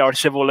threat to our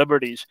civil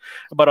liberties,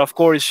 but of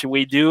course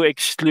we do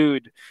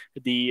exclude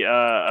the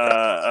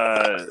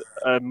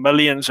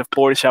millions of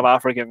poor South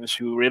Africans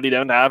who really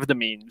don't have the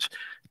means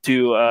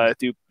to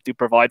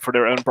provide for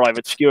their own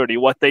private security.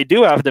 What they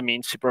do have the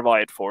means to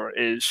provide for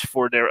is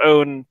for their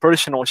own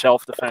personal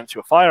self-defense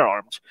with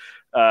firearms.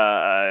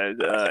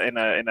 In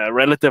a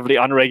relatively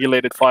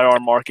unregulated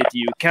firearm market,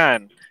 you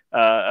can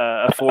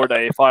afford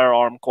a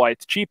firearm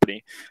quite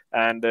cheaply.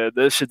 And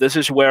this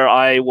is where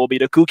I will be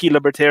the kooky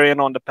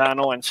libertarian on the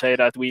panel and say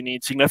that we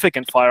need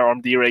significant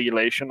firearm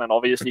deregulation, and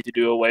obviously to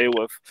do away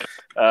with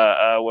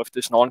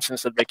this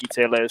nonsense that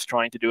Bheki is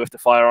trying to do with the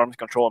Firearms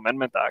Control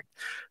Amendment Act.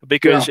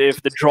 Because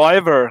if the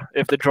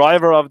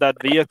driver of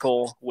that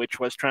vehicle, which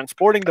was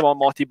transporting the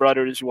Moti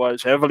brothers,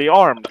 was heavily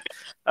armed,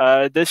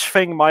 this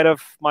thing might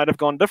have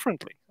gone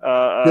differently.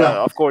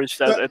 Of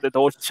course, it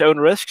holds its own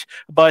risks,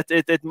 but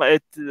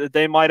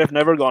they might have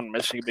never gone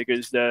missing,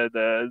 because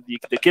the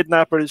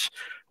kidnappers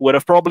would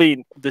have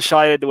probably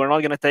decided we're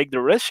not going to take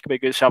the risk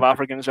because South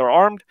Africans are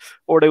armed,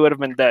 or they would have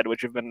been dead,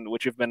 which have been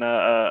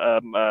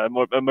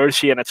a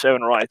mercy in its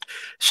own right.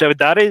 So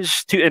that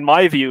is, in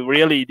my view,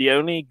 really the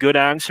only good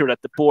answer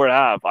that the poor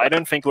have. I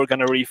don't think we're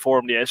going to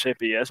reform the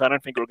SAPS. I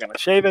don't think we're going to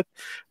save it,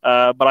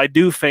 but I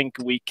do think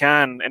we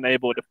can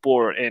enable the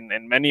poor in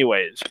many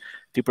ways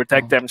to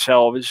protect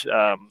themselves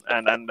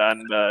and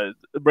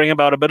bring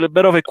about a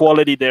bit of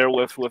equality there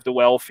with the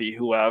wealthy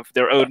who have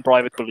their own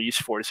private police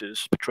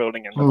forces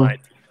patrolling in the night.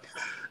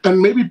 And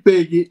maybe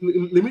Bheki,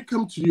 let me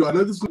come to you. I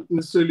know this is not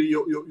necessarily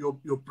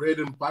your bread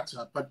and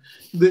butter, but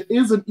there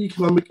is an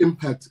economic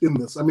impact in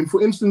this. I mean,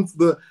 for instance,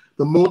 the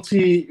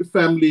Moti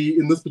family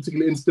in this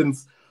particular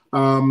instance,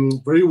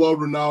 very well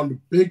renowned,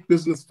 big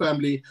business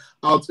family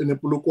out in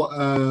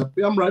Polokwane.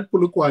 I'm right,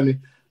 Polokwane.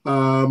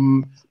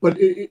 But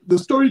the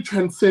story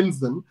transcends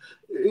them.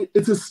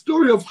 It's a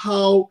story of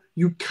how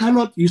you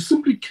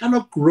simply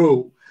cannot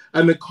grow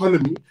an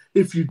economy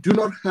if you do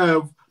not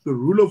have the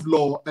rule of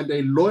law and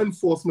a law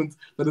enforcement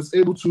that is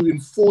able to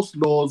enforce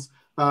laws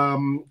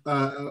and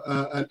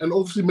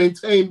obviously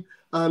maintain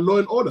law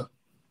and order.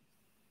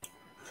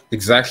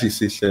 Exactly,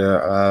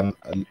 Sisha.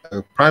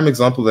 A prime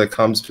example that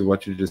comes to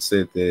what you just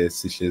said there,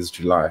 Sisha, is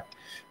July.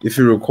 If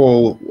you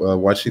recall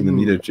watching the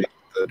media during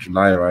the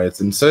July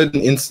riots, in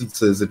certain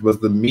instances, it was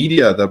the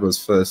media that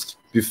was first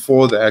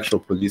before the actual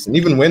police. And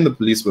even when the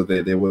police were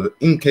there, they were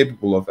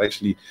incapable of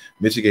actually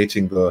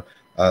mitigating the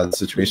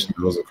situation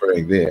that was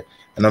occurring there.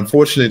 And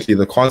unfortunately,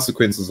 the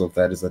consequences of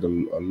that is that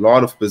a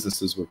lot of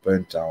businesses were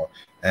burnt down,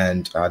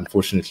 and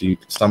unfortunately,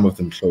 some of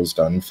them closed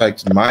down. In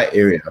fact, in my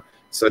area,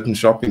 certain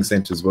shopping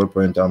centers were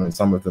burnt down, and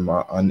some of them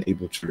are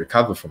unable to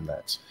recover from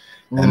that.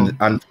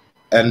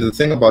 And the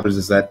thing about it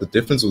is that the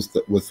difference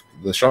with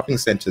the shopping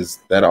centers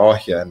that are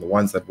here and the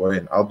ones that were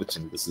in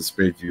Alberton, this is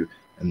Spreadview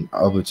and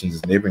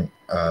Alberton's neighboring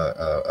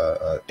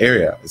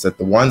area, is that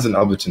the ones in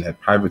Alberton had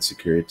private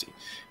security.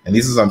 And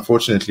this is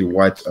unfortunately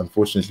what,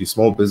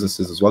 small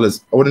businesses as well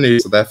as ordinary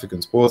South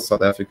Africans, poor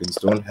South Africans,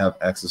 don't have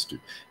access to.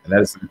 And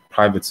that is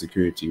private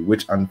security,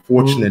 which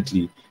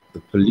unfortunately the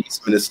police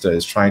minister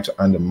is trying to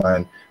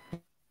undermine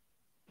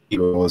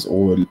laws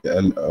or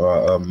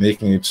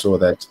making it sure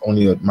that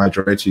only a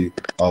majority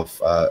of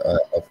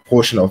a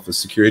portion of the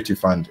security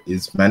fund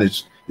is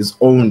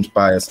owned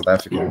by a South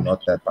African and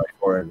not that by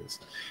foreigners.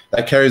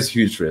 That carries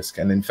huge risk.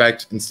 And in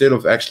fact, instead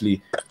of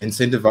actually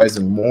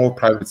incentivizing more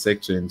private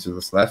sector into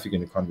the South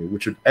African economy,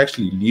 which would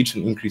actually lead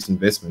to increased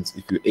investments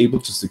if you're able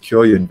to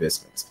secure your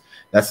investments.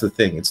 That's the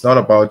thing. It's not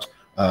about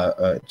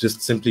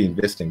just simply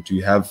investing. Do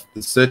you have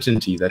the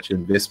certainty that your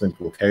investment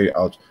will carry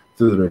out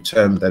through the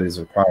return that is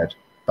required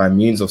by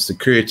means of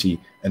security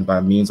and by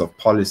means of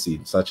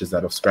policy, such as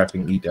that of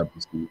scrapping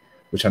EWC,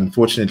 which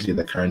unfortunately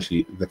the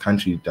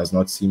country does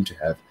not seem to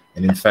have.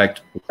 And in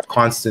fact,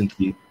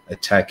 constantly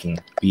attacking,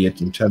 be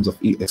it in terms of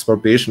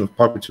expropriation of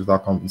property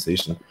without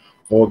compensation,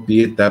 or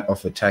be it that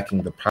of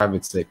attacking the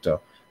private sector,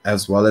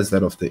 as well as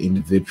that of the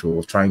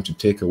individual, trying to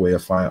take away a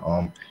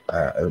firearm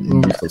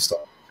in use of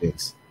certain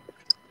things.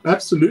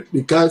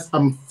 Absolutely. Guys,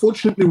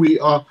 unfortunately, we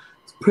are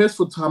pressed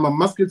for time. I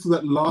must get to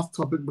that last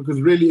topic because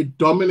really it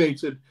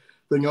dominated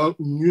the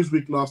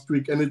Newsweek last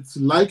week, and it's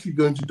likely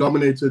going to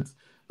dominate it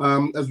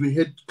as we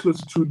head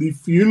closer to the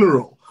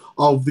funeral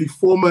of the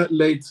former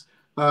late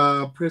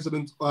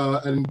president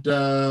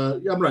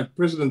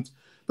president,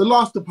 the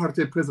last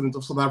apartheid president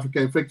of South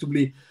Africa,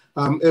 effectively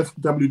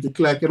F.W. de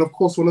Klerk, and of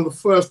course one of the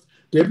first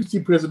deputy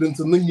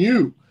presidents in the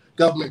new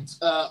government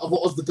of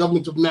what was the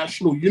government of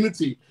national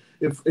unity,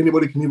 if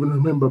anybody can even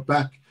remember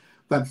back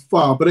that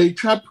far. But a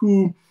chap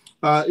who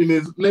in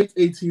his late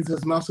 80s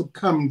has now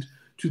succumbed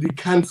to the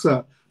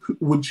cancer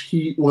which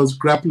he was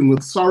grappling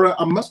with. Sara,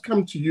 I must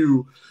come to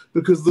you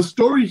because the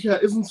story here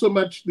isn't so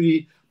much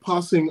the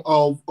passing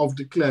of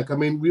de Klerk. I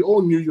mean, we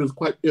all knew he was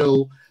quite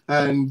ill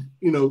and,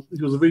 he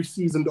was a very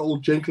seasoned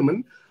old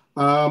gentleman.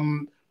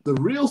 The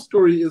real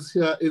story is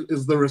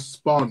the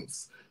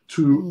response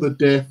to the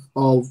death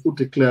of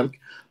de Klerk.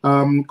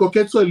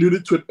 Koketso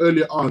alluded to it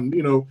earlier on.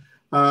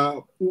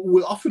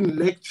 We're often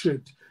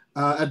lectured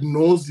ad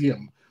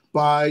nauseum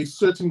by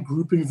certain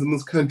groupings in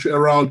this country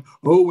around,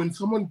 when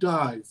someone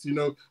dies,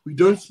 we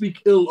don't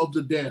speak ill of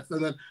the death.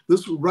 And that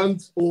this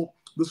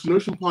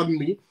notion,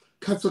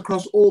 cuts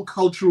across all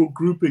cultural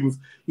groupings.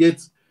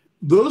 Yet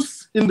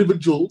those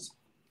individuals,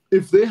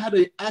 if they had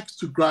an axe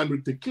to grind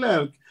with de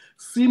Klerk,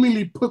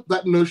 seemingly put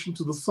that notion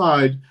to the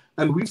side.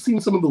 And we've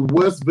seen some of the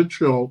worst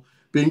vitriol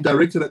being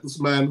directed at this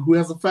man who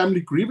has a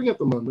family grieving at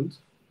the moment.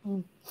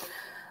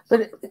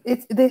 But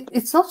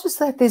it's not just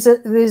that.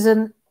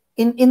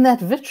 In that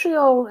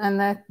vitriol and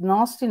that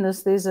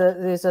nastiness, there's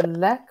a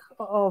lack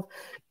of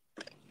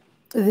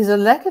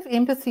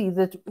empathy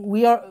that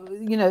we are,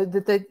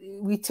 that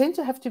we tend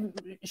to have to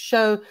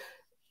show.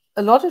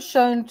 A lot is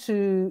shown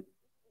to,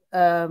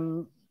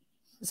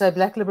 say,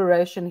 Black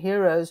liberation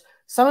heroes,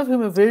 some of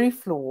whom are very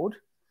flawed,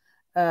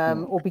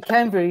 or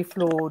became very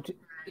flawed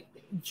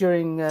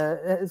during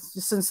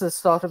since the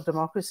start of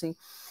democracy,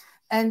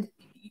 and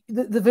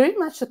the very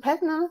much the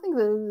pattern. I think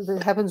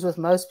that happens with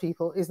most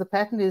people is the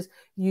pattern is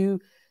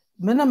you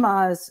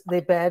minimize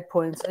their bad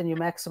points and you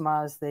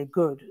maximize their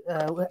good,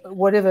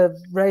 whatever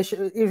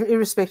ratio,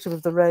 irrespective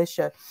of the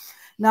ratio.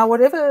 Now,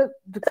 whatever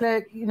de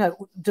Klerk,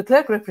 de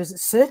Klerk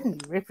certainly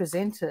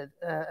represented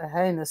a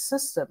heinous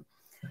system,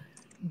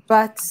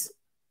 but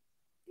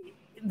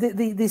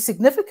the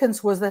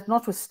significance was that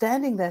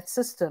notwithstanding that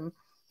system,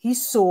 he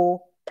saw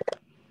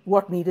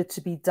what needed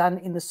to be done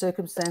in the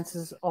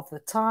circumstances of the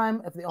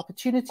time, of the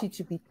opportunity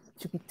to be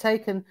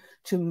taken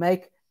to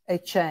make a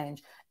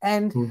change.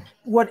 And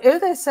whatever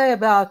they say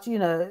about,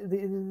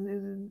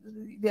 the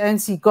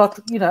ANC got,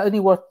 only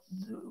what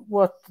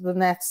the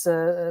Nats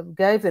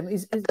gave them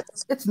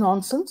it's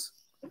nonsense.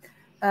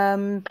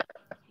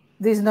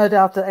 There's no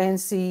doubt the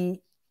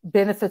ANC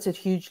benefited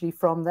hugely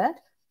from that.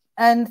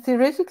 And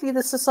theoretically,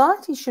 the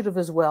society should have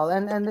as well.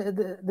 And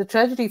the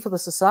tragedy for the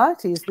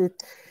society is that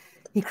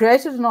he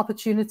created an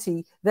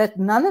opportunity that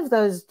none of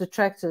those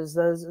detractors,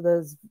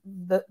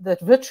 that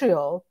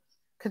vitriol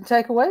can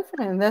take away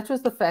from him. And that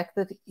was the fact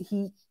that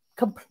he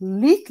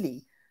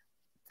completely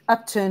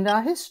upturned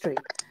our history.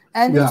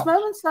 And it's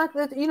moments like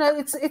that,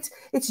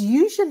 it's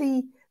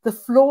usually the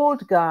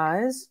flawed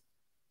guys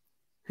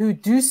who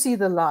do see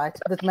the light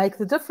that make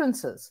the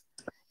differences.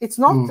 It's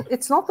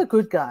not the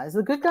good guys.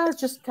 The good guys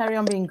just carry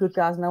on being good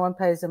guys. No one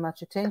pays them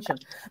much attention.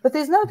 But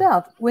there's no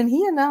doubt when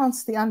he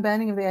announced the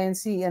unbanning of the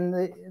ANC and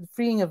the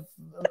freeing of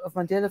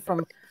Mandela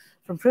from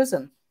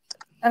prison,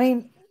 I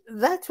mean,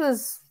 that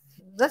was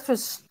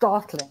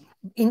startling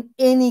in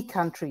any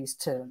country's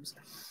terms.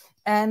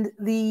 And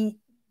the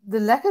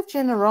lack of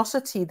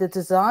generosity, the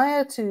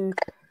desire to,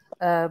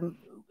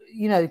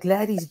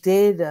 glad he's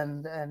dead,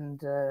 and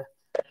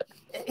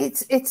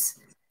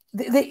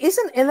there is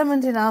an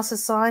element in our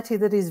society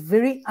that is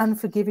very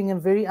unforgiving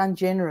and very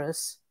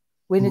ungenerous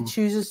when it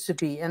chooses to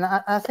be. And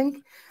I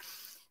think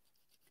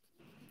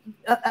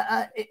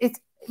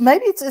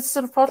it's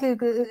sort of partly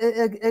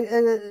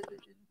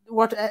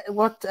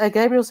what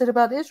Gabriel said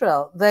about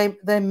Israel.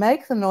 They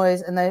make the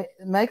noise and they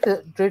make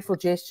the dreadful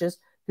gestures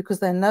because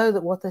they know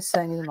that what they're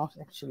saying is not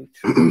actually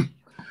true.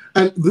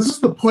 And this is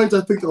the point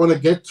I think I want to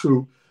get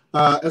to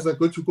as I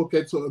go to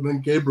Koketso and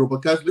then Gabriel.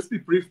 But guys, let's be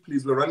brief,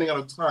 please. We're running out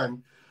of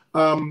time.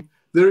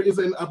 There is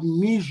an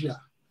amnesia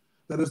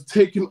that has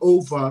taken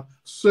over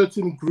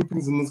certain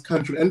groupings in this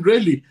country. And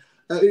really,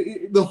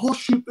 the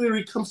horseshoe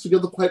theory comes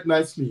together quite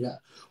nicely here.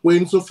 Where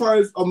insofar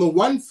as on the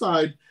one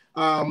side,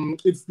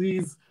 it's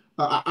these,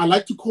 I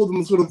like to call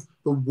them sort of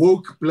the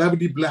woke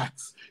blabbity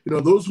blacks.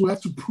 Those who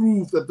have to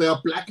prove that they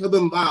are blacker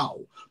than thou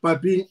by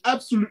being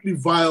absolutely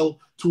vile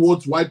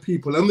towards white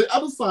people. And the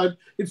other side,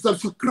 it's that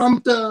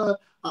verkrampte,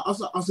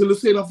 as we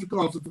say in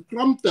Afrikaans, a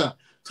verkrampte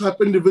type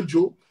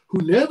individual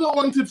who never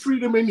wanted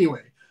freedom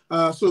anyway,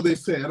 so they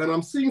say. And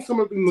I'm seeing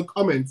some of in the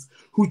comments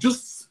who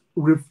just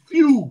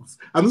refuse.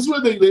 And this is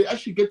where they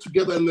actually get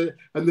together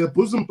and they're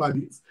bosom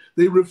buddies.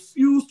 They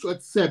refuse to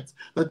accept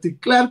that the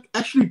Klerk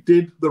actually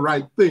did the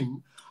right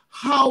thing.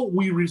 How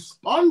we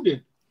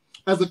responded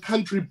as a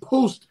country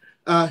post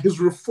his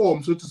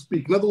reform, so to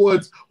speak. In other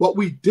words, what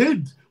we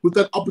did with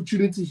that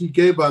opportunity he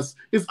gave us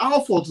is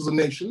our fault as a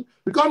nation.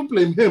 We can't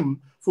blame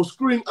him for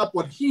screwing up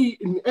what he,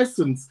 in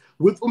essence,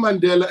 with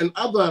Mandela and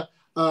other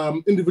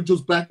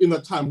individuals back in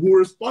that time who were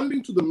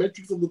responding to the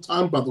metrics of the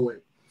time, by the way.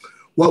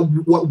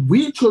 What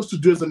we chose to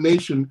do as a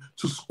nation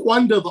to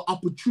squander the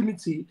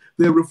opportunity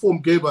their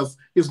reform gave us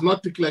is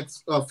not de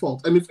Klerk's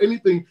fault. And if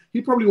anything,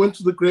 he probably went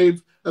to the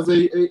grave as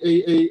a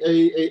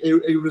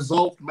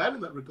resolved man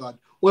in that regard.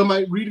 Or am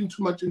I reading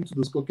too much into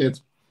this,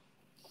 Koketso?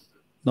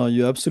 No,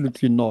 you're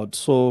absolutely not.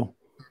 So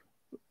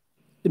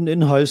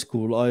in high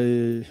school,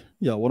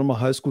 one of my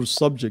high school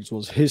subjects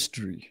was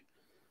history.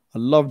 I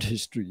loved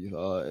history.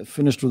 I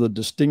finished with a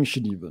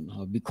distinction even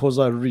because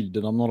I read,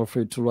 and I'm not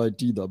afraid to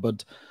write either.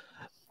 But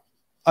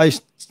I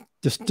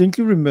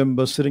distinctly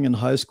remember sitting in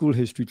high school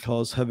history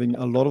class having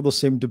a lot of the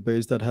same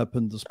debates that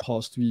happened this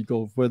past week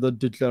of whether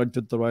de Klerk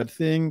did the right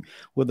thing,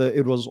 whether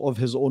it was of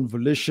his own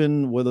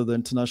volition, whether the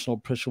international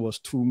pressure was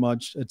too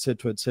much,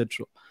 etc.,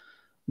 etc.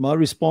 My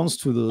response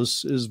to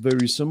this is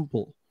very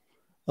simple.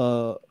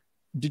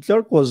 De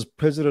Klerk was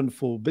president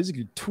for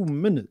basically 2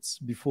 minutes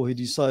before he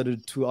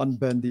decided to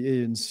unban the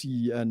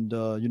ANC and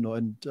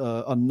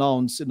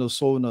announce in a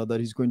sauna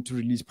that he's going to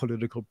release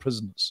political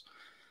prisoners.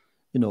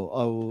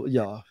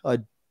 I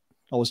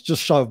was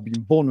just shy of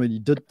being born when he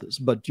did this,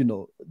 but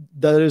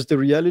that is the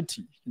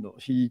reality.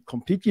 He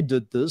completely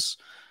did this,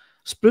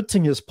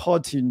 splitting his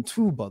party in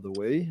two. By the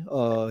way,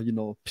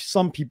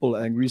 some people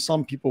angry,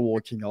 some people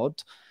walking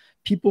out.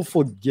 People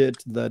forget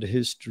that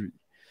history.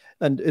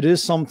 And it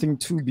is something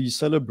to be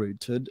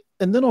celebrated.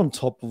 And then on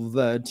top of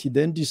that, he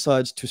then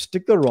decides to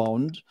stick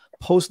around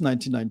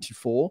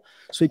post-1994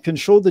 so he can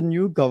show the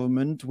new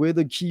government where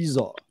the keys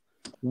are,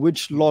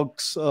 which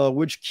locks,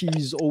 which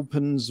keys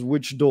opens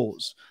which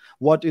doors.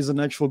 What is an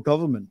actual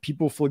government?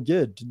 People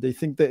forget. They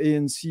think the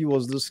ANC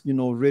was this,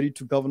 ready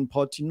to govern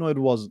party. No, it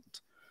wasn't.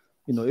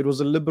 It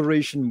was a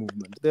liberation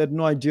movement. They had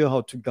no idea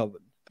how to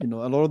govern. A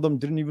lot of them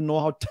didn't even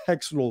know how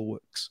tax law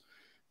works.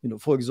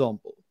 For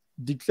example.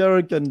 De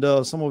Klerk and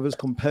some of his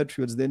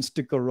compatriots then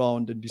stick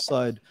around and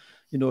decide,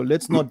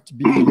 let's not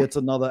be yet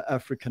another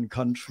African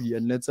country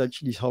and let's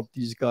actually help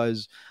these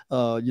guys,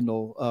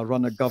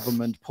 run a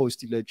government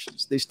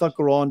post-elections. They stuck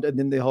around and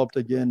then they helped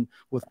again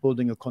with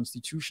building a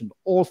constitution.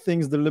 All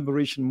things the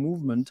liberation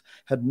movement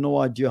had no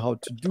idea how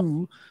to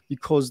do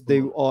because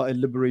they are a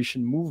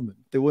liberation movement.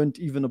 They weren't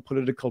even a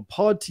political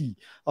party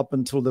up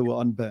until they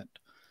were unbanned.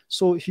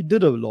 So he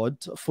did a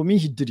lot. For me,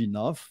 he did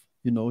enough.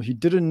 You know, he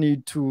didn't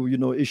need to, you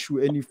know, issue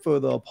any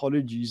further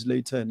apologies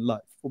later in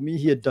life. For me,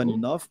 he had done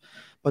enough,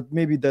 but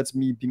maybe that's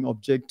me being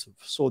objective.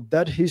 So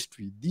that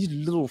history, these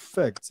little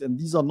facts, and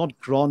these are not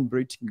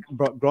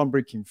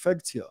groundbreaking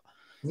facts here.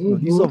 You know,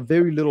 these are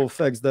very little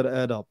facts that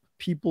add up.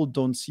 People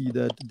don't see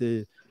that.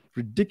 They're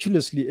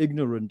ridiculously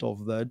ignorant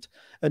of that.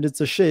 And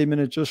it's a shame,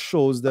 and it just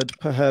shows that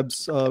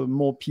perhaps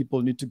more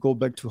people need to go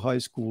back to high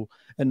school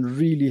and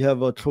really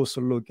have a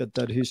closer look at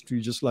that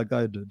history, just like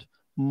I did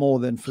more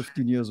than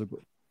 15 years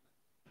ago.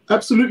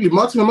 Absolutely.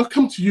 Martin, I'm going to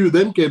come to you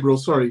then, Gabriel,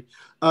 sorry.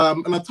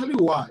 And I'll tell you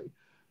why.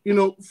 You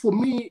know, for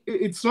me,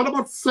 it's not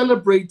about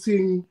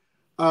celebrating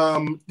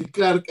the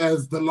Klerk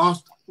as the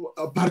last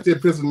party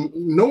president.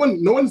 No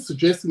one's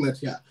suggesting that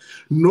here.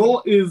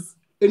 Nor is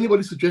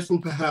anybody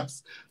suggesting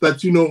perhaps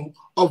that, you know,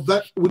 of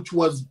that which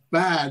was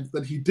bad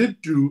that he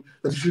did do,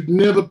 that he should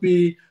never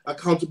be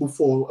accountable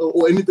for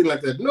or anything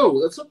like that.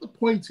 No, that's not the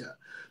point here.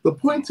 The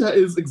point here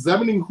is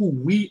examining who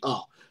we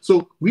are.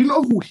 So we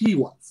know who he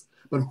was,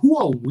 but who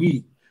are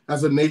we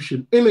as a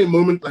nation in a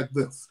moment like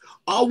this?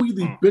 Are we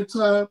the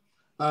bitter,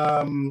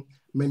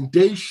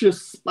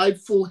 mendacious,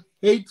 spiteful,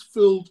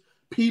 hate-filled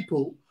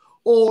people?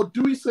 Or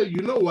do we say,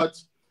 you know what,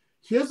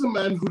 here's a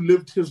man who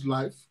lived his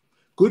life,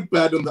 good,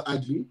 bad, and the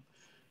ugly.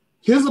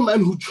 Here's a man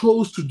who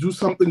chose to do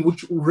something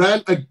which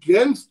ran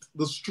against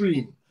the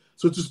stream,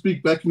 so to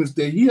speak, back in his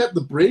day. He had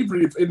the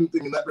bravery, if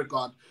anything, in that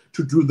regard,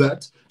 to do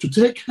that, to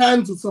take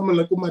hands with someone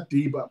like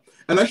Madiba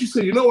and actually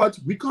say, you know what,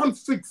 we can't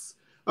fix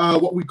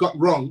what we got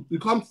wrong. We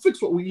can't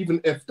fix what we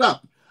even effed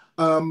up.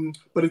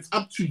 But it's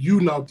up to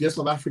you now, dear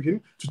South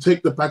African, to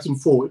take the pattern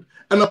forward.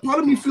 And a part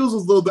of me feels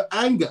as though the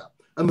anger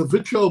and the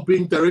vitriol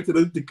being directed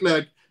at the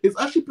Klerk is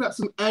actually perhaps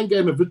an anger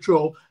and a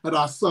vitriol at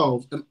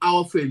ourselves and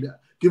our failure,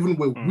 given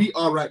where we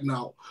are right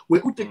now,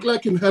 where de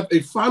Klerk can have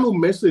a final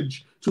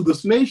message to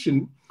this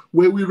nation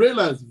where we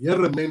realize,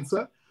 Yera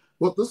Mensa,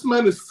 what this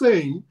man is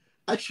saying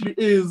actually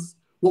is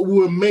what we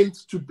were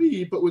meant to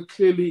be, but we're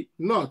clearly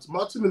not.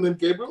 Martin and then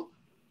Gabriel?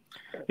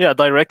 Yeah,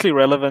 directly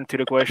relevant to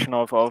the question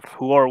of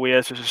who are we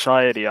as a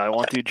society. I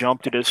want to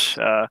jump to this,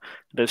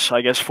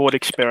 I guess, thought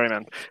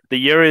experiment. The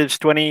year is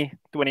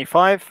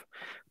 2025.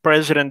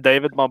 President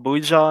David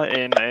Mabuza,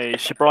 in a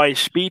surprise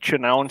speech,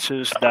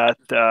 announces that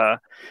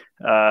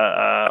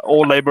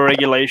all labor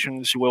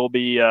regulations will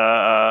be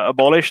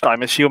abolished.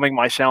 I'm assuming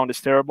my sound is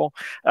terrible,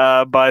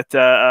 but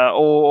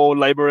all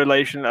labor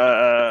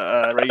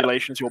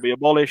regulations will be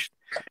abolished,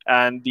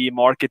 and the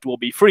market will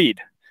be freed.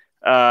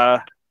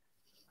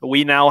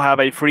 We now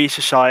have a free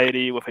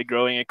society with a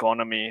growing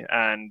economy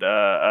and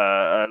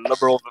a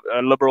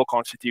liberal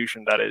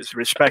constitution that is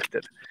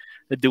respected.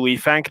 Do we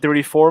thank the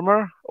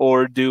reformer,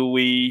 or do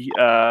we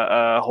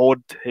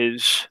hold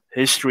his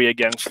history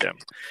against him?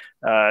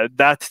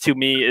 That, to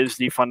me, is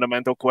the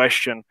fundamental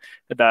question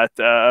that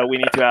we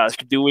need to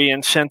ask. Do we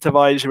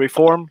incentivize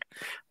reform?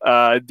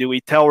 Do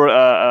we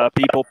tell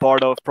people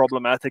part of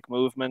problematic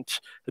movements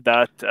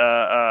that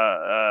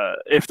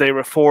if they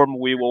reform,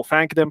 we will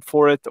thank them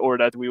for it, or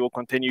that we will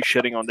continue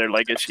shitting on their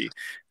legacy?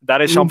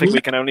 That is something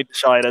we can only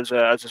decide as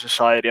a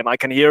society. And I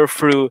can hear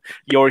through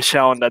your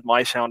sound that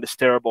my sound is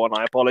terrible, and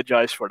I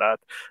apologize for that.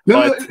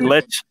 But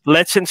let's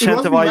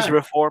incentivize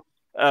reform.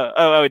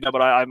 No,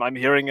 but I'm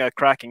hearing a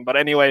cracking. But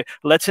anyway,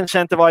 let's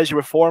incentivize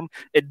reform.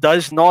 It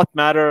does not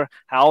matter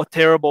how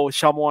terrible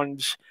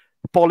someone's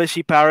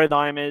policy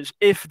paradigm is.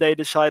 If they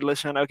decide,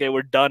 listen, okay,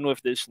 we're done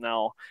with this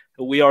now,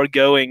 we are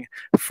going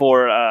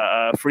for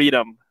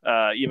freedom,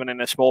 even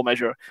in a small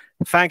measure,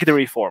 thank the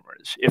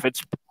reformers. If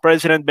it's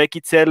President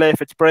Bheki,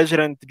 if it's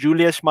President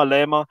Julius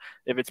Malema,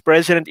 if it's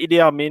President Idi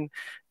Amin,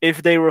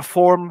 if they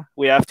reform,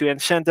 we have to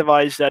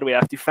incentivize that. We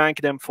have to thank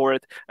them for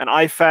it. And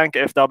I thank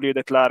FW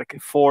de Klerk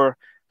for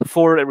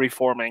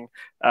reforming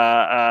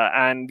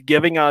and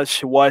giving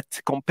us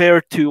what,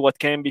 compared to what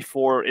came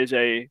before, is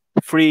a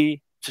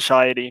free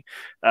society,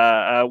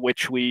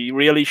 which we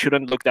really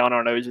shouldn't look down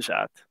our noses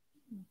at.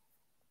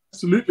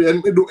 Absolutely,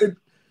 and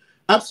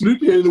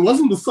absolutely, and it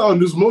wasn't the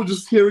sound; it was more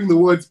just hearing the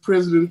words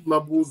 "President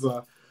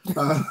Mabuza,"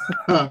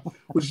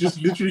 which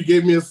just literally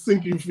gave me a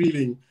sinking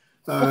feeling.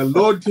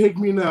 Lord, take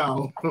me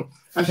now.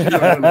 Actually,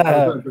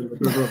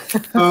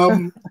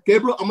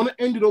 Gabriel, I'm going to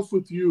end it off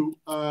with you,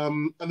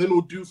 and then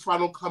we'll do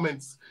final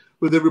comments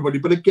with everybody.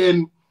 But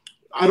again,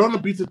 I don't want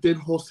to beat a dead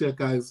horse here,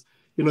 guys.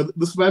 You know,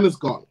 this man is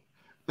gone.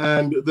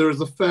 And there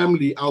is a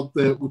family out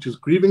there which is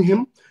grieving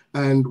him.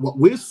 And what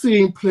we're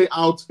seeing play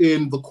out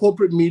in the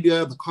corporate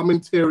media, the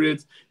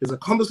commentariat, is a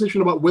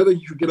conversation about whether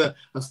he should get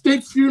a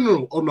state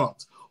funeral or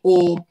not.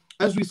 Or,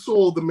 as we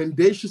saw, the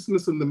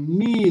mendaciousness and the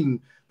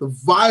mean, the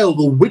vile,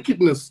 the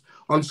wickedness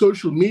on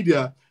social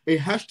media, a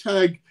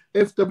hashtag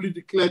FW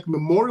de Klerk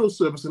memorial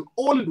service. And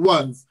all it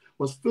was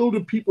filled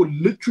with people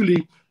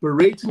literally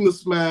berating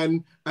this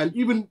man and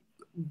even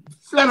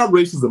flat out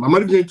racism. I'm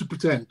not even going to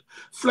pretend.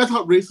 Flat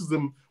out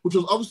racism, which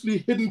was obviously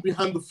hidden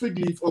behind the fig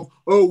leaf of,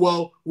 oh,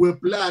 well, we're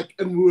black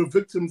and we were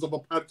victims of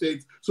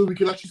apartheid, so we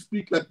can actually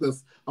speak like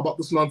this about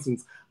this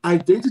nonsense.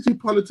 Identity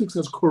politics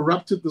has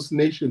corrupted this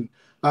nation,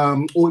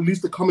 or at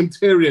least the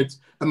commentariat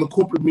and the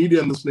corporate media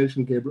in this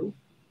nation, Gabriel.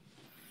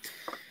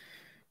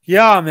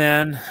 Yeah,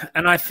 man.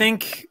 And I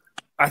think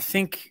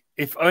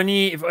if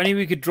only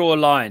we could draw a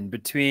line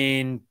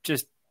between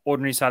just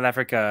ordinary South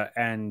Africa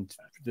and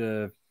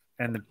the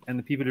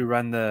people who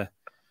run the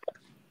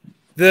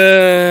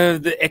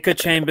echo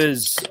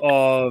chambers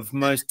of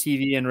most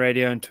TV and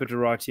radio and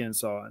Twitterati and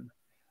so on.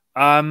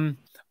 I'm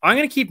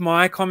going to keep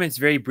my comments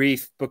very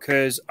brief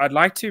because I'd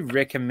like to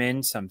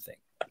recommend something.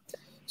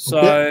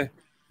 So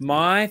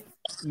my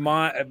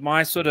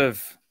sort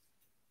of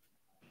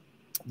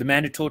the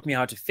man who taught me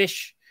how to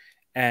fish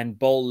and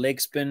bowl leg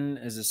spin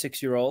as a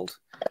 6-year-old,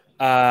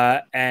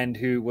 and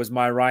who was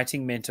my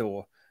writing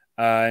mentor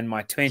in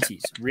my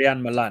 20s,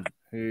 Rian Malan,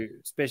 who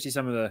especially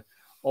some of the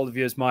older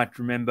viewers might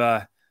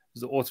remember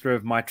was the author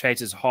of My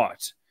Traitor's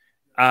Heart.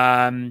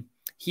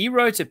 He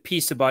wrote a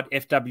piece about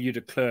F.W.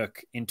 de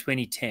Klerk in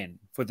 2010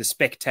 for The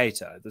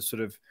Spectator, the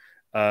sort of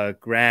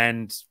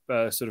grand,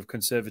 sort of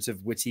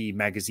conservative, witty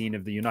magazine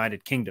of the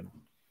United Kingdom.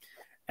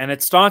 And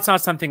it starts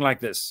out something like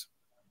this.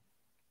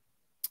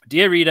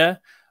 Dear reader,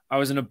 I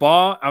was in a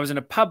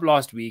pub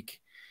last week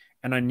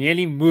and I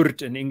nearly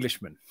moorred an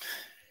Englishman.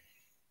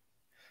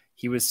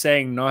 He was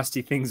saying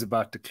nasty things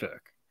about de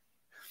Klerk.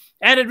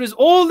 And it was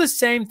all the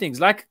same things,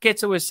 like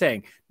Koketso was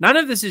saying. None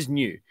of this is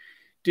new.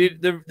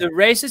 Dude, the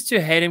racists who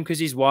hate him because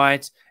he's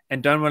white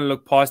and don't want to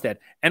look past that.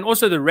 And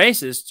also the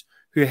racists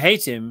who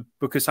hate him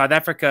because South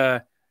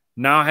Africa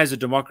now has a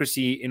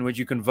democracy in which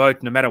you can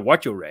vote no matter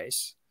what your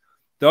race.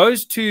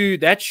 Those two,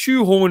 that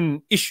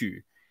shoehorn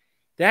issue,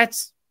 that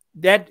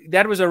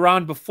was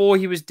around before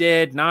he was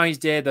dead. Now he's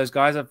dead. Those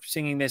guys are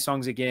singing their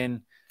songs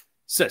again.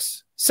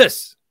 Sis.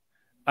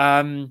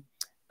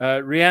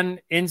 Rian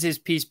ends his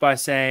piece by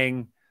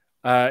saying,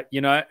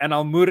 and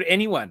I'll moor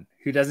anyone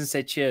who doesn't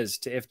say cheers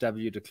to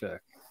F.W. de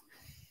Klerk.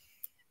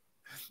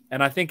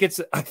 And I think it's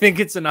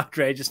an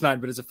outrageous line,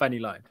 but it's a funny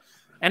line.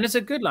 And it's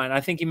a good line. I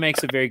think he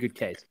makes a very good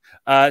case.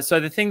 So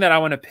the thing that I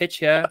want to pitch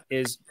here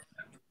is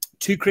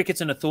Two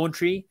Crickets and a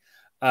Thorntree.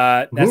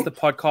 That's the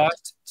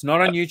podcast. It's not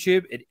on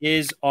YouTube. It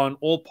is on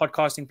all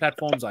podcasting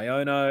platforms,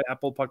 Iono,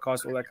 Apple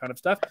Podcasts, all that kind of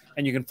stuff.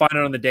 And you can find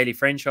it on the Daily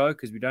Friend Show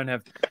because you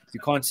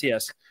can't see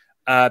us,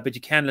 but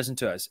you can listen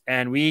to us.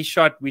 And we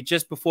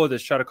just before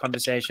this shot a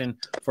conversation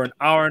for an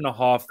hour and a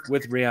half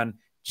with Rian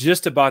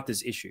just about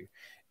this issue.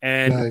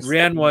 And nice.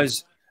 Rian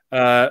was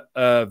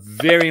a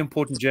very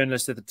important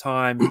journalist at the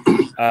time,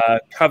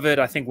 covered,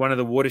 I think, one of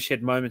the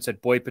watershed moments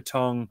at Boy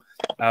Patong,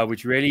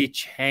 which really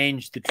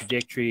changed the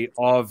trajectory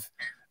of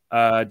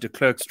de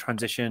Klerk's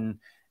transition.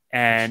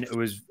 And it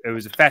was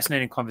a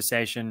fascinating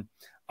conversation.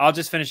 I'll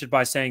just finish it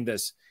by saying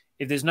this.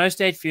 If there's no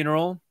state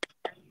funeral,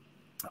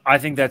 I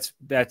think that's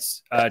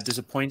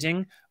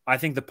disappointing. I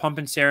think the pomp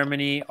and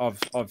ceremony of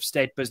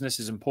state business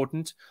is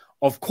important.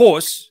 Of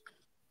course,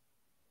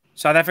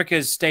 South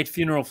Africa's state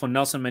funeral for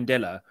Nelson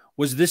Mandela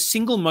was the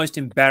single most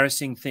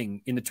embarrassing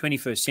thing in the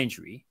 21st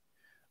century.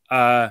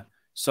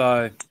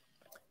 So,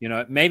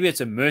 maybe it's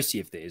a mercy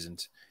if there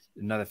isn't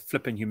another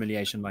flipping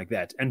humiliation like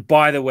that. And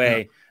by the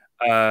way,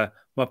 Richard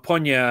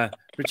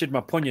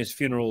Maponya's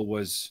funeral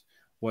was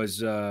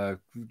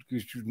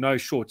no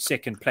short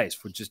second place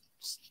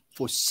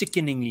for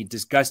sickeningly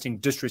disgusting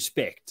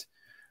disrespect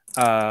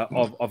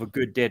of a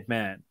good dead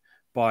man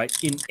by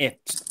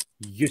inept,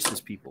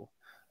 useless people.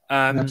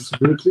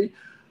 Absolutely.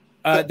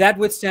 That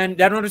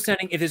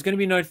notwithstanding, if there's going to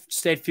be no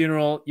state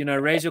funeral,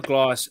 raise your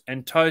glass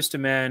and toast a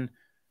man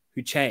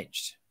who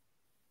changed.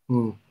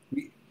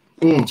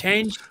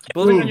 Change,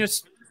 building on your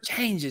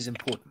change is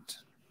important.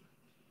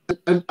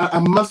 And I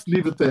must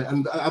leave it there.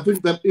 And I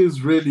think that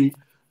is really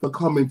the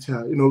comment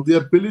here. The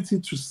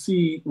ability to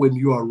see when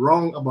you are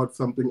wrong about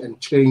something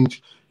and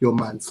change your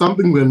mind.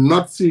 Something we're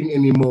not seeing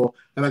anymore.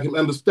 And I can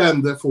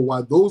understand, therefore,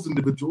 why those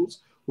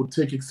individuals would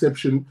take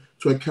exception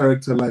to a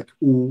character like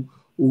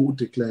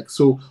de Klerk.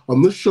 So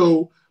on this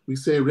show, we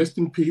say rest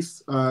in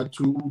peace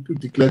to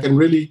de Klerk and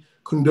really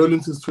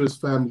condolences to his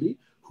family,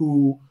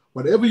 who,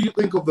 whatever you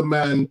think of the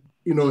man,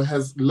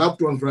 has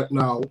loved ones right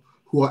now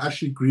who are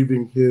actually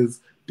grieving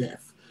his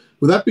death.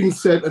 With that being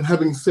said, and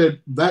having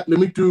said that, let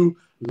me do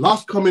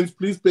last comments,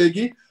 please,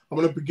 Bheki. I'm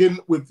going to begin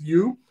with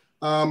you.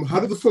 How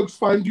do the folks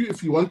find you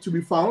if you want to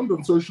be found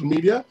on social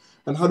media?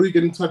 And how do we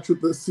get in touch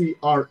with the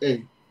CRA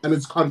and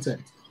its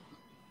content?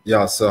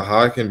 Yeah, so how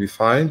I can be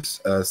found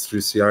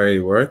through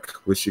CRA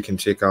work, which you can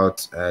check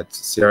out at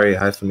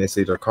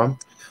cra-sa.com,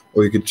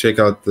 or you could check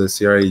out the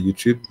CRA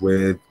YouTube,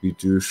 where we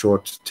do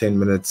short 10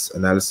 minutes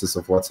analysis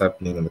of what's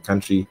happening in the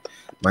country.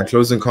 My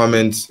closing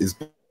comment is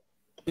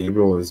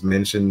Gabriel has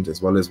mentioned, as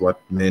well as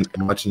what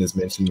Martin has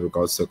mentioned in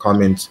regards to a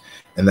comment,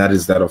 and that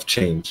is that of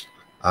change.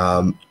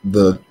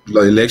 The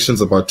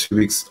elections about 2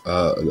 weeks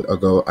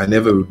ago, I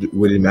never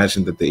would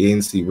imagine that the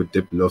ANC would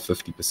dip below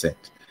 50%,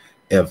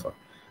 ever.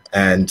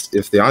 And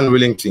if they're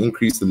unwilling to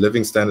increase the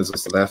living standards of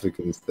South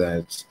Africans,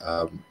 that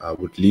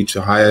would lead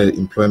to higher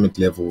employment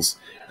levels,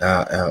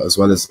 as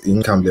well as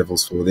income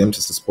levels for them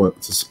to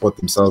support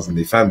themselves and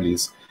their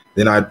families,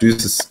 then I do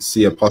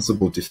see a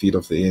possible defeat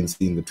of the ANC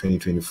in the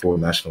 2024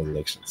 national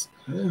elections.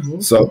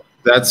 So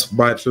That's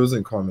my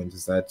closing comment,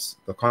 is that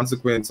the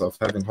consequence of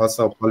having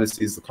hostile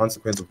policies, the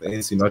consequence of the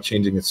ANC not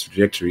changing its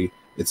trajectory,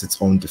 it's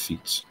its own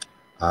defeat.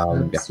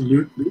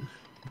 Absolutely.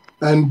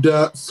 Yeah. And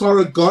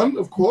Sara Gunn,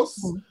 of course,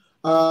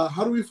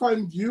 how do we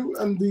find you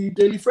and the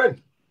Daily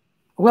Friend?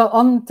 Well,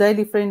 on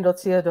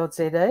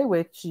dailyfriend.co.za,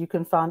 which you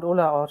can find all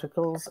our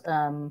articles,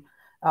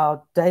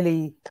 our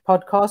daily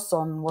podcasts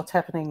on what's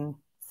happening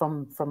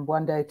from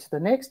one day to the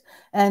next,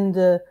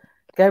 and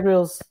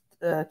Gabriel's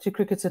Two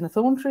Crickets in a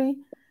Thorntree.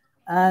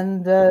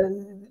 And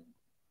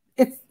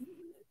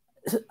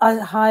I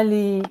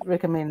highly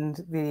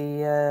recommend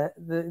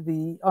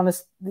the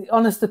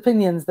honest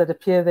opinions that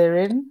appear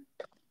therein,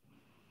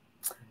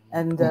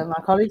 and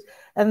my colleagues.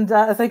 And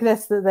I think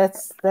that's the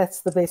best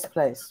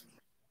place.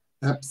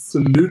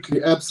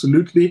 Absolutely,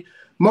 absolutely.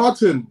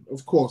 Martin,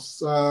 of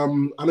course. I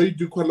know you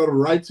do quite a lot of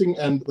writing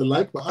and the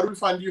like, but how do we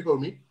find you,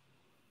 homie?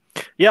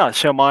 Yeah,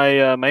 so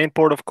my main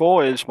port of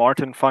call is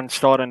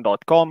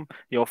martinvanstaden.com.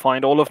 You'll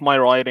find all of my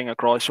writing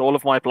across all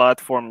of my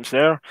platforms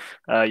there.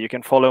 You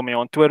can follow me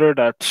on Twitter.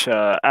 That's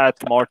at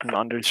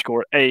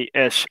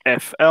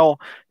Martin_ASFL.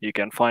 You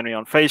can find me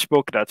on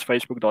Facebook. That's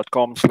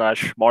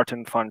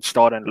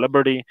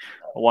facebook.com/MartinVanStadenLiberty,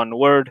 one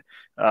word.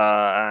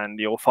 And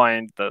you'll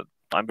find that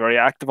I'm very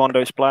active on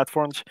those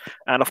platforms.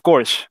 And of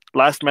course,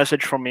 last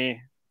message from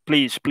me,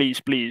 please, please,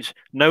 please,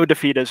 no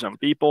defeatism.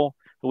 People,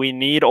 we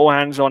need all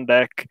hands on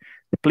deck.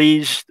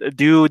 Please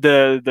do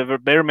the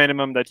bare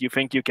minimum that you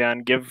think you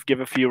can. Give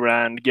a few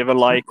rand, give a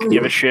like,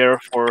 give a share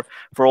for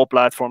all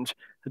platforms.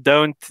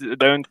 Don't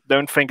think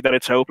that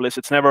it's hopeless.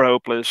 It's never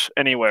hopeless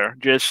anywhere.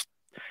 Just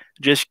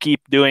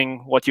keep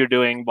doing what you're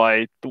doing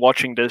by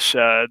watching this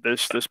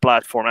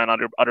platform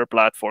and other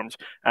platforms,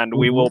 and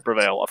we will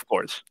prevail, of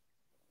course.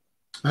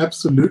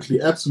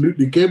 Absolutely,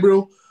 absolutely.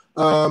 Gabriel,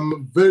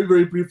 very,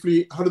 very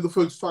briefly, how did the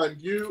folks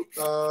find you?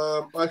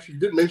 Actually, you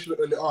didn't mention it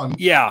early on.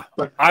 Yeah,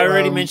 but, I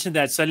already mentioned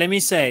that. So let me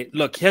say,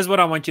 look, here's what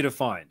I want you to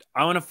find.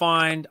 I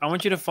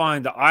want you to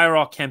find the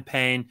IROC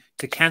campaign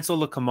to cancel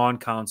the command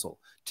council,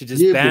 to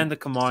disband the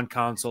command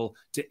council,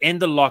 to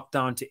end the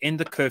lockdown, to end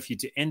the curfew,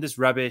 to end this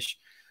rubbish.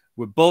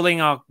 We're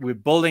building our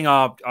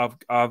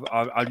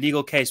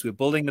legal case. We're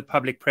building the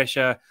public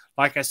pressure.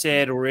 Like I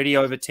said, already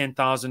over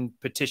 10,000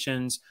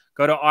 petitions.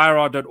 Go to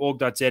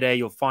ir.org.za.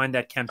 You'll find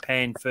that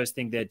campaign. First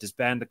thing there,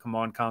 disband the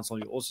command council.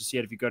 You'll also see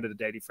it if you go to the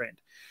Daily Friend.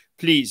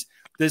 Please,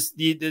 this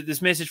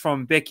message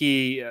from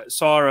Bheki,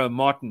 Sara,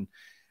 Martin.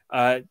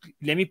 Let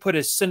me put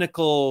a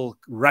cynical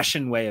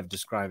Russian way of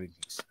describing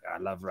things. I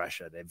love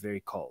Russia. They're very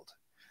cold.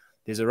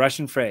 There's a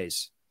Russian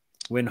phrase: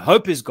 when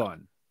hope is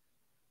gone,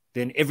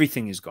 then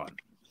everything is gone.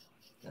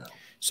 Yeah.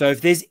 So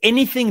if there's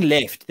anything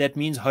left, that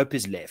means hope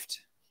is left.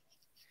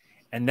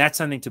 And that's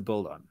something to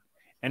build on.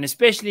 And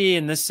especially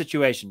in this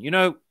situation, you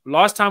know,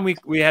 last time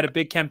we had a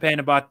big campaign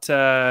about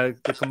the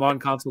command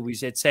council, we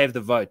said, save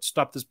the vote,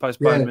 stop this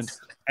postponement,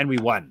 and we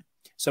won.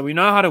 So we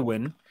know how to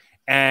win.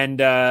 And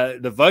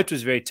the vote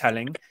was very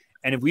telling.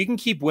 And if we can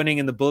keep winning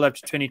in the build up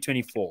to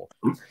 2024,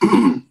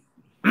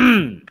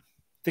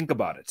 think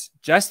about it.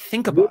 Just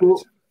think about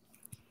it.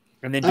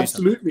 And then do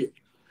something.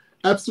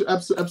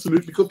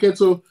 Absolutely.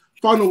 Koketso,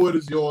 final word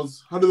is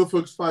yours. How do the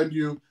folks find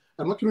you?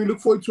 And what can we look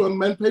forward to on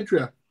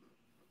Manpatria?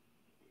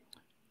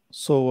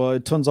 So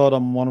it turns out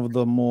I'm one of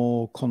the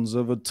more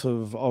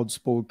conservative,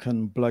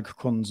 outspoken, black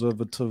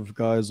conservative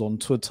guys on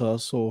Twitter.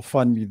 So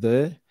find me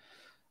there.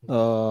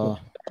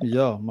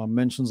 Yeah, my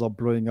mentions are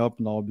blowing up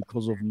now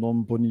because of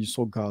Nomboni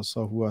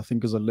Sogasa, who I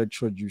think is a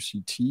lecturer at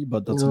UCT,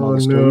 but that's another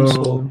story.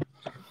 So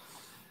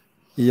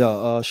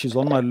yeah, she's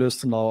on my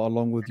list now,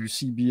 along with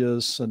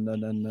UCBS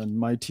and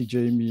Mighty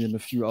Jamie and a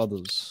few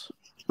others.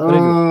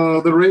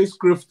 Anyway, the race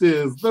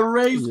grifters. The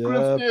race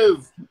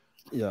grifters.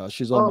 Yeah,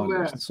 she's on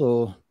my list.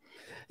 So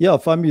yeah,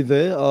 find me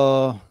there.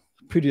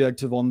 Pretty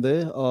active on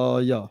there.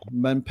 Yeah,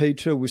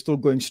 Manpatria, we're still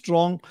going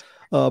strong.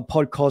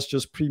 Podcast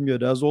just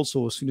premiered as well.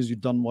 So as soon as you're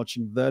done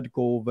watching that,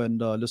 go over and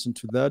listen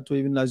to that. Or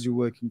even as you're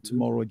working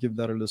tomorrow, give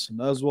that a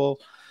listen as well.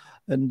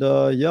 And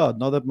yeah,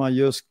 now that my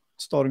year's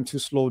starting to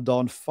slow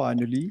down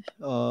finally,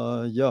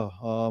 I'll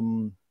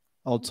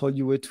tell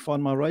you where to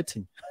find my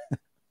writing.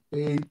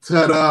 Hey,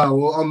 ta-da.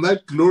 Well, on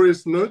that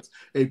glorious note,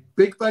 a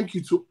big thank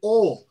you to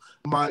all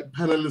my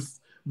panelists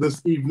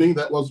this evening.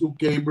 That was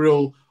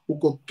Gabriel,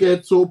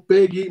 Koketso,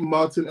 Bheki,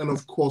 Martin, and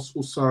of course,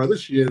 Sara.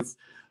 This she is,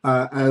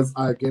 as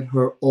I get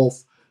her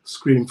off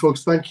screen.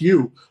 Folks, thank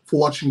you for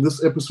watching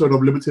this episode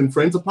of Liberty and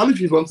Friends.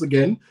 Apologies once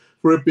again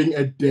for it being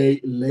a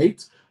day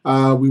late.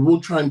 We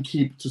will try and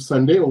keep to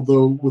Sunday,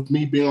 although with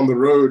me being on the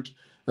road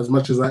as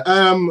much as I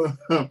am,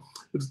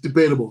 it's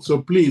debatable.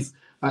 So please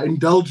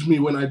indulge me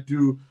when I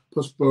do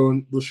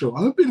postpone the show.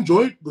 I hope you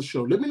enjoyed the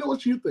show. Let me know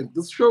what you think.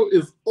 This show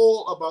is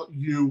all about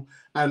you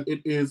and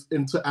it is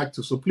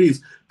interactive. So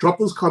please drop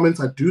those comments.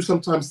 I do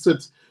sometimes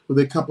sit with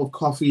a cup of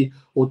coffee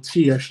or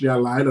tea. Actually, I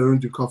lied. I don't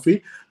do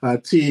coffee,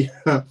 tea,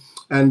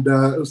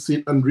 and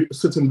sit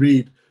and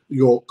read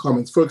your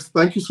comments. Folks,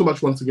 thank you so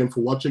much once again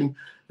for watching.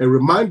 A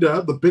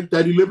reminder, the Big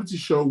Daddy Liberty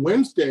Show,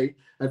 Wednesday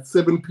at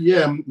 7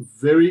 p.m.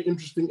 Very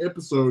interesting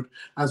episode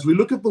as we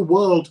look at the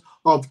world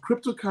of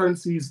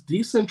cryptocurrencies,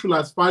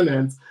 decentralized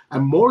finance,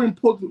 and more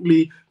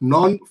importantly,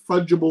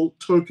 non-fungible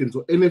tokens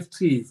or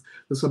NFTs.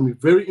 There's some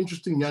very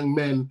interesting young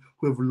men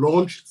who have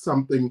launched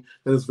something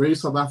that is very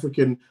South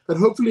African that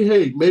hopefully,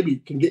 hey, maybe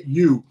can get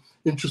you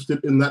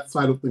interested in that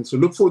side of things. So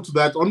look forward to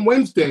that on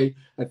Wednesday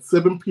at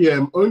 7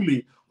 p.m.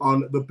 only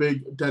on the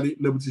Big Daddy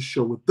Liberty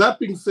Show. With that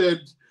being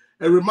said,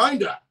 a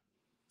reminder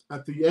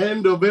at the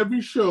end of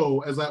every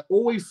show, as I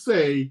always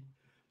say,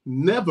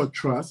 never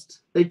trust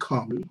a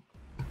commie.